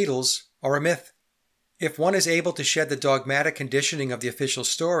 and the Beatles are a myth. If one is able to shed the dogmatic conditioning of the official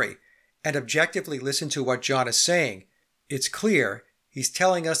story and objectively listen to what John is saying, it's clear he's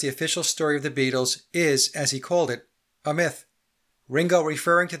telling us the official story of the Beatles is, as he called it, a myth. Ringo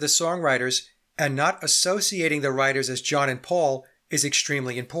referring to the songwriters and not associating the writers as John and Paul is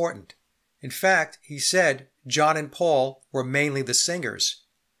extremely important. In fact, he said John and Paul were mainly the singers.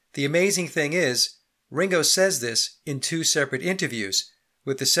 The amazing thing is, Ringo says this in 2 separate interviews,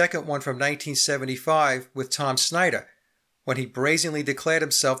 with the second one from 1975 with Tom Snyder, when he brazenly declared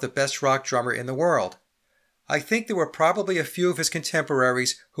himself the best rock drummer in the world. I think there were probably a few of his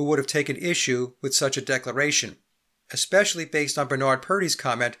contemporaries who would have taken issue with such a declaration, especially based on Bernard Purdy's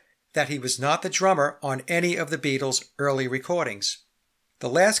comment that he was not the drummer on any of the Beatles' early recordings. The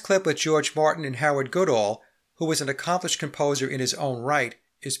last clip with George Martin and Howard Goodall, who was an accomplished composer in his own right,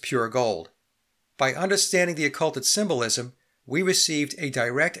 is pure gold. By understanding the occulted symbolism, we received a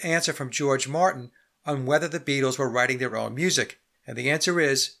direct answer from George Martin on whether the Beatles were writing their own music, and the answer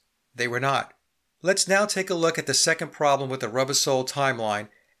is, they were not. Let's now take a look at the second problem with the Rubber Soul timeline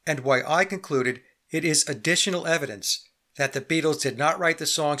and why I concluded it is additional evidence that the Beatles did not write the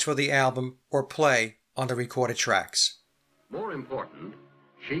songs for the album or play on the recorded tracks. More important,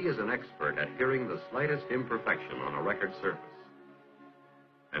 she is an expert at hearing the slightest imperfection on a record surface.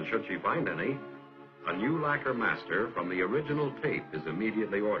 And should she find any, a new lacquer master from the original tape is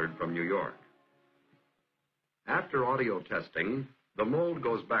immediately ordered from New York. After audio testing, the mold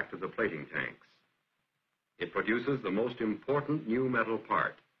goes back to the plating tanks. It produces the most important new metal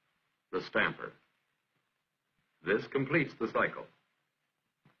part, the stamper. This completes the cycle.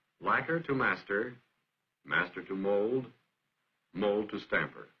 Lacquer to master, master to mold, mold to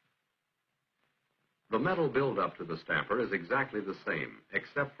stamper. The metal buildup to the stamper is exactly the same,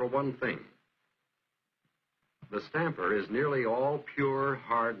 except for one thing. The stamper is nearly all pure,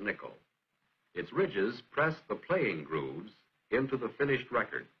 hard nickel. Its ridges press the playing grooves into the finished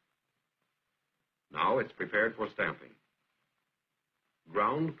record. Now it's prepared for stamping.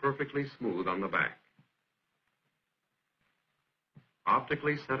 Ground perfectly smooth on the back.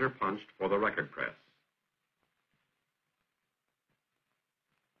 Optically center punched for the record press.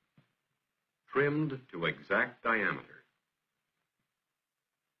 Trimmed to exact diameter.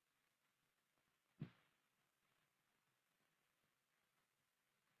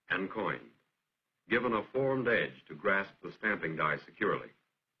 And coined, given a formed edge to grasp the stamping die securely.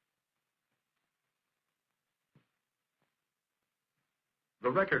 The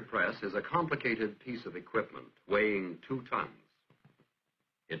record press is a complicated piece of equipment weighing 2 tons.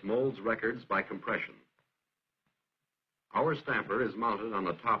 It molds records by compression. Our stamper is mounted on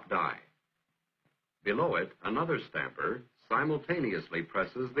the top die. Below it, another stamper simultaneously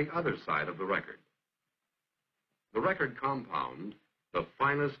presses the other side of the record. The record compound, the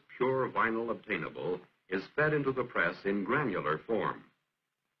finest pure vinyl obtainable, is fed into the press in granular form.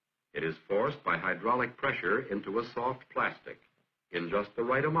 It is forced by hydraulic pressure into a soft plastic in just the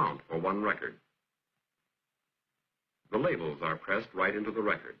right amount for one record. The labels are pressed right into the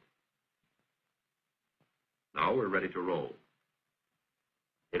record. Now we're ready to roll.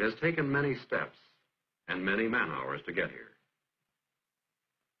 It has taken many steps and many man-hours to get here.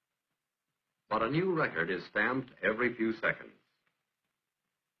 But a new record is stamped every few seconds.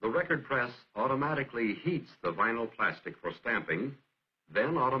 The record press automatically heats the vinyl plastic for stamping,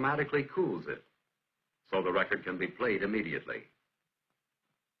 then automatically cools it, so the record can be played immediately.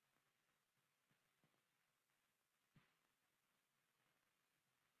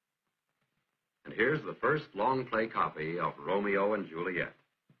 Here's the first long play copy of Romeo and Juliet.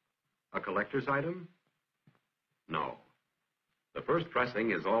 A collector's item? No. The first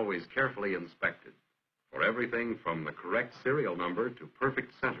pressing is always carefully inspected for everything from the correct serial number to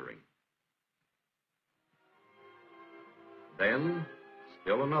perfect centering. Then,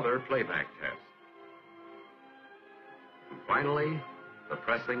 still another playback test. And finally, the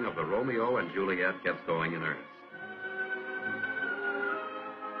pressing of the Romeo and Juliet gets going in earnest.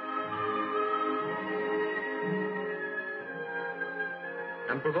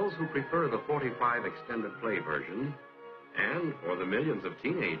 And for those who prefer the 45 extended play version, and for the millions of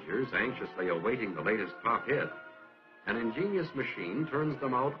teenagers anxiously awaiting the latest pop hit, an ingenious machine turns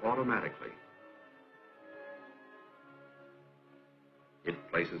them out automatically. It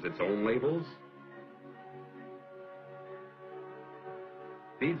places its own labels,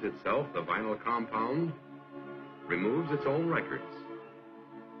 feeds itself the vinyl compound, removes its own records,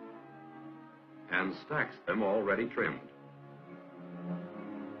 and stacks them already trimmed.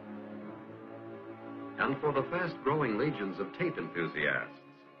 And for the fast-growing legions of tape enthusiasts,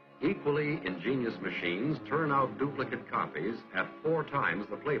 equally ingenious machines turn out duplicate copies at 4 times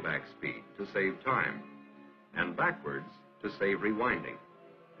the playback speed to save time, and backwards to save rewinding.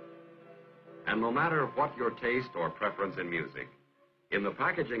 And no matter what your taste or preference in music, in the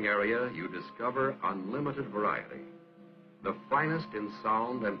packaging area you discover unlimited variety, the finest in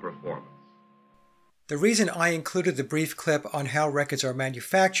sound and performance. The reason I included the brief clip on how records are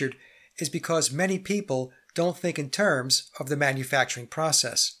manufactured is because many people don't think in terms of the manufacturing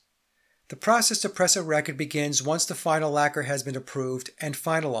process. The process to press a record begins once the final lacquer has been approved and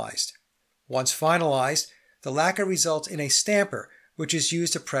finalized. Once finalized, the lacquer results in a stamper, which is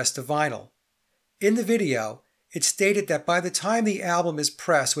used to press the vinyl. In the video, it's stated that by the time the album is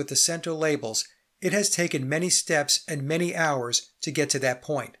pressed with the center labels, it has taken many steps and many hours to get to that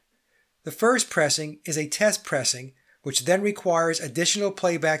point. The first pressing is a test pressing, which then requires additional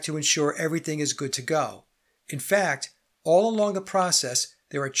playback to ensure everything is good to go. In fact, all along the process,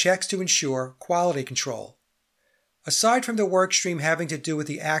 there are checks to ensure quality control. Aside from the work stream having to do with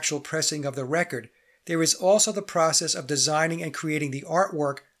the actual pressing of the record, there is also the process of designing and creating the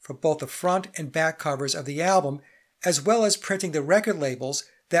artwork for both the front and back covers of the album, as well as printing the record labels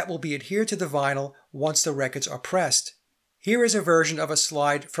that will be adhered to the vinyl once the records are pressed. Here is a version of a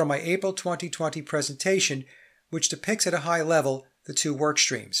slide from my April 2020 presentation which depicts at a high level the 2 work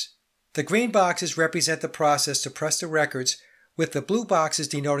streams. The green boxes represent the process to press the records, with the blue boxes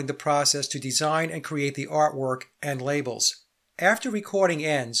denoting the process to design and create the artwork and labels. After recording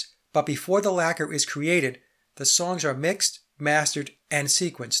ends, but before the lacquer is created, the songs are mixed, mastered, and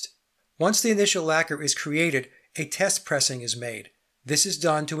sequenced. Once the initial lacquer is created, a test pressing is made. This is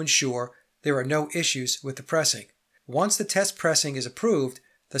done to ensure there are no issues with the pressing. Once the test pressing is approved,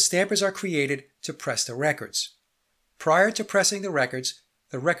 the stampers are created to press the records. Prior to pressing the records,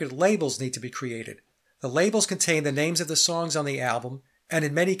 the record labels need to be created. The labels contain the names of the songs on the album, and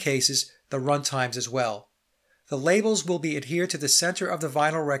in many cases, the run times as well. The labels will be adhered to the center of the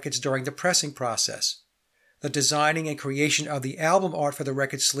vinyl records during the pressing process. The designing and creation of the album art for the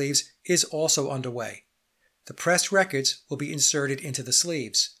record sleeves is also underway. The pressed records will be inserted into the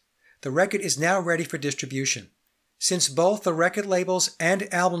sleeves. The record is now ready for distribution. Since both the record labels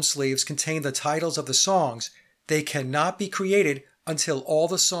and album sleeves contain the titles of the songs, they cannot be created until all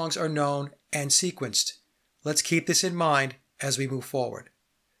the songs are known and sequenced. Let's keep this in mind as we move forward.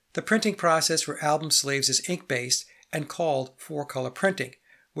 The printing process for album sleeves is ink-based and called 4-color printing,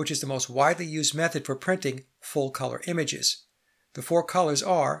 which is the most widely used method for printing full-color images. The 4 colors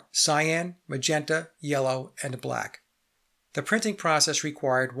are cyan, magenta, yellow, and black. The printing process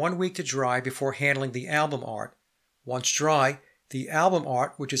required 1 week to dry before handling the album art. Once dry, the album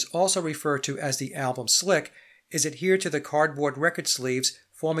art, which is also referred to as the album slick, is adhered to the cardboard record sleeves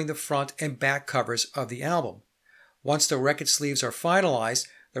forming the front and back covers of the album. Once the record sleeves are finalized,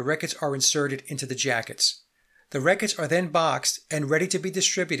 the records are inserted into the jackets. The records are then boxed and ready to be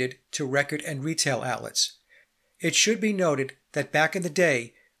distributed to record and retail outlets. It should be noted that back in the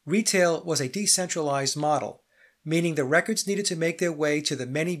day, retail was a decentralized model, meaning the records needed to make their way to the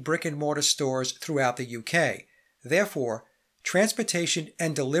many brick-and-mortar stores throughout the UK. Therefore, transportation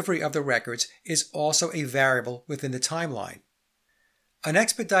and delivery of the records is also a variable within the timeline. An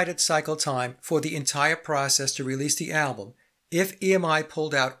expedited cycle time for the entire process to release the album, if EMI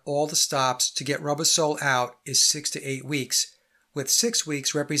pulled out all the stops to get Rubber Soul out, is 6 to 8 weeks, with 6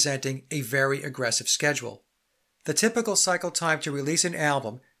 weeks representing a very aggressive schedule. The typical cycle time to release an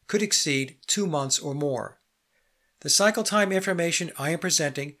album could exceed 2 months or more. The cycle time information I am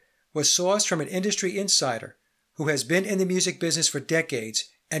presenting was sourced from an industry insider who has been in the music business for decades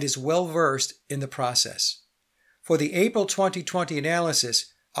and is well versed in the process. For the April 2020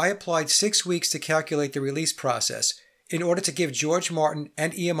 analysis, I applied 6 weeks to calculate the release process in order to give George Martin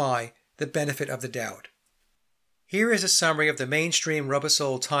and EMI the benefit of the doubt. Here is a summary of the mainstream Rubber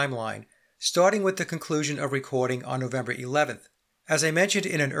Soul timeline, starting with the conclusion of recording on November 11th. As I mentioned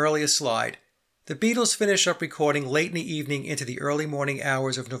in an earlier slide, the Beatles finished up recording late in the evening into the early morning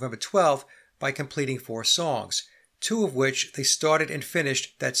hours of November 12th by completing 4 songs, 2 of which they started and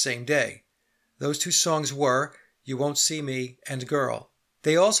finished that same day. Those 2 songs were You Won't See Me and Girl.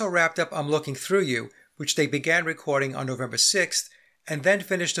 They also wrapped up I'm Looking Through You, which they began recording on November 6th, and then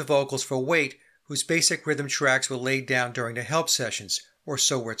finished the vocals for Wait, whose basic rhythm tracks were laid down during the help sessions, or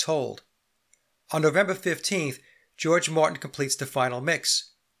so we're told. On November 15th, George Martin completes the final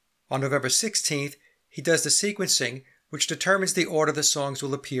mix. On November 16th, he does the sequencing, which determines the order the songs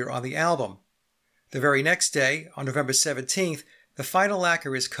will appear on the album. The very next day, on November 17th, the final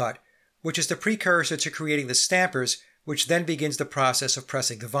lacquer is cut, which is the precursor to creating the stampers, which then begins the process of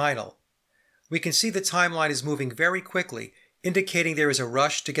pressing the vinyl. We can see the timeline is moving very quickly, indicating there is a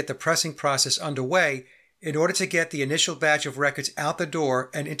rush to get the pressing process underway in order to get the initial batch of records out the door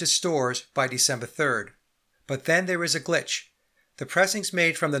and into stores by December 3rd. But then there is a glitch. The pressings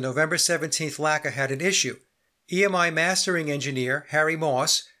made from the November 17th lacquer had an issue. EMI mastering engineer Harry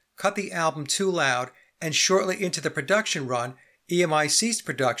Moss cut the album too loud, and shortly into the production run, EMI ceased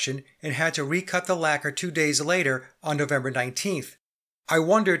production and had to recut the lacquer 2 days later on November 19th. I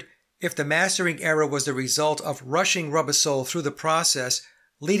wondered if the mastering error was the result of rushing Rubber Soul through the process,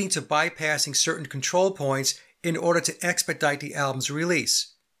 leading to bypassing certain control points in order to expedite the album's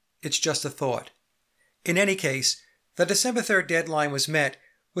release. It's just a thought. In any case, the December 3rd deadline was met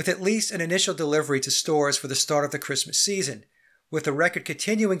with at least an initial delivery to stores for the start of the Christmas season, with the record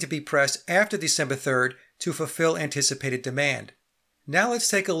continuing to be pressed after December 3rd to fulfill anticipated demand. Now let's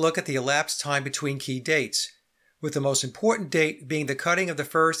take a look at the elapsed time between key dates, with the most important date being the cutting of the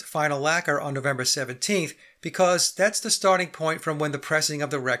first final lacquer on November 17th, because that's the starting point from when the pressing of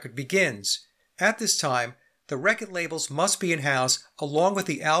the record begins. At this time, the record labels must be in-house along with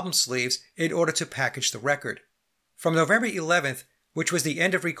the album sleeves in order to package the record. From November 11th, which was the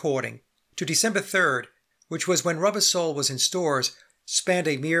end of recording, to December 3rd, which was when Rubber Soul was in stores, spanned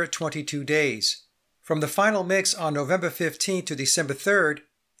a mere 22 days. From the final mix on November 15th to December 3rd,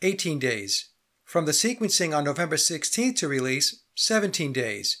 18 days. From the sequencing on November 16th to release, 17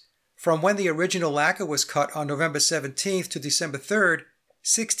 days. From when the original lacquer was cut on November 17th to December 3rd,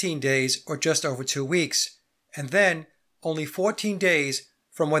 16 days or just over 2 weeks. And then only 14 days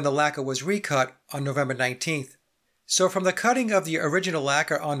from when the lacquer was recut on November 19th. So from the cutting of the original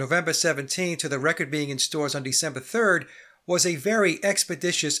lacquer on November 17th to the record being in stores on December 3rd was a very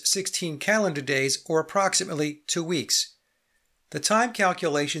expeditious 16 calendar days or approximately 2 weeks. The time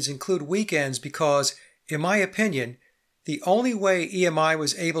calculations include weekends because, in my opinion, the only way EMI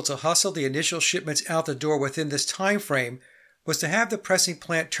was able to hustle the initial shipments out the door within this time frame was to have the pressing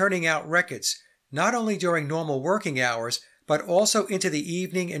plant turning out records, not only during normal working hours, but also into the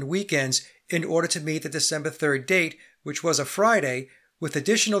evening and weekends in order to meet the December 3rd date, which was a Friday, with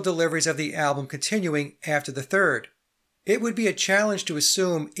additional deliveries of the album continuing after the 3rd. It would be a challenge to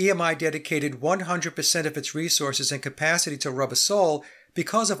assume EMI dedicated 100% of its resources and capacity to Rubber Soul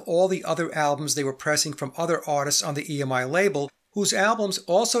because of all the other albums they were pressing from other artists on the EMI label, whose albums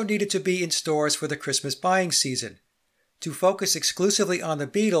also needed to be in stores for the Christmas buying season. To focus exclusively on the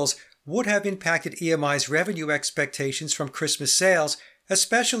Beatles would have impacted EMI's revenue expectations from Christmas sales,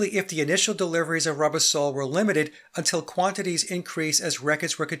 especially if the initial deliveries of Rubber Soul were limited until quantities increase as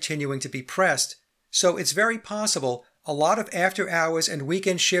records were continuing to be pressed. So it's very possible a lot of after-hours and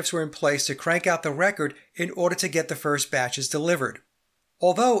weekend shifts were in place to crank out the record in order to get the first batches delivered.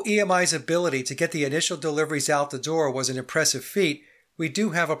 Although EMI's ability to get the initial deliveries out the door was an impressive feat, we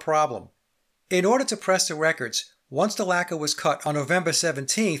do have a problem. In order to press the records, once the lacquer was cut on November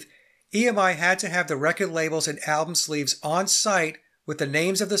 17th, EMI had to have the record labels and album sleeves on site with the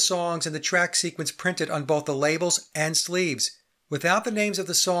names of the songs and the track sequence printed on both the labels and sleeves. Without the names of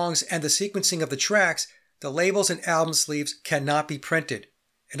the songs and the sequencing of the tracks, the labels and album sleeves cannot be printed.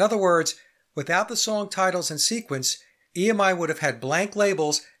 In other words, without the song titles and sequence, EMI would have had blank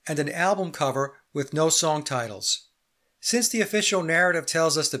labels and an album cover with no song titles. Since the official narrative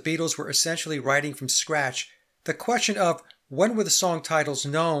tells us the Beatles were essentially writing from scratch, the question of when were the song titles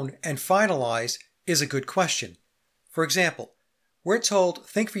known and finalized is a good question. For example, we're told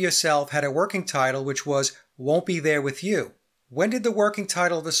Think for Yourself had a working title which was Won't Be There With You. When did the working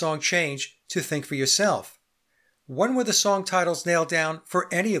title of the song change to Think for Yourself? When were the song titles nailed down for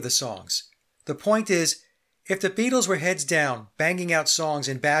any of the songs? The point is, If the Beatles were heads down, banging out songs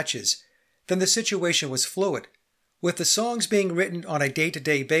in batches, then the situation was fluid. With the songs being written on a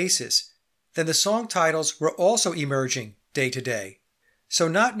day-to-day basis, then the song titles were also emerging day to day. So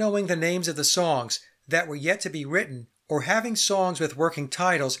not knowing the names of the songs that were yet to be written or having songs with working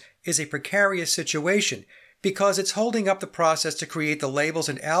titles is a precarious situation because it's holding up the process to create the labels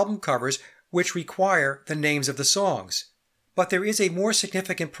and album covers which require the names of the songs. But there is a more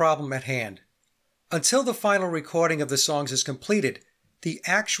significant problem at hand. Until the final recording of the songs is completed, the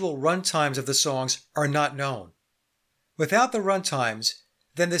actual runtimes of the songs are not known. Without the runtimes,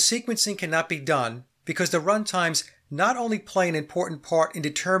 then the sequencing cannot be done because the runtimes not only play an important part in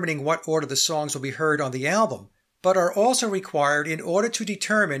determining what order the songs will be heard on the album, but are also required in order to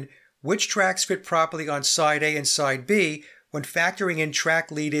determine which tracks fit properly on side A and side B when factoring in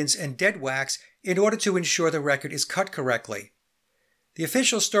track lead-ins and dead wax in order to ensure the record is cut correctly. The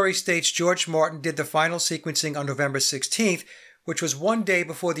official story states George Martin did the final sequencing on November 16th, which was one day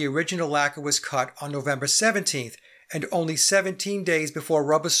before the original lacquer was cut on November 17th, and only 17 days before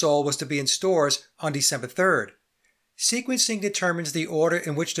Rubber Soul was to be in stores on December 3rd. Sequencing determines the order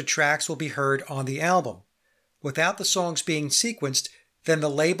in which the tracks will be heard on the album. Without the songs being sequenced, then the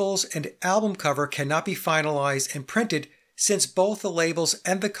labels and album cover cannot be finalized and printed since both the labels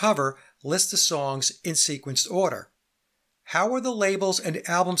and the cover list the songs in sequenced order. How were the labels and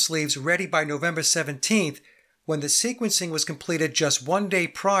album sleeves ready by November 17th when the sequencing was completed just one day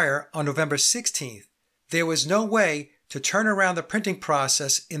prior on November 16th? There was no way to turn around the printing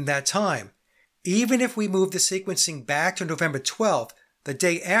process in that time. Even if we move the sequencing back to November 12th, the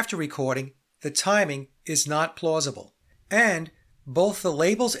day after recording, the timing is not plausible. And both the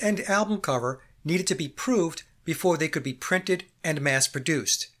labels and album cover needed to be proved before they could be printed and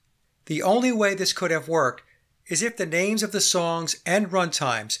mass-produced. The only way this could have worked is if the names of the songs and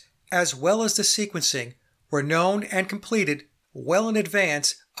runtimes, as well as the sequencing, were known and completed well in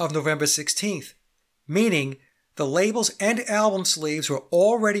advance of November 16th, meaning the labels and album sleeves were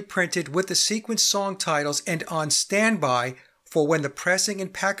already printed with the sequenced song titles and on standby for when the pressing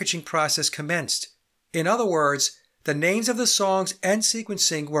and packaging process commenced. In other words, the names of the songs and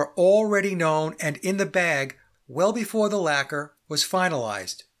sequencing were already known and in the bag well before the lacquer was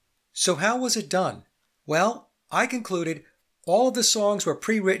finalized. So how was it done? Well, I concluded all of the songs were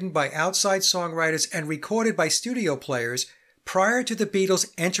pre-written by outside songwriters and recorded by studio players prior to the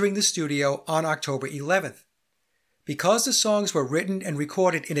Beatles entering the studio on October 11th. Because the songs were written and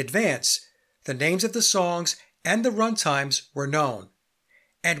recorded in advance, the names of the songs and the runtimes were known.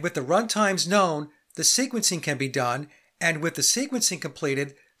 And with the runtimes known, the sequencing can be done, and with the sequencing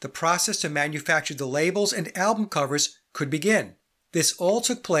completed, the process to manufacture the labels and album covers could begin. This all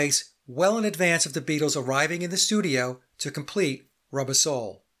took place well in advance of the Beatles arriving in the studio to complete Rubber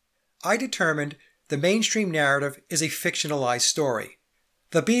Soul. I determined the mainstream narrative is a fictionalized story.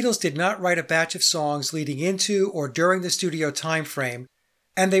 The Beatles did not write a batch of songs leading into or during the studio time frame,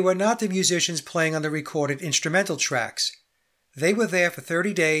 and they were not the musicians playing on the recorded instrumental tracks. They were there for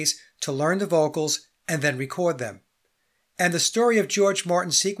 30 days to learn the vocals and then record them. And the story of George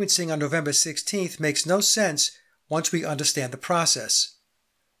Martin sequencing on November 16th makes no sense once we understand the process.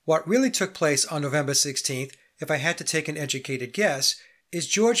 What really took place on November 16th, if I had to take an educated guess, is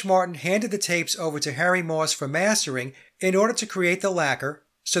George Martin handed the tapes over to Harry Moss for mastering in order to create the lacquer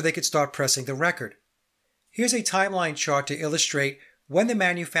so they could start pressing the record. Here's a timeline chart to illustrate when the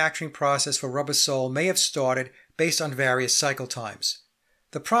manufacturing process for Rubber Soul may have started based on various cycle times.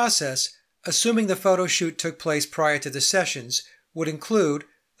 The process, assuming the photo shoot took place prior to the sessions, would include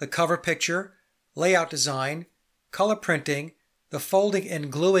the cover picture, layout design, color printing, the folding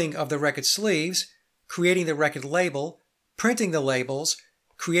and gluing of the record sleeves, creating the record label, printing the labels,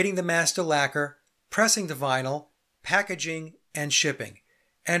 creating the master lacquer, pressing the vinyl, packaging, and shipping.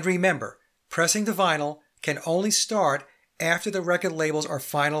 And remember, pressing the vinyl can only start after the record labels are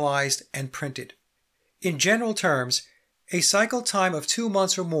finalized and printed. In general terms, a cycle time of 2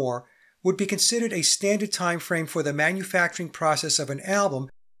 months or more would be considered a standard time frame for the manufacturing process of an album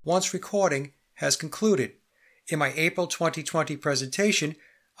once recording has concluded. In my April 2020 presentation,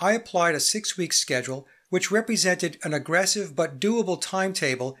 I applied a 6-week schedule which represented an aggressive but doable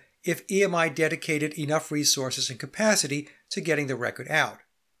timetable if EMI dedicated enough resources and capacity to getting the record out.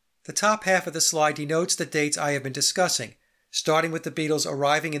 The top half of the slide denotes the dates I have been discussing, starting with the Beatles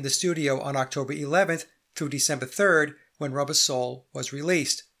arriving in the studio on October 11th through December 3rd when Rubber Soul was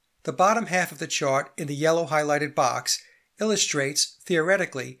released. The bottom half of the chart in the yellow highlighted box illustrates,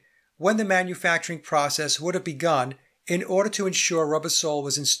 theoretically, when the manufacturing process would have begun in order to ensure Rubber Soul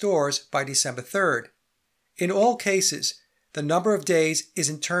was in stores by December 3rd. In all cases, The number of days is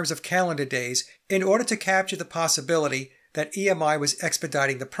in terms of calendar days in order to capture the possibility that EMI was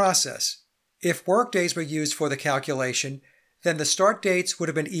expediting the process. If work days were used for the calculation, then the start dates would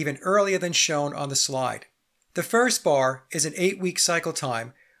have been even earlier than shown on the slide. The first bar is an 8-week cycle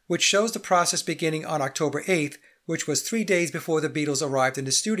time, which shows the process beginning on October 8th, which was 3 days before the Beatles arrived in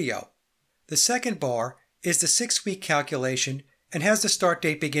the studio. The second bar is the 6-week calculation and has the start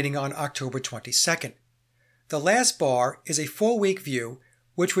date beginning on October 22nd. The last bar is a 4-week view,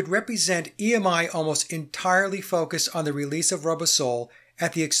 which would represent EMI almost entirely focused on the release of Rubber Soul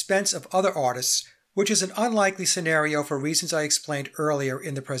at the expense of other artists, which is an unlikely scenario for reasons I explained earlier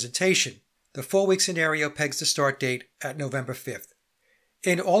in the presentation. The 4-week scenario pegs the start date at November 5th.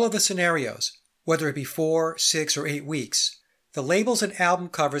 In all of the scenarios, whether it be 4, 6, or 8 weeks, the labels and album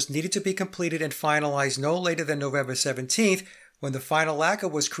covers needed to be completed and finalized no later than November 17th, when the final lacquer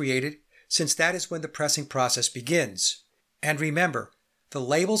was created, since that is when the pressing process begins. And remember, the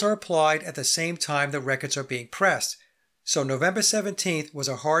labels are applied at the same time the records are being pressed, so November 17th was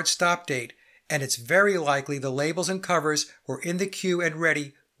a hard stop date, and it's very likely the labels and covers were in the queue and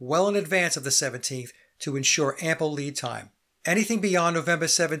ready well in advance of the 17th to ensure ample lead time. Anything beyond November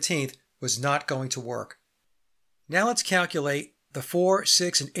 17th was not going to work. Now let's calculate the 4,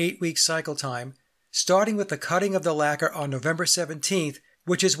 6, and 8-week cycle time, starting with the cutting of the lacquer on November 17th,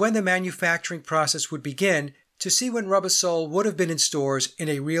 which is when the manufacturing process would begin, to see when Rubber Soul would have been in stores in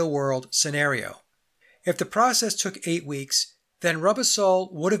a real-world scenario. If the process took 8 weeks, then Rubber Soul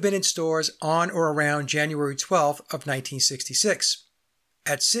would have been in stores on or around January 12th of 1966.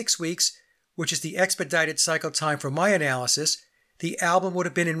 At 6 weeks, which is the expedited cycle time for my analysis, the album would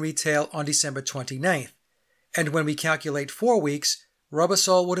have been in retail on December 29th. And when we calculate 4 weeks, Rubber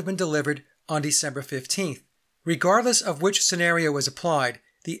Soul would have been delivered on December 15th. Regardless of which scenario was applied,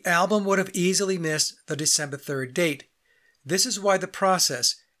 the album would have easily missed the December 3rd date. This is why the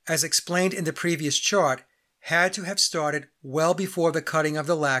process, as explained in the previous chart, had to have started well before the cutting of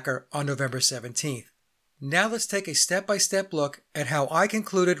the lacquer on November 17th. Now let's take a step-by-step look at how I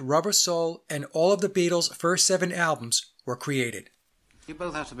concluded Rubber Soul and all of the Beatles' first 7 albums were created. You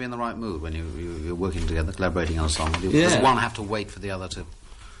both have to be in the right mood when you're working together, collaborating on a song. Does one have to wait for the other to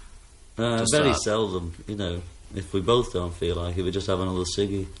very seldom, you know. If we both don't feel like it, we just have another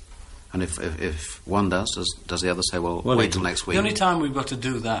ciggy. And if one does the other say, well wait till next week? The only time we've got to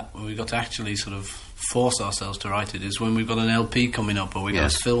do that, when we've got to actually sort of force ourselves to write it, is when we've got an LP coming up or we've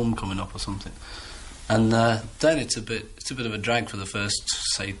got a film coming up or something. And then it's a bit of a drag for the first,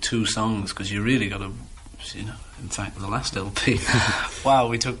 say, 2 songs, because you really got to, you know, in fact, the last LP, wow,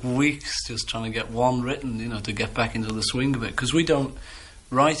 we took weeks just trying to get one written, you know, to get back into the swing of it, because we don't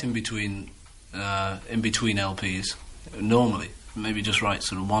write in between LPs normally. Maybe just write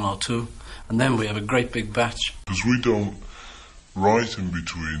sort of 1 or 2, and then we have a great big batch. Because we don't write in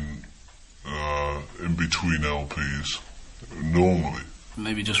between LPs normally.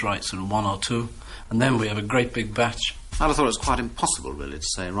 Maybe just write sort of 1 or 2, and then we have a great big batch. I'd have thought it was quite impossible, really, to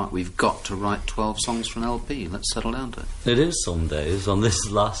say, right, we've got to write 12 songs for an LP. Let's settle down to it. It is some days. On this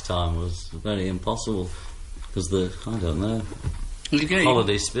last time was very impossible because I don't know,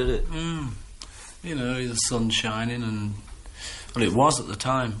 holiday spirit. You know, the sun's shining and. Well, it was at the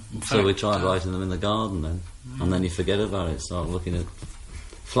time. So we tried writing them in the garden then, and then you forget about it, start looking at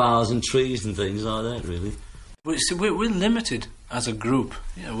flowers and trees and things like that, really. But see, we're limited as a group.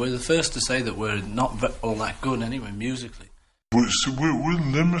 You know, we're the first to say that we're not all that good anyway, musically. But see, we're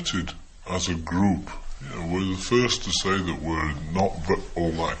limited as a group. You know, we're the first to say that we're not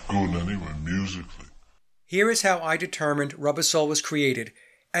all that good anyway, musically. Here is how I determined Rubber Soul was created,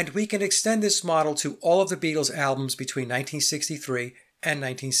 and we can extend this model to all of the Beatles' albums between 1963 and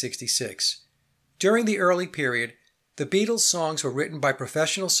 1966. During the early period, the Beatles' songs were written by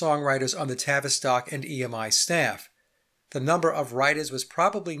professional songwriters on the Tavistock and EMI staff. The number of writers was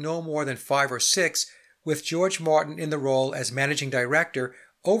probably no more than 5 or 6, with George Martin in the role as managing director,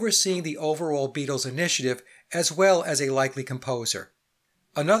 overseeing the overall Beatles initiative as well as a likely composer.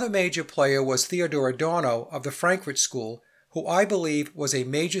 Another major player was Theodore Adorno of the Frankfurt School, who I believe was a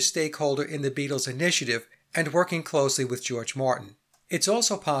major stakeholder in the Beatles initiative and working closely with George Martin. It's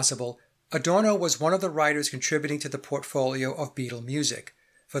also possible Adorno was one of the writers contributing to the portfolio of Beatle music.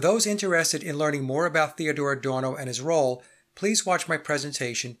 For those interested in learning more about Theodore Adorno and his role, please watch my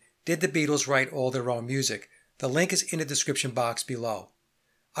presentation, Did the Beatles Write All Their Own Music? The link is in the description box below.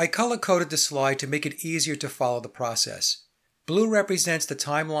 I color-coded the slide to make it easier to follow the process. Blue represents the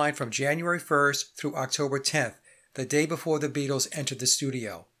timeline from January 1st through October 10th, the day before the Beatles entered the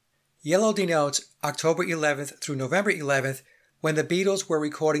studio. Yellow denotes October 11th through November 11th, when the Beatles were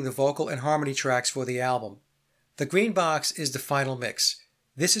recording the vocal and harmony tracks for the album. The green box is the final mix.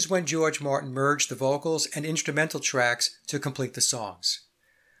 This is when George Martin merged the vocals and instrumental tracks to complete the songs.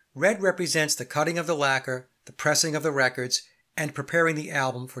 Red represents the cutting of the lacquer, the pressing of the records, and preparing the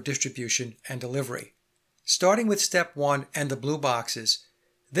album for distribution and delivery. Starting with step 1 and the blue boxes,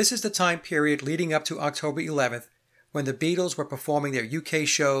 this is the time period leading up to October 11th, when the Beatles were performing their UK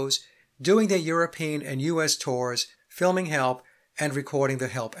shows, doing their European and US tours, filming Help, and recording the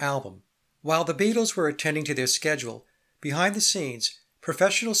Help album. While the Beatles were attending to their schedule, behind the scenes,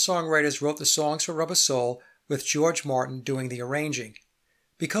 professional songwriters wrote the songs for Rubber Soul, with George Martin doing the arranging.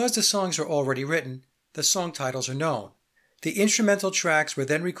 Because the songs are already written, the song titles are known. The instrumental tracks were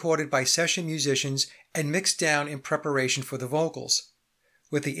then recorded by session musicians and mixed down in preparation for the vocals.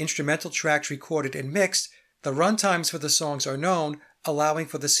 With the instrumental tracks recorded and mixed, the runtimes for the songs are known, allowing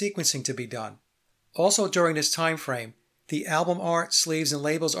for the sequencing to be done. Also during this time frame, the album art, sleeves, and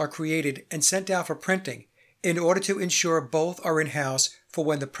labels are created and sent out for printing in order to ensure both are in-house for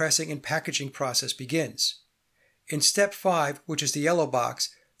when the pressing and packaging process begins. In step 5, which is the yellow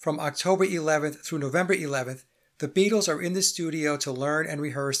box, from October 11th through November 11th, the Beatles are in the studio to learn and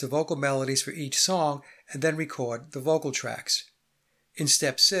rehearse the vocal melodies for each song and then record the vocal tracks. In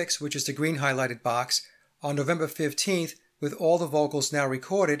step 6, which is the green highlighted box, on November 15th, with all the vocals now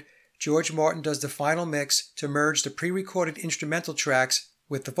recorded, George Martin does the final mix to merge the pre-recorded instrumental tracks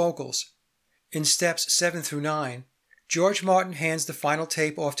with the vocals. In steps 7 through 9, George Martin hands the final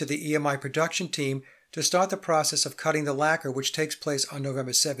tape off to the EMI production team to start the process of cutting the lacquer, which takes place on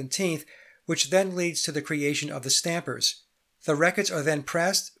November 17th, which then leads to the creation of the stampers. The records are then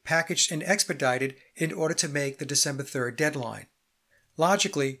pressed, packaged, and expedited in order to make the December 3rd deadline.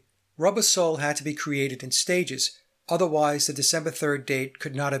 Logically, Rubber Soul had to be created in stages, otherwise the December 3rd date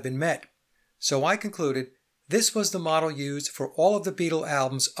could not have been met. So I concluded this was the model used for all of the Beatle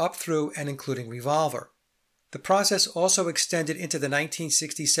albums up through and including Revolver. The process also extended into the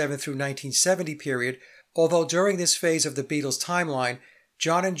 1967 through 1970 period, although during this phase of the Beatles' timeline,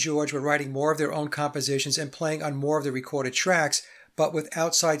 John and George were writing more of their own compositions and playing on more of the recorded tracks, but with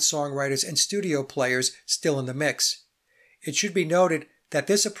outside songwriters and studio players still in the mix. It should be noted that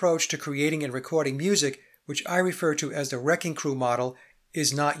this approach to creating and recording music, which I refer to as the Wrecking Crew model,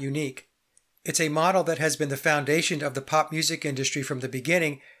 is not unique. It's a model that has been the foundation of the pop music industry from the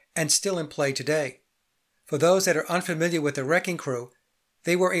beginning and still in play today. For those that are unfamiliar with the Wrecking Crew,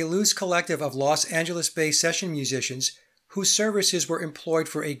 they were a loose collective of Los Angeles-based session musicians whose services were employed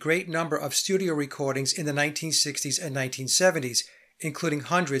for a great number of studio recordings in the 1960s and 1970s, including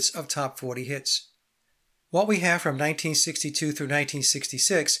hundreds of top 40 hits. What we have from 1962 through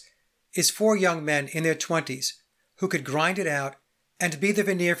 1966 is 4 young men in their 20s who could grind it out and be the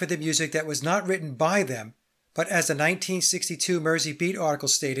veneer for the music that was not written by them, but as the 1962 Mersey Beat article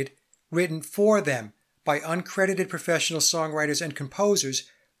stated, written for them by uncredited professional songwriters and composers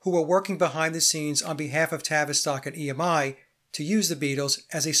who were working behind the scenes on behalf of Tavistock and EMI to use the Beatles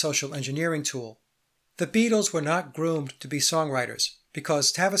as a social engineering tool. The Beatles were not groomed to be songwriters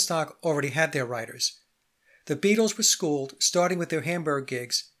because Tavistock already had their writers. The Beatles were schooled, starting with their Hamburg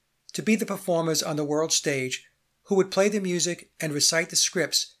gigs, to be the performers on the world stage who would play the music and recite the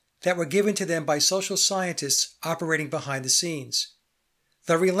scripts that were given to them by social scientists operating behind the scenes.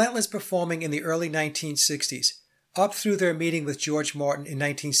 The relentless performing in the early 1960s, up through their meeting with George Martin in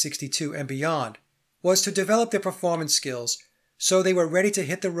 1962 and beyond, was to develop their performance skills so they were ready to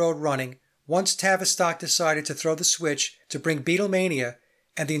hit the road running once Tavistock decided to throw the switch to bring Beatlemania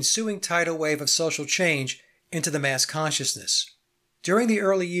and the ensuing tidal wave of social change into the mass consciousness. During the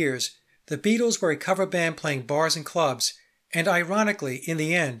early years, the Beatles were a cover band playing bars and clubs, and ironically, in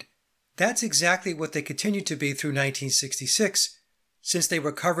the end, that's exactly what they continued to be through 1966, since they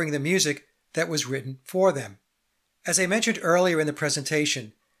were covering the music that was written for them. As I mentioned earlier in the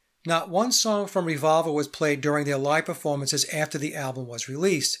presentation, not one song from Revolver was played during their live performances after the album was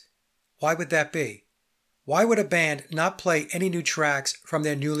released. Why would that be? Why would a band not play any new tracks from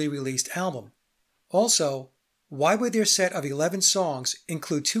their newly released album? Also, why would their set of 11 songs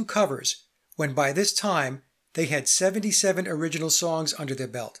include 2 covers when by this time they had 77 original songs under their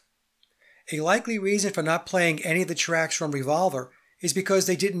belt? A likely reason for not playing any of the tracks from Revolver is because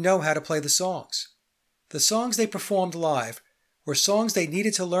they didn't know how to play the songs. The songs they performed live were songs they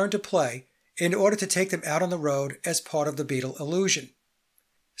needed to learn to play in order to take them out on the road as part of the Beatle illusion.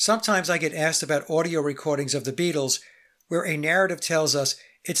 Sometimes I get asked about audio recordings of the Beatles where a narrative tells us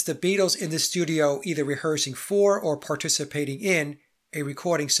it's the Beatles in the studio either rehearsing for or participating in a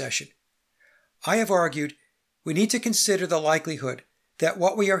recording session. I have argued we need to consider the likelihood that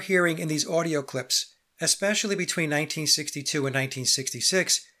what we are hearing in these audio clips, especially between 1962 and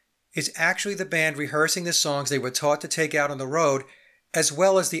 1966, is actually the band rehearsing the songs they were taught to take out on the road, as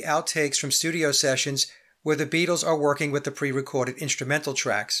well as the outtakes from studio sessions where the Beatles are working with the pre-recorded instrumental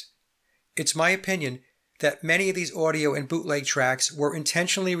tracks. It's my opinion that many of these audio and bootleg tracks were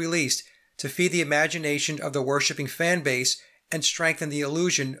intentionally released to feed the imagination of the worshipping fan base and strengthen the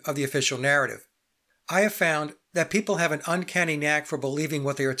illusion of the official narrative. I have found that people have an uncanny knack for believing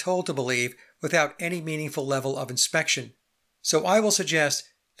what they are told to believe without any meaningful level of inspection. So I will suggest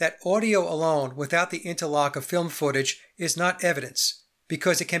that audio alone without the interlock of film footage is not evidence,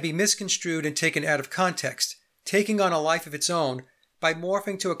 because it can be misconstrued and taken out of context, taking on a life of its own by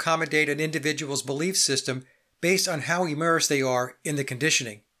morphing to accommodate an individual's belief system based on how immersed they are in the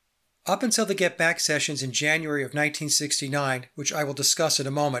conditioning. Up until the Get Back sessions in January of 1969, which I will discuss in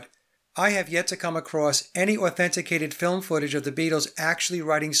a moment, I have yet to come across any authenticated film footage of the Beatles actually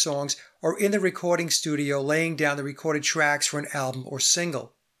writing songs or in the recording studio laying down the recorded tracks for an album or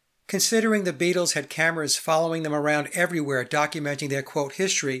single. Considering the Beatles had cameras following them around everywhere documenting their quote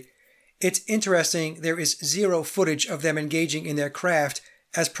history, it's interesting there is zero footage of them engaging in their craft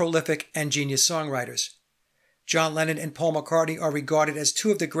as prolific and genius songwriters. John Lennon and Paul McCartney are regarded as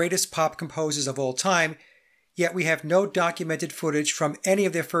two of the greatest pop composers of all time, yet we have no documented footage from any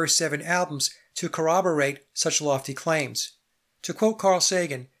of their first 7 albums to corroborate such lofty claims. To quote Carl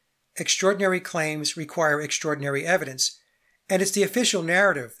Sagan, "Extraordinary claims require extraordinary evidence, and it's the official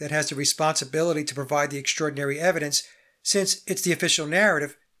narrative that has the responsibility to provide the extraordinary evidence, since it's the official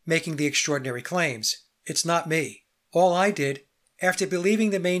narrative making the extraordinary claims. It's not me. All I did, after believing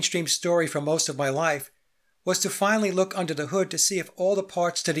the mainstream story for most of my life, was to finally look under the hood to see if all the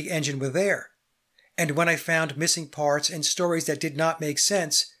parts to the engine were there. And when I found missing parts and stories that did not make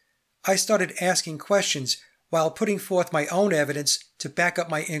sense, I started asking questions while putting forth my own evidence to back up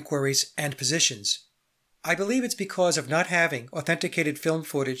my inquiries and positions." I believe it's because of not having authenticated film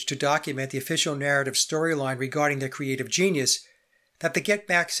footage to document the official narrative storyline regarding their creative genius that the Get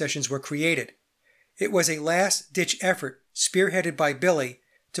Back sessions were created. It was a last-ditch effort spearheaded by Billy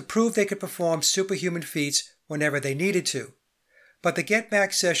to prove they could perform superhuman feats whenever they needed to. But the Get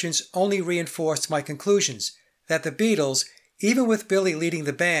Back sessions only reinforced my conclusions that the Beatles, even with Billy leading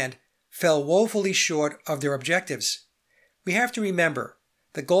the band, fell woefully short of their objectives. We have to remember,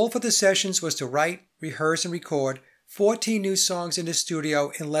 the goal for the sessions was to write, rehearse, and record 14 new songs in the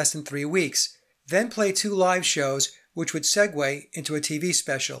studio in less than 3 weeks, then play 2 live shows which would segue into a TV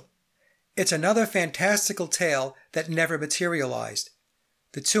special. It's another fantastical tale that never materialized.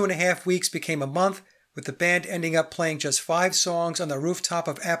 The 2.5 weeks became a month, with the band ending up playing just 5 songs on the rooftop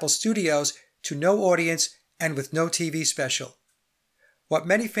of Apple Studios to no audience and with no TV special. What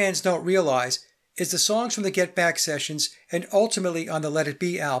many fans don't realize is the songs from the Get Back sessions and ultimately on the Let It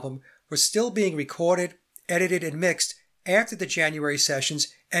Be album were still being recorded, edited, and mixed after the January sessions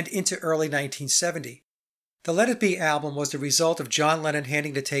and into early 1970. The Let It Be album was the result of John Lennon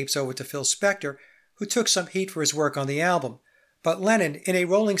handing the tapes over to Phil Spector, who took some heat for his work on the album, but Lennon, in a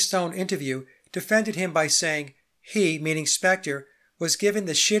Rolling Stone interview, defended him by saying he, meaning Spector, was given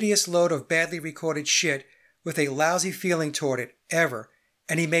the shittiest load of badly recorded shit with a lousy feeling toward it ever,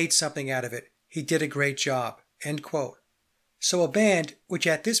 and he made something out of it. He did a great job." End quote. So a band, which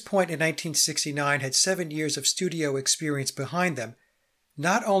at this point in 1969 had 7 years of studio experience behind them,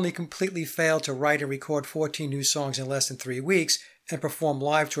 not only completely failed to write and record 14 new songs in less than 3 weeks and perform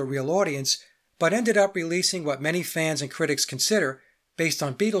live to a real audience, but ended up releasing what many fans and critics consider, based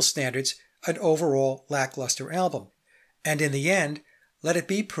on Beatles standards, an overall lackluster album. And in the end, Let It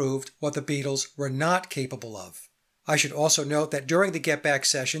Be proved what the Beatles were not capable of. I should also note that during the Get Back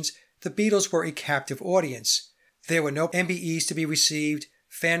sessions, the Beatles were a captive audience. There were no MBEs to be received,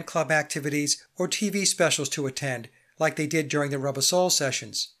 fan club activities, or TV specials to attend, like they did during the Rubber Soul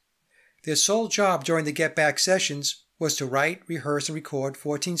sessions. Their sole job during the Get Back sessions was to write, rehearse, and record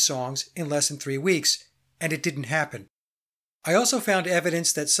 14 songs in less than 3 weeks, and it didn't happen. I also found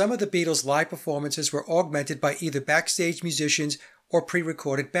evidence that some of the Beatles' live performances were augmented by either backstage musicians or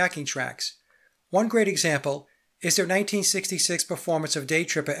pre-recorded backing tracks. One great example is their 1966 performance of Day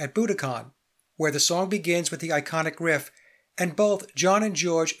Tripper at Budokan, where the song begins with the iconic riff, and both John and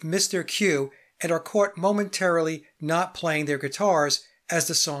George miss their cue and are caught momentarily not playing their guitars as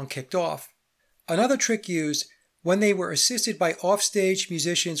the song kicked off. Another trick used when they were assisted by offstage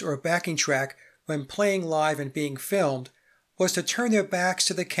musicians or a backing track when playing live and being filmed was to turn their backs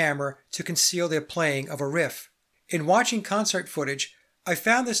to the camera to conceal their playing of a riff. In watching concert footage, I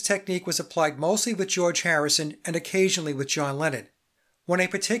found this technique was applied mostly with George Harrison and occasionally with John Lennon. When a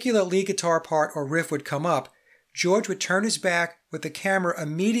particular lead guitar part or riff would come up, George would turn his back with the camera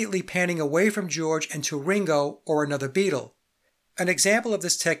immediately panning away from George and to Ringo or another Beatle. An example of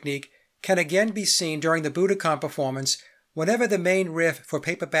this technique can again be seen during the Budokan performance whenever the main riff for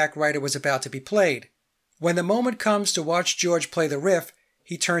Paperback Writer was about to be played. When the moment comes to watch George play the riff,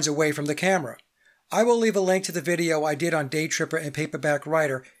 he turns away from the camera. I will leave a link to the video I did on Day Tripper and Paperback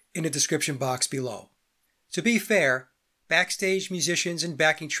Writer in the description box below. To be fair, backstage musicians and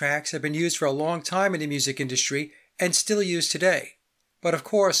backing tracks have been used for a long time in the music industry and still used today. But of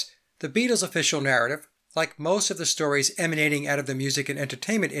course, the Beatles' official narrative, like most of the stories emanating out of the music and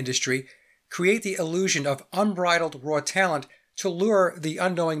entertainment industry, create the illusion of unbridled raw talent to lure the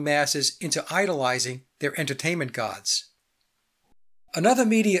unknowing masses into idolizing their entertainment gods. Another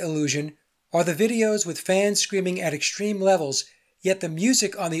media illusion are the videos with fans screaming at extreme levels, yet the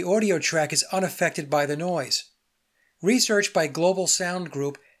music on the audio track is unaffected by the noise. Research by Global Sound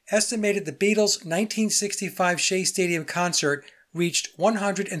Group estimated the Beatles' 1965 Shea Stadium concert reached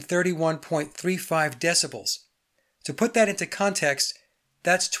 131.35 decibels. To put that into context,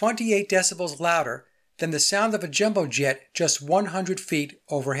 that's 28 decibels louder than the sound of a jumbo jet just 100 feet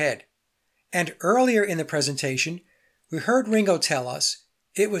overhead. And earlier in the presentation, we heard Ringo tell us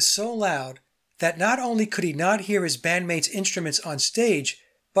it was so loud that not only could he not hear his bandmates' instruments on stage,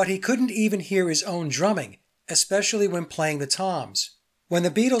 but he couldn't even hear his own drumming, especially when playing the toms. When the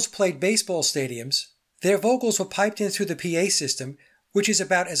Beatles played baseball stadiums, their vocals were piped in through the PA system, which is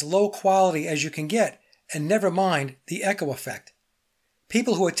about as low quality as you can get, and never mind the echo effect.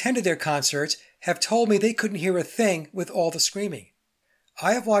 People who attended their concerts have told me they couldn't hear a thing with all the screaming.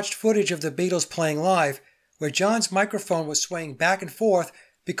 I have watched footage of the Beatles playing live where John's microphone was swaying back and forth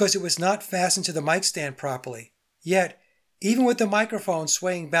because it was not fastened to the mic stand properly. Yet, even with the microphone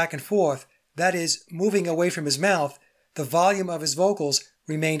swaying back and forth, that is, moving away from his mouth, the volume of his vocals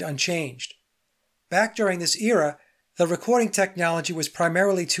remained unchanged. Back during this era, the recording technology was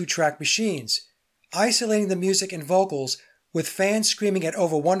primarily two-track machines. Isolating the music and vocals with fans screaming at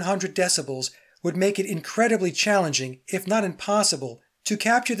over 100 decibels would make it incredibly challenging, if not impossible, to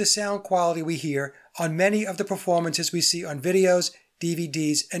capture the sound quality we hear on many of the performances we see on videos,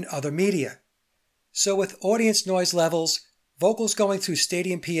 DVDs, and other media. So with audience noise levels, vocals going through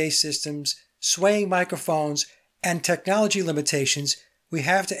stadium PA systems, swaying microphones, and technology limitations, we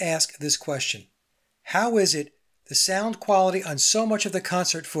have to ask this question. How is it the sound quality on so much of the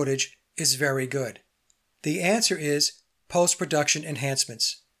concert footage is very good? The answer is post-production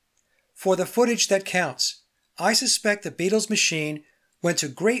enhancements. For the footage that counts, I suspect the Beatles machine went to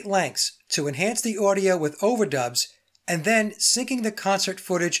great lengths to enhance the audio with overdubs and then syncing the concert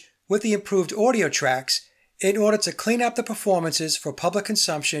footage with the improved audio tracks in order to clean up the performances for public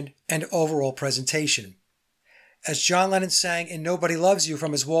consumption and overall presentation. As John Lennon sang in Nobody Loves You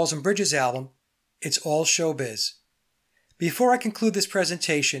from his Walls and Bridges album, it's all showbiz. Before I conclude this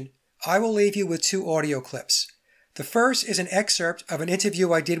presentation, I will leave you with two audio clips. The first is an excerpt of an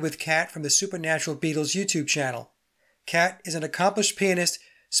interview I did with Kat from the Supernatural Beatles YouTube channel. Kat is an accomplished pianist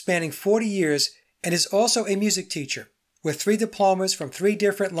spanning 40 years and is also a music teacher, with 3 diplomas from 3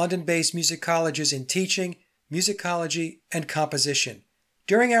 different London-based music colleges in teaching, musicology, and composition.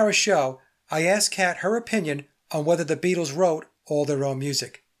 During our show, I asked Kat her opinion on whether the Beatles wrote all their own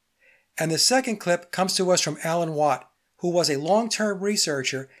music. And the second clip comes to us from Alan Watt, who was a long-term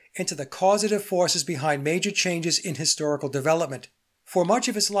researcher into the causative forces behind major changes in historical development. For much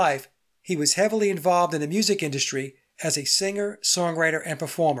of his life, he was heavily involved in the music industry as a singer, songwriter, and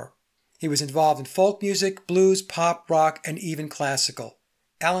performer. He was involved in folk music, blues, pop, rock, and even classical.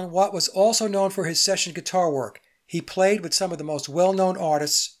 Alan Watt was also known for his session guitar work. He played with some of the most well-known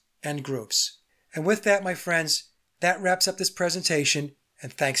artists and groups. And with that, my friends, that wraps up this presentation,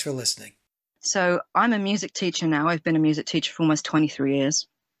 and thanks for listening. So I'm a music teacher now. I've been a music teacher for almost 23 years.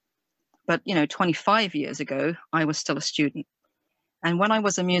 But, 25 years ago, I was still a student. And when I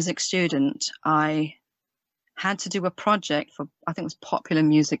was a music student, I had to do a project for, I think it was popular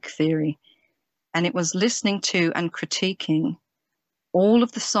music theory. And it was listening to and critiquing all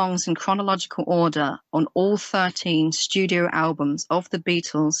of the songs in chronological order on all 13 studio albums of the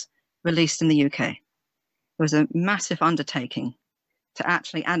Beatles released in the UK. It was a massive undertaking to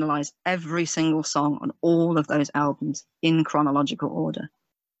actually analyze every single song on all of those albums in chronological order.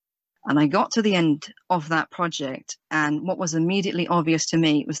 And I got to the end of that project, and what was immediately obvious to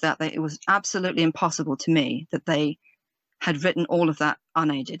me was that it was absolutely impossible to me that they had written all of that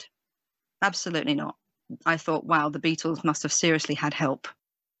unaided. Absolutely not. I thought, wow, the Beatles must have seriously had help.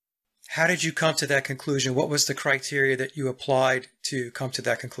 How did you come to that conclusion? What was the criteria that you applied to come to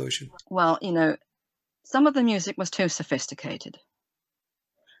that conclusion? Well, some of the music was too sophisticated.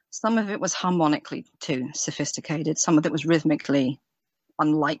 Some of it was harmonically too sophisticated. Some of it was rhythmically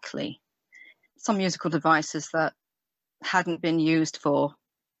unlikely. Some musical devices that hadn't been used for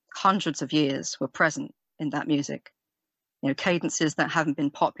hundreds of years were present in that music. You know, cadences that haven't been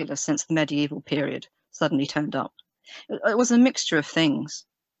popular since the medieval period suddenly turned up. It was a mixture of things.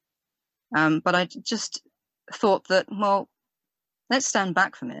 But I just thought that, well, let's stand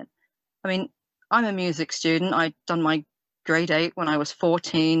back from it. I mean, I'm a music student. I'd done my grade 8 when I was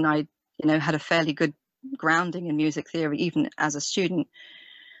 14. I, had a fairly good grounding in music theory, even as a student.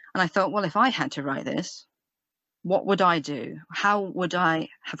 And I thought, well, if I had to write this, what would I do? How would I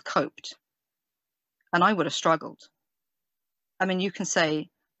have coped? And I would have struggled. I mean, you can say,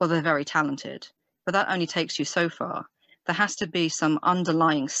 well, they're very talented, but that only takes you so far. There has to be some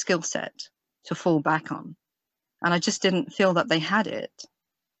underlying skill set to fall back on. And I just didn't feel that they had it.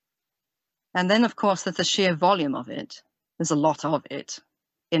 And then, of course, there's the sheer volume of it. There's a lot of it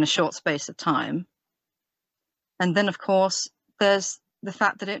in a short space of time. And then, of course, there's the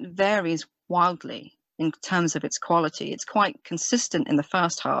fact that it varies wildly in terms of its quality. It's quite consistent in the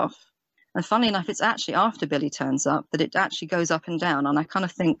first half. And funnily enough, it's actually after Billy turns up that it actually goes up and down. And I kind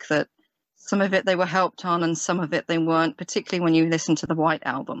of think that some of it they were helped on and some of it they weren't, particularly when you listen to the White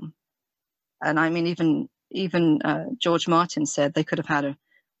Album. And I mean, even George Martin said they could have had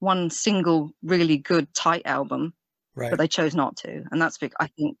one single really good tight album, but they chose not to. And that's, I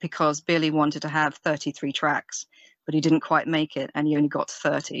think, because Billy wanted to have 33 tracks, but he didn't quite make it, and he only got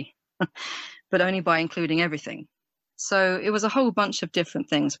 30, but only by including everything. So it was a whole bunch of different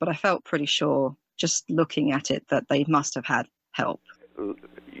things, but I felt pretty sure, just looking at it, that they must have had help.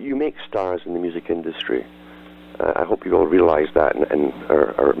 You make stars in the music industry. I hope you all realize that and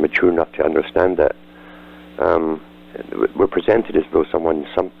are mature enough to understand that. We're presented as though someone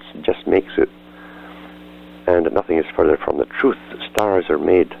just makes it, and nothing is further from the truth. Stars are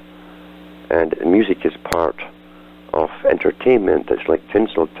made, and music is part of entertainment. It's like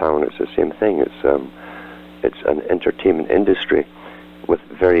Tinseltown. It's the same thing. It's an entertainment industry with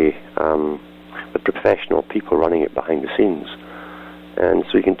with professional people running it behind the scenes. And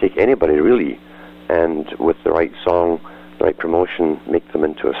so you can take anybody, really, and with the right song, the right promotion, make them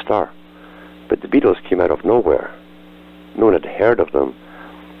into a star. But the Beatles came out of nowhere. No one had heard of them,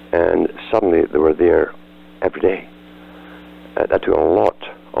 and suddenly they were there every day. That took a lot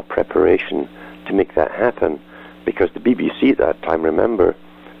of preparation to make that happen, because the BBC at that time, remember,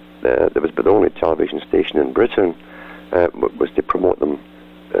 there was the only television station in Britain, was to promote them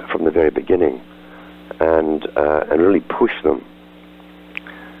from the very beginning and really push them.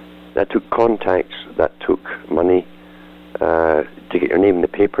 That took contacts, that took money. To get your name in the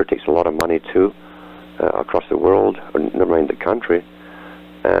paper takes a lot of money too, across the world, or never mind the country.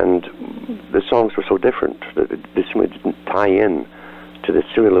 And the songs were so different that they simply didn't tie in to the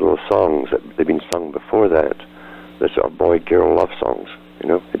silly little songs that they'd been sung before that, the sort of boy-girl love songs.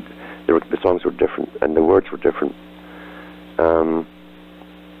 The songs were different and the words were different.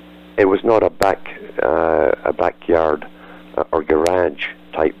 It was not a backyard or garage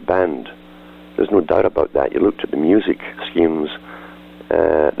type band. There's no doubt about that. You looked at the music schemes,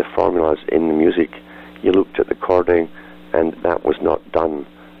 the formulas in the music, you looked at the chording, and that was not done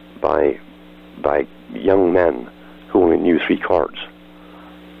by young men who only knew 3 chords.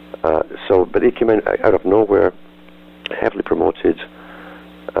 But they came in out of nowhere, heavily promoted,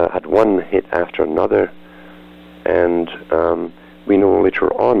 had one hit after another, and we know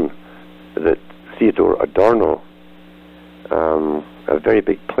later on that Theodore Adorno, a very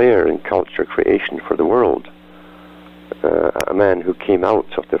big player in culture creation for the world, a man who came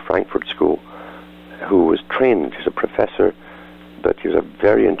out of the Frankfurt School, who was trained, he's a professor, but he was a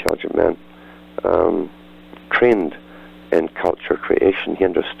very intelligent man, trained in culture creation. He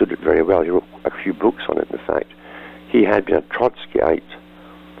understood it very well. He wrote a few books on it, in fact. He had been a Trotskyite,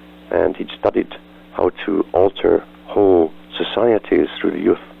 and he'd studied how to alter whole societies through the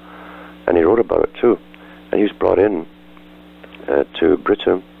youth, and he wrote about it too. And he was brought in to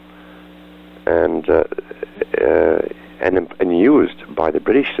Britain and used by the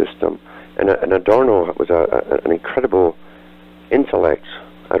British system. And Adorno was an incredible intellect.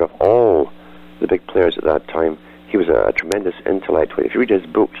 Out of all the big players at that time, he was a tremendous intellect. If you read his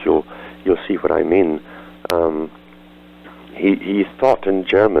books, you'll see what I mean. He thought in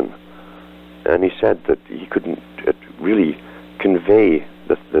German, and he said that he couldn't really convey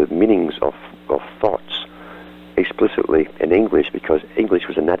the meanings of thoughts explicitly in English because English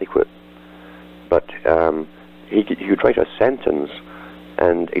was inadequate. But he could write a sentence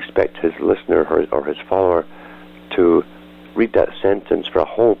and expect his listener or his follower to read that sentence for a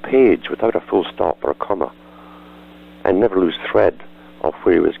whole page without a full stop or a comma and never lose thread of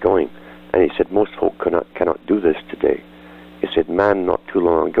where he was going. And he said most folk cannot do this today. He said man not too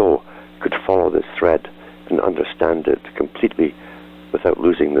long ago could follow this thread and understand it completely without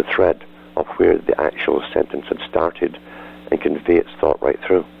losing the thread of where the actual sentence had started and convey its thought right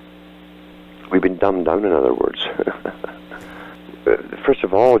through. We've been dumbed down, in other words. First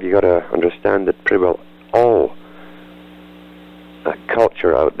of all, you got to understand that pretty well all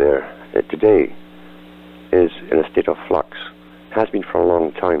culture out there today is in a state of flux, has been for a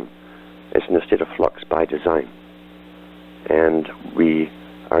long time. It's in a state of flux by design. And we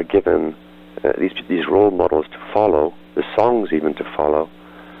are given these role models to follow, the songs even to follow.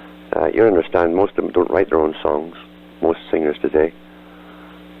 You understand, most of them don't write their own songs, most singers today.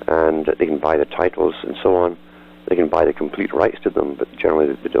 And they can buy the titles and so on. They can buy the complete rights to them, but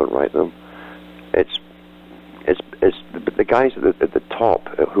generally they don't write them. It's the guys at the top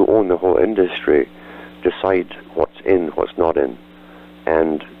who own the whole industry decide what's in, what's not in.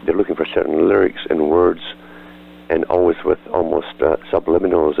 And they're looking for certain lyrics and words, and always with almost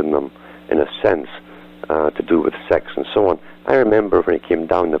subliminals in them, in a sense, to do with sex and so on. I remember when it came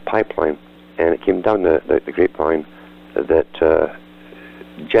down the pipeline, and it came down the grapevine, that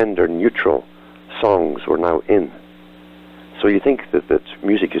gender-neutral songs were now in. So you think that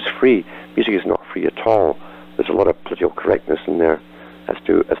music is free. Music is not free at all. There's a lot of political correctness in there as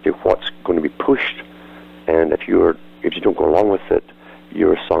to what's going to be pushed, and if you don't go along with it,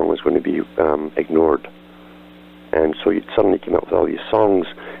 your song is going to be ignored. And so you suddenly came up with all these songs,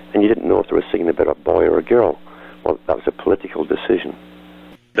 and you didn't know if they were singing about a boy or a girl. Well, that was a political decision.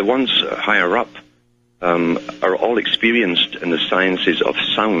 The ones higher up are all experienced in the sciences of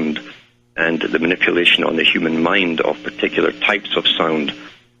sound and the manipulation on the human mind of particular types of sound,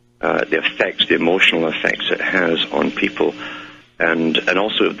 the effects, the emotional effects it has on people, and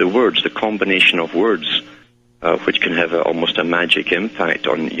also the words, the combination of words, which can have almost a magic impact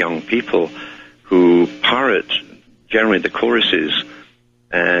on young people who parrot generally the choruses,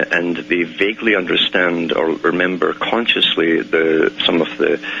 and they vaguely understand or remember consciously some of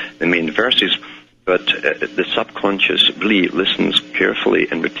the main verses, but the subconscious really listens carefully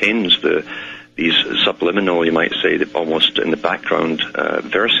and retains these subliminal, you might say, almost in the background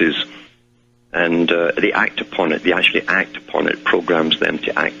verses, and they act upon it. They actually act upon it, programs them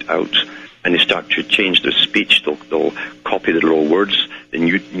to act out, and they start to change their speech. They'll copy the little words, the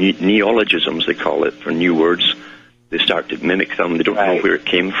neologisms they call it, for new words. They start to mimic them. They don't know where it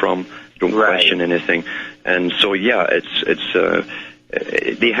came from. They don't question anything. And so, yeah,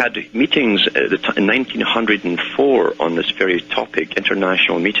 they had meetings in 1904 on this very topic,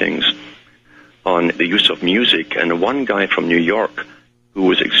 international meetings on the use of music. And one guy from New York who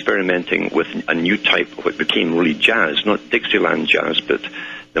was experimenting with a new type of what became really jazz, not Dixieland jazz, but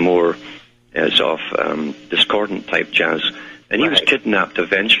the more sort of discordant type jazz. And he was kidnapped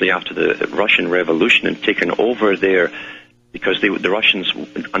eventually after the Russian Revolution and taken over there because the Russians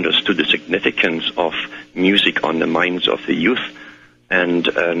understood the significance of music on the minds of the youth, and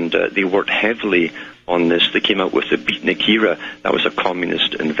they worked heavily on this. They came out with the beatnik era. That was a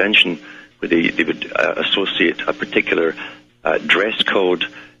communist invention where they would associate a particular dress code,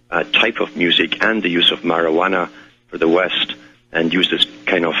 type of music, and the use of marijuana for the West, and use this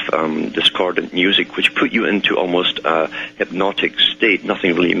kind of discordant music, which put you into almost a hypnotic state.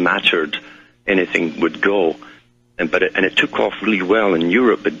 Nothing really mattered. Anything would go. And it took off really well in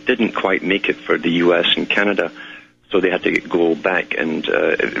Europe, but didn't quite make it for the US and Canada. So they had to go back and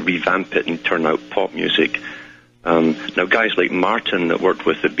revamp it and turn out pop music. Now, guys like Martin that worked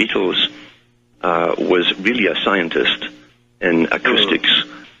with the Beatles was really a scientist in acoustics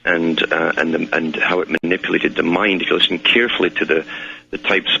and how it manipulated the mind. If you listen carefully to the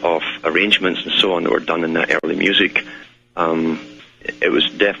types of arrangements and so on that were done in that early music, it was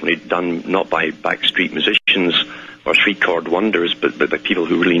definitely done not by backstreet musicians or three-chord wonders, but by people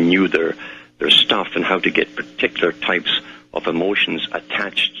who really knew their stuff and how to get particular types of emotions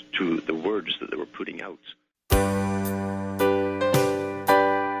attached to the words that they were putting out.